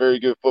game, but a very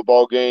good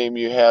football game.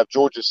 You have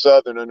Georgia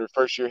Southern under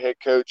first-year head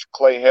coach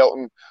Clay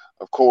Helton.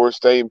 Of course,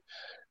 they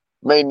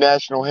made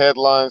national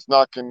headlines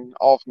knocking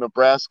off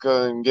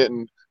Nebraska and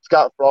getting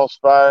Scott Frost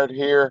fired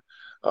here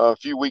a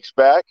few weeks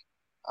back.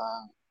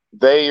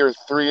 They are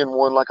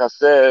 3-1, like I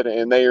said,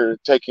 and they are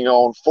taking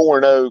on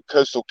 4-0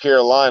 Coastal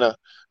Carolina.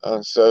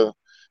 So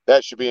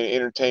that should be an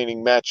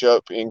entertaining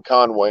matchup in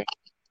Conway.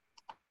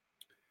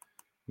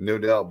 No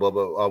doubt,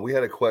 Bubba. We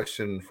had a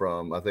question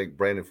from, I think,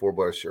 Brandon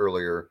Forbush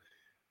earlier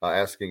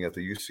asking if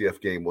the UCF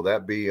game, will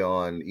that be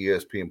on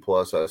ESPN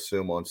Plus, I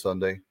assume, on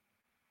Sunday?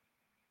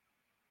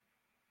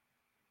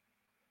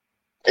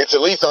 It's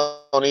at least on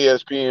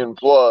ESPN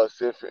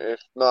Plus, if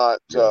not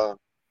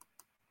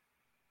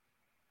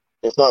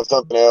if not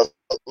something else.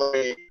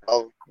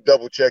 I'll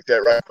double check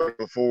that right quick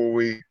before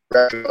we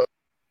wrap it up.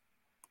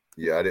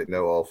 Yeah, I didn't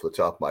know off the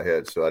top of my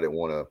head, so I didn't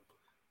want to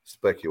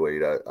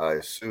speculate. I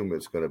assume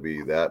it's going to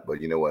be that,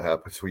 but you know what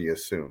happens when you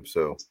assume.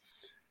 So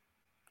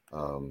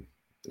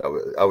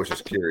I was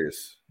just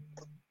curious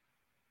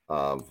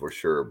for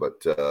sure.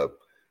 But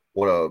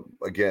want to,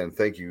 again,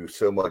 thank you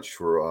so much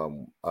for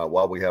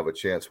while we have a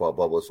chance, while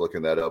Bubba's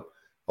looking that up,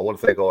 I want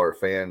to thank all our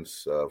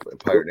fans in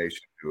Pirate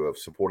Nation who have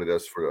supported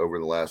us for over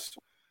the last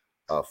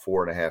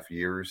 4.5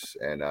 years.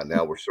 And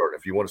now we're starting.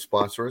 If you want to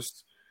sponsor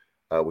us,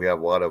 we have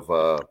a lot of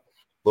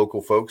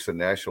local folks and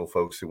national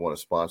folks who want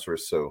to sponsor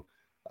us. So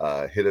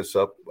hit us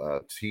up.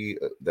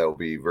 That'll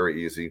be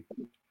very easy.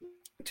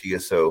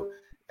 TSO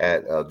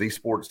at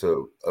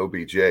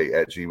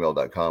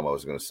thesportsobj@gmail.com, I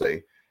was going to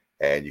say.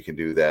 And you can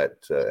do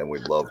that, and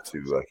we'd love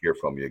to hear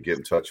from you. Get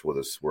in touch with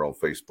us. We're on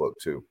Facebook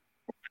too,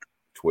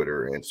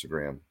 Twitter,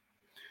 Instagram.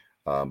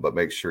 But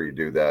make sure you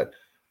do that.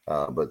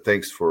 But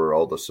thanks for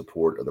all the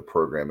support of the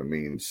program. It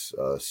means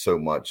so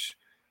much.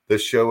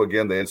 This show,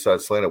 again, the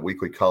Inside Slant, a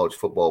weekly college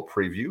football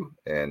preview.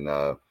 And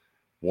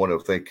want to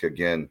thank,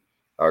 again,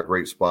 our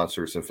great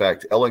sponsors. In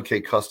fact,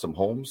 L&K Custom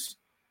Homes,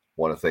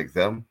 want to thank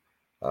them.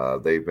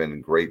 They've been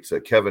great.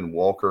 Kevin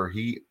Walker,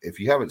 if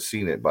you haven't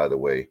seen it, by the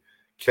way,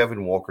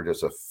 Kevin Walker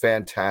does a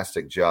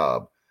fantastic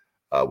job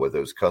with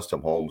those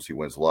custom homes. He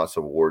wins lots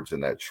of awards in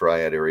that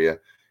Triad area.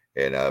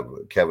 And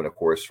Kevin, of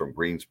course, from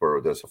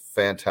Greensboro, does a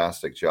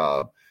fantastic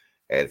job.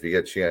 And if you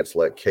get a chance,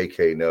 let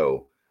KK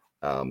know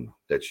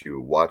that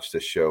you watch the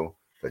show,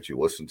 that you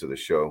listen to the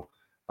show.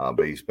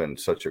 But he's been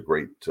such a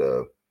great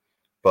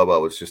Bubba, I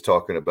was just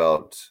talking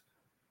about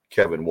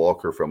Kevin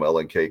Walker from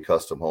L&K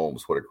Custom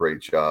Homes. What a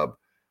great job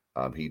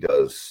he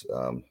does,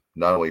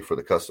 not only for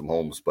the custom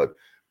homes, but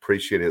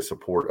appreciate his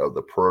support of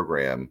the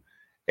program.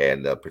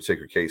 And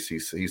particular case,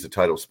 he's a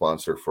title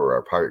sponsor for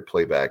our Pirate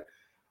Playback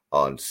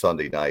on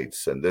Sunday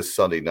nights. And this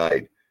Sunday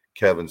night,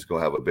 Kevin's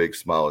going to have a big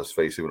smile on his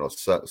face even on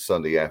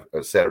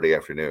Saturday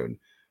afternoon.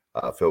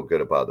 Feel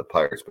good about the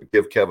Pirates. But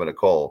give Kevin a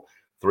call,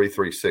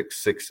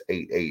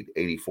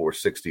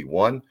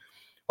 336-688-8461.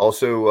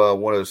 Also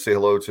want to say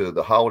hello to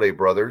the Holiday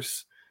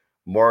brothers,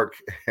 Mark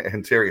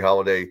and Terry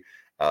Holiday.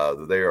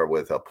 They are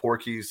with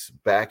Porky's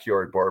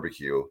Backyard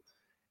Barbecue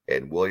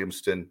in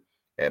Williamston.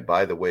 And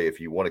by the way, if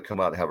you want to come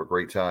out and have a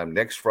great time,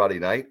 next Friday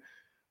night,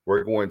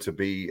 we're going to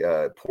be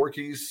at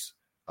Porky's.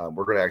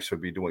 We're going to actually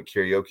be doing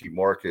karaoke.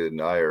 Mark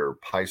and I are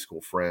high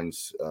school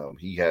friends.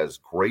 He has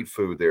great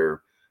food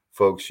there.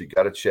 Folks, you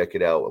got to check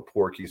it out at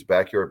Porky's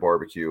Backyard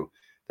Barbecue.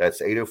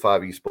 That's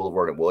 805 East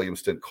Boulevard in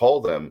Williamston.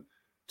 Call them,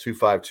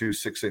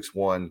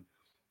 252-661,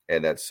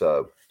 and that's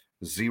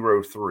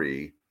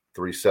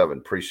 0337.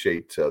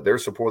 Appreciate their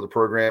support of the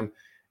program.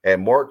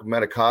 And Mark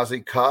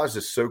Menakazi, Kaz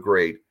is so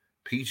great,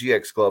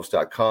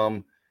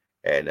 pgxgloves.com,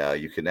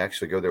 and you can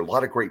actually go there. A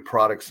lot of great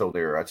products over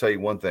there. I tell you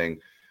one thing,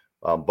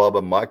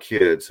 Bubba, my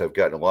kids have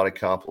gotten a lot of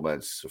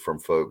compliments from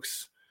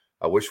folks.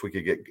 I wish we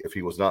could get, if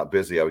he was not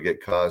busy, I would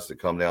get Kaz to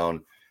come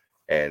down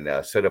and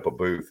set up a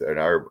booth in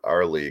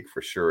our league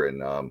for sure,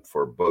 and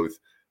for both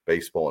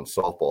baseball and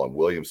softball in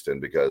Williamston,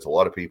 because a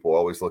lot of people are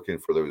always looking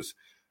for those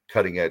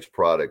cutting edge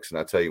products. And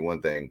I tell you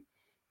one thing,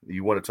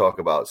 you want to talk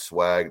about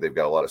swag, they've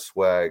got a lot of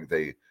swag.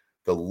 The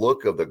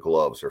look of the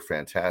gloves are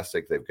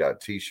fantastic. They've got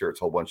t-shirts,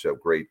 a whole bunch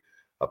of great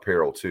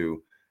apparel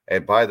too.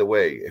 And by the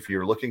way, if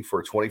you're looking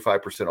for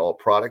 25% all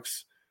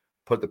products,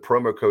 put the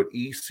promo code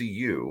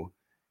ECU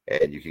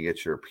and you can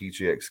get your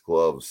PGX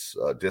gloves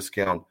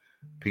discount,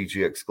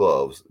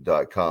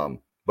 pgxgloves.com.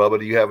 Bubba,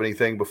 do you have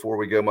anything before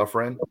we go, my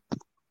friend?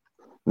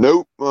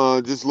 Nope.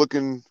 Just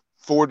looking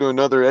forward to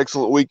another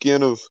excellent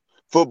weekend of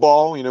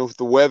football, with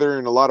the weather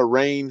and a lot of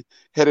rain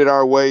headed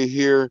our way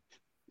here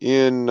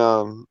in,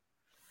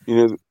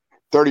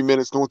 30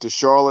 minutes north of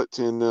Charlotte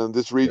in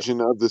this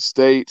region of the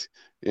state.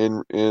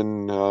 And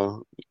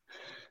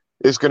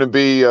it's going to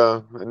be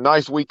a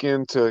nice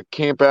weekend to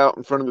camp out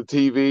in front of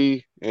the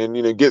TV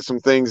and, get some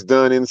things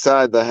done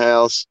inside the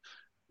house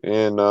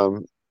and,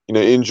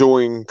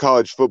 enjoying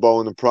college football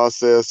in the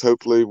process.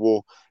 Hopefully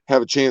we'll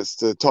have a chance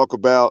to talk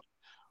about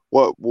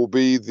what will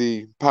be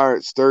the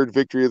Pirates' third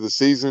victory of the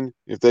season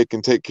if they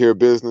can take care of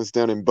business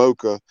down in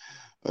Boca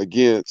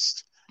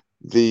against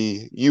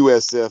the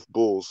USF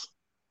Bulls.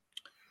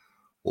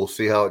 We'll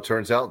see how it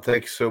turns out.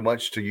 Thanks so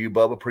much to you,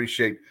 Bubba.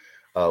 Appreciate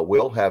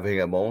Will having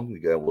him on.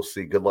 We'll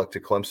see. Good luck to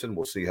Clemson.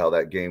 We'll see how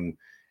that game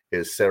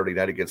is Saturday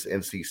night against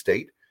NC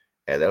State.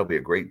 And that'll be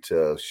a great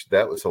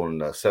that was on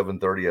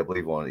 7:30, I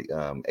believe, on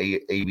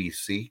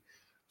ABC.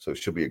 So it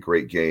should be a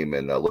great game,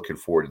 and looking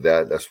forward to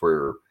that. That's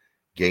where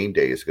game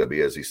day is going to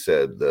be, as he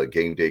said. The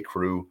game day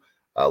crew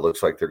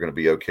looks like they're going to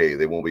be okay.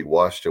 They won't be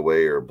washed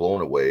away or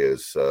blown away,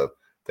 as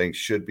things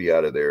should be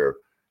out of there.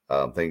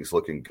 Things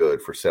looking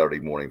good for Saturday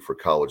morning for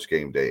college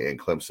game day in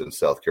Clemson,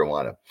 South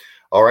Carolina.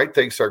 All right,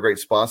 thanks to our great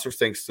sponsors.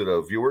 Thanks to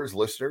the viewers,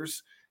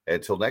 listeners.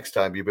 Until next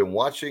time, you've been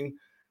watching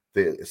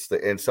it's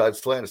the Inside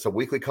Slant. It's a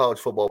weekly college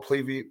football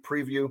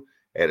preview,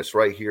 and it's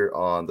right here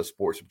on the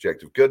Sports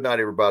Objective. Good night,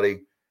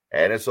 everybody.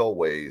 And as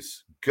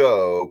always,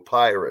 go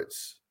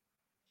Pirates.